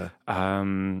 Thank you, brother. I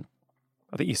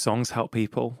think your songs help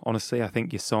people, honestly. I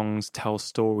think your songs tell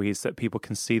stories that people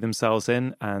can see themselves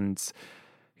in. And,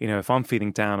 you know, if I'm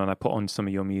feeling down and I put on some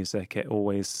of your music, it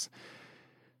always...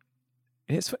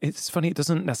 It's funny, it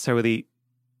doesn't necessarily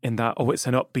in that, oh, it's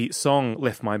an upbeat song,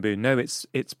 lift my mood. No, it's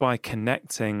by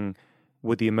connecting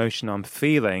with the emotion I'm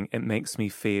feeling, it makes me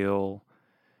feel...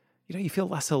 You know, you feel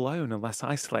less alone and less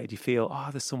isolated. You feel, oh,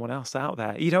 there's someone else out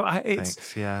there. You know,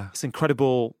 Thanks, yeah. It's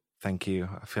incredible. Thank you.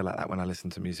 I feel like that when I listen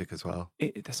to music as well.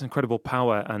 There's incredible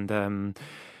power. And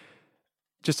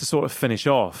just to sort of finish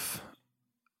off,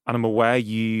 and I'm aware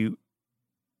you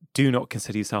do not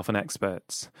consider yourself an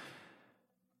expert,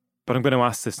 but I'm going to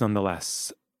ask this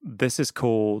nonetheless. This is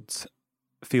called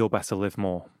Feel Better, Live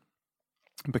More.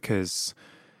 Because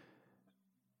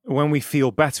when we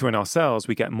feel better in ourselves,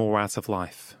 we get more out of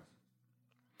life.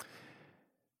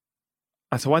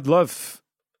 And so I'd love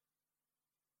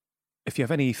if you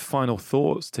have any final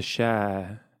thoughts to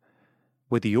share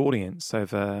with the audience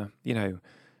over, you know,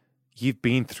 you've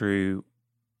been through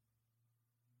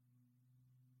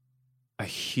a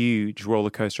huge roller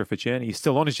coaster of a journey. You're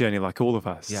still on a journey like all of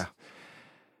us. Yeah.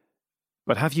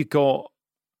 But have you got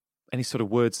any sort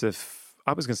of words of,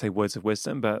 I was going to say words of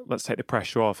wisdom, but let's take the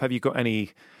pressure off. Have you got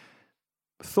any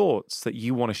thoughts that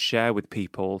you want to share with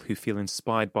people who feel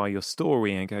inspired by your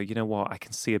story and go, you know what, I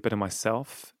can see a bit of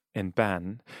myself in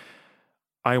Ben.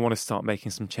 I want to start making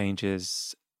some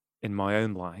changes in my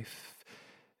own life.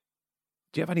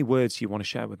 Do you have any words you want to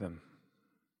share with them?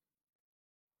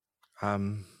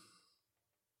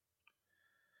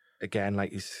 Again,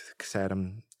 like you said,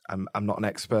 I'm not an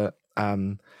expert.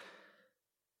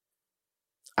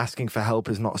 Asking for help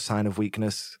is not a sign of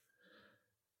weakness.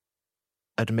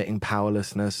 Admitting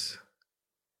powerlessness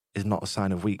is not a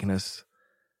sign of weakness.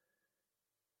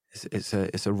 It's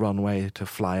a runway to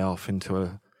fly off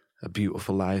into a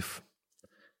beautiful life.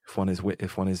 If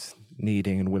one is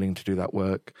needing and willing to do that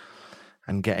work,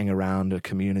 and getting around a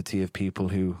community of people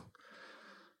who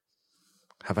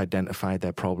have identified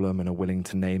their problem and are willing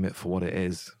to name it for what it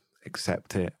is,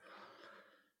 accept it,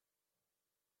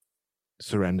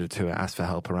 surrender to it, ask for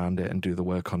help around it, and do the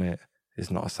work on it,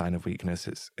 is not a sign of weakness.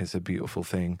 It's a beautiful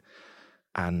thing.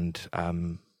 And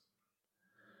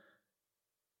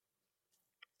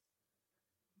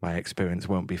my experience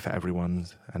won't be for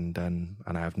everyone's, and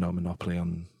I have no monopoly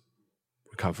on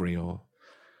recovery or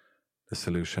the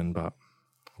solution. But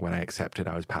when I accepted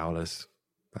I was powerless,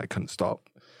 I couldn't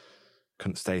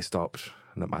stay stopped,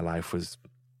 and that my life was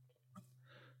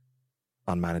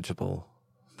unmanageable,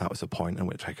 that was a point in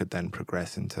which I could then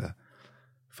progress into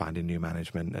finding new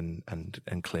management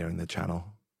and clearing the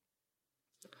channel.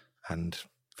 And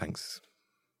thanks,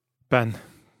 Ben.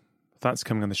 Thanks for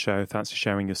coming on the show. Thanks for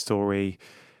sharing your story.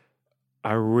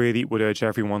 I really would urge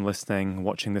everyone listening,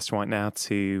 watching this right now,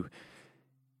 to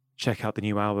check out the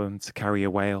new album, To Carry a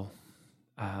Whale.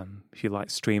 If you like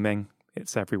streaming,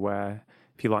 it's everywhere.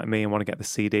 If you like me and want to get the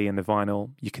CD and the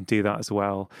vinyl, you can do that as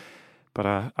well. But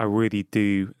I really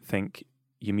do think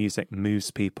your music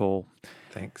moves people.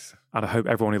 Thanks. And I hope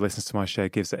everyone who listens to my show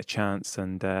gives it a chance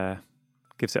and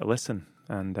gives it a listen.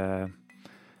 And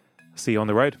see you on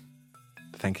the road.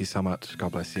 Thank you so much.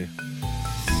 God bless you.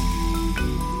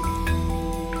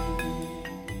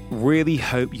 Really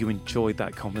hope you enjoyed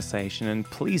that conversation, and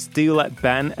please do let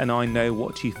Ben and I know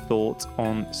what you thought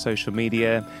on social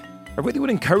media. I really would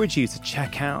encourage you to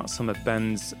check out some of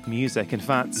Ben's music. In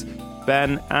fact,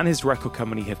 Ben and his record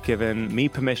company have given me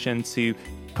permission to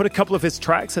put a couple of his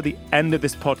tracks at the end of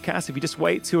this podcast. If you just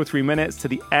wait 2 or 3 minutes to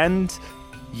the end,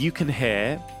 you can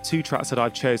hear 2 tracks that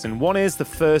I've chosen. One is the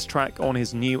first track on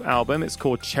his new album. It's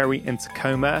called Cherry in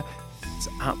Tacoma. It's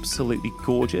absolutely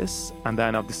gorgeous. And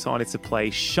then I've decided to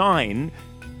play Shine,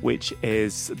 which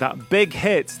is that big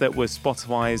hit that was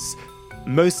Spotify's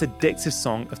most addictive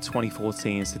song of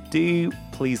 2014. So do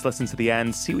please listen to the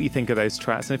end, see what you think of those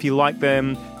tracks. And if you like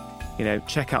them, you know,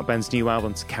 check out Ben's new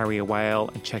album, To Carry a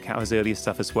Whale, and check out his earlier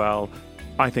stuff as well.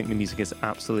 I think the music is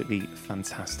absolutely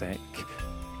fantastic.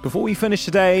 Before we finish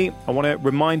today, I want to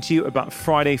remind you about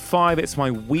Friday 5. It's my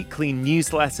weekly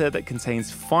newsletter that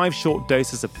contains 5 short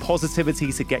doses of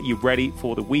positivity to get you ready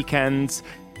for the weekend.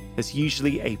 There's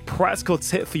usually a practical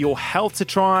tip for your health to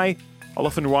try. I'll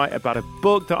often write about a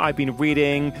book that I've been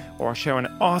reading, or I'll share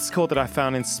an article that I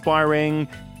found inspiring.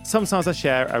 Sometimes I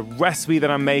share a recipe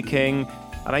that I'm making,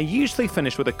 and I usually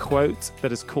finish with a quote that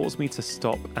has caused me to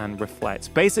stop and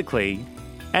reflect. Basically,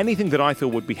 anything that I feel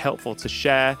would be helpful to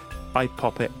share, I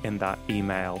pop it in that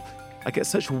email. I get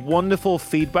such wonderful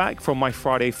feedback from my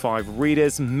Friday 5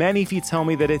 readers. Many of you tell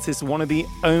me that it is one of the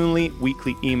only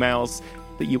weekly emails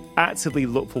that you actively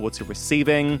look forward to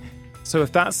receiving. So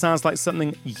if that sounds like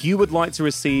something you would like to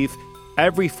receive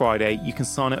every Friday, you can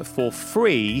sign up for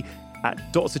free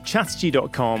at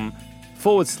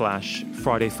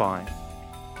drchatterjee.com/Friday5.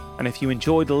 And if you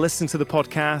enjoyed listening to the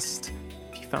podcast,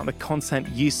 if you found the content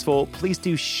useful, please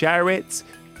do share it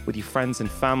with your friends and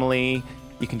family.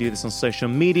 You can do this on social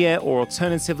media, or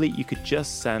alternatively, you could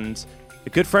just send a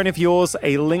good friend of yours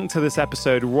a link to this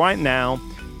episode right now,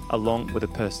 along with a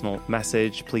personal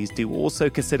message. Please do also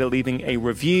consider leaving a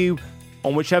review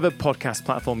on whichever podcast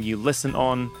platform you listen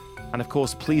on. And of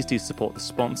course, please do support the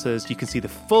sponsors. You can see the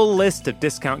full list of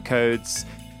discount codes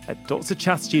at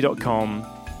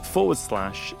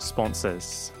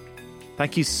drchatterjee.com/sponsors.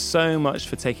 Thank you so much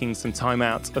for taking some time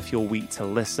out of your week to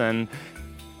listen.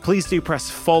 Please do press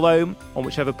follow on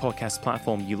whichever podcast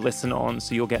platform you listen on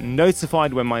so you'll get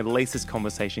notified when my latest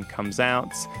conversation comes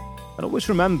out. And always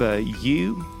remember,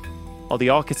 you are the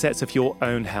architects of your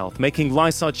own health. Making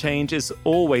lifestyle change is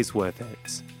always worth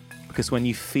it, because when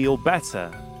you feel better,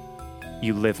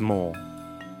 you live more.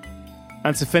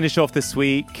 And to finish off this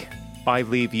week, I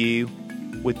leave you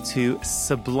with 2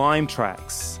 sublime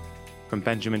tracks from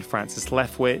Benjamin Francis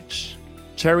Leftwich,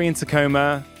 Cherry in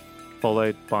Tacoma,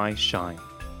 followed by Shine.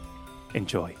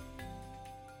 Enjoy.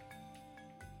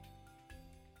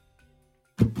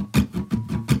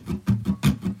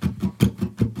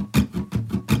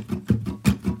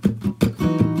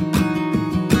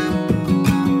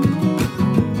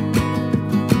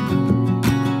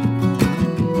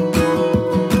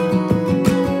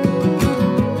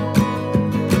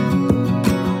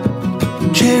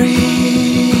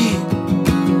 Cherry,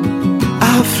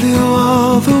 I flew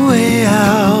all the way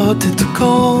out to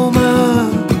Tacoma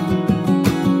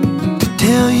to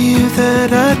tell you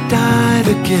that I died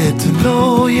to get to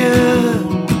know you.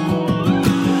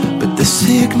 But the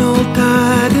signal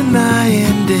died and I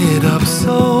ended up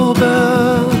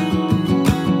sober.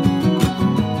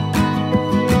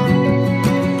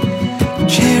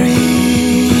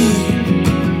 Cherry,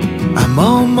 I'm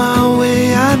on my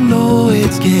way, I know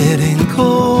it's getting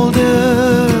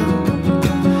colder.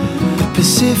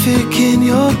 Pacific in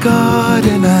your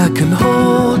garden, I can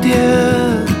hold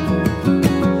you.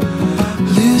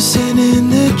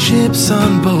 Loosening the chips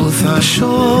on both our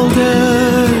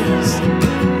shoulders.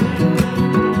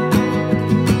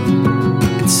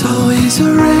 It's always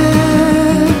a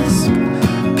risk,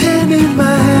 pinning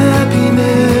my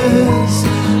happiness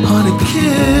on a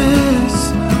kiss.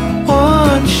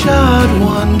 One shot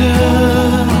wonder,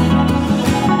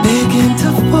 begging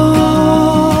to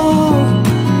fall,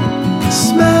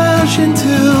 smash into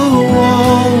a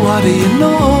wall. What do you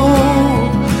know?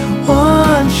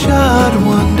 One shot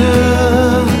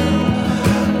wonder.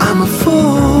 I'm a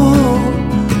fool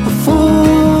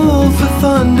for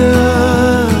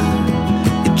thunder.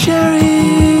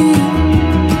 Cherry,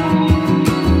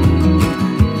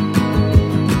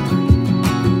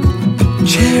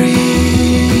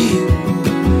 Cherry,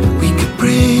 we could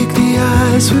break the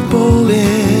ice with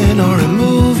bowling or a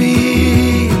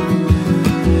movie.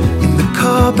 In the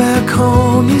car back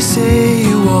home, you say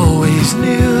you always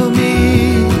knew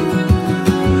me.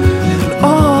 And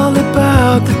all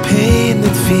about the pain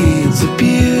that feeds the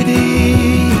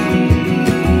beauty.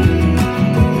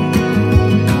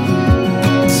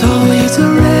 It's always a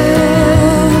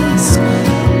risk,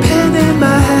 pinning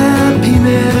my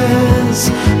happiness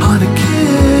on a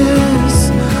kiss.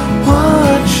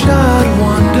 One shot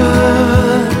wonder,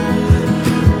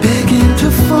 begging to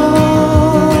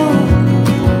fall,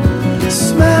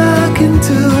 smack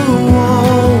into a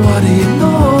wall. What do you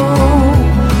know?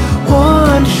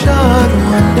 One shot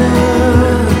wonder.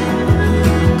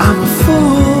 I'm a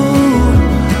fool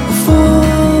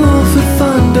for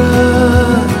thunder.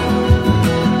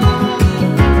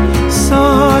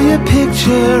 Saw your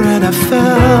picture and I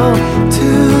fell to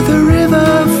the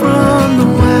river from the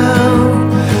well,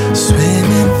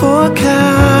 swimming for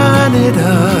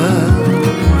Canada.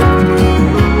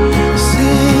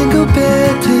 Single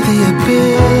bed to the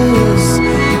abyss.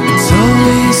 It's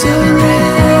always a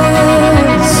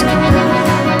risk,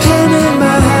 pinning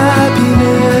my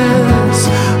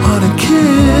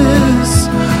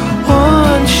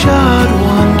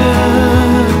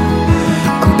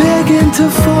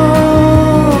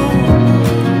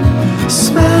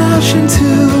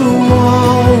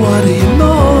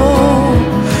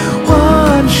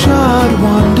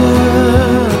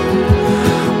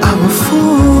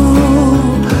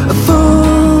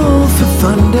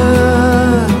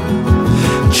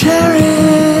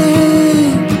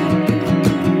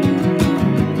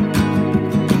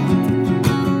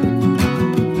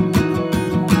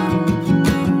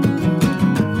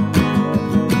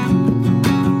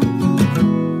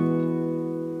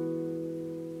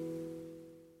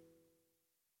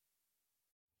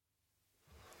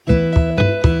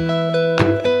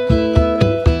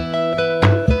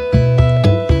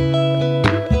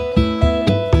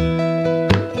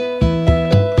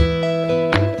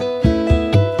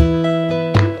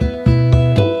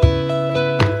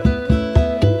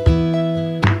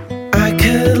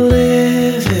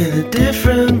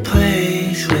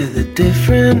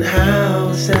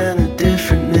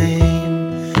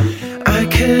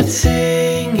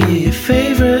you your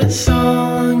favorite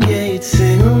song, yeah, you'd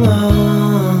sing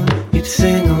along, you'd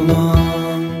sing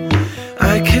along.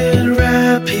 I could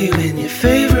wrap you in your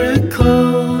favorite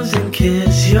clothes and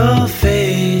kiss your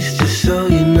face just so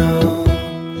you know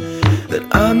that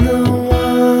I'm the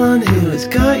one who has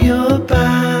got your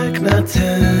back. Now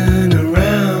turn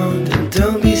around and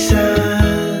don't be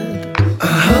sad. I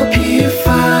hope you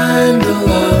find the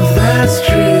love that's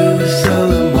true, so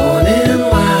the morning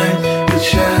light could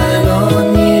shine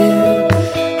on you.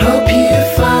 Hope you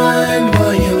find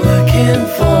what you're looking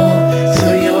for, so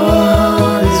your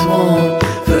heart is warm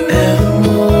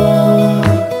forevermore.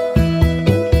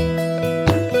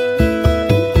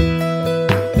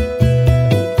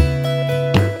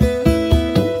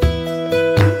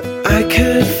 I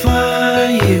could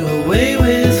fly you away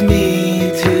with me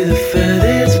to the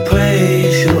furthest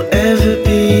place you'll ever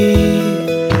be.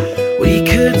 We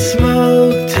could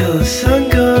smoke till the sun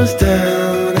goes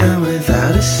down, and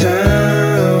without a sound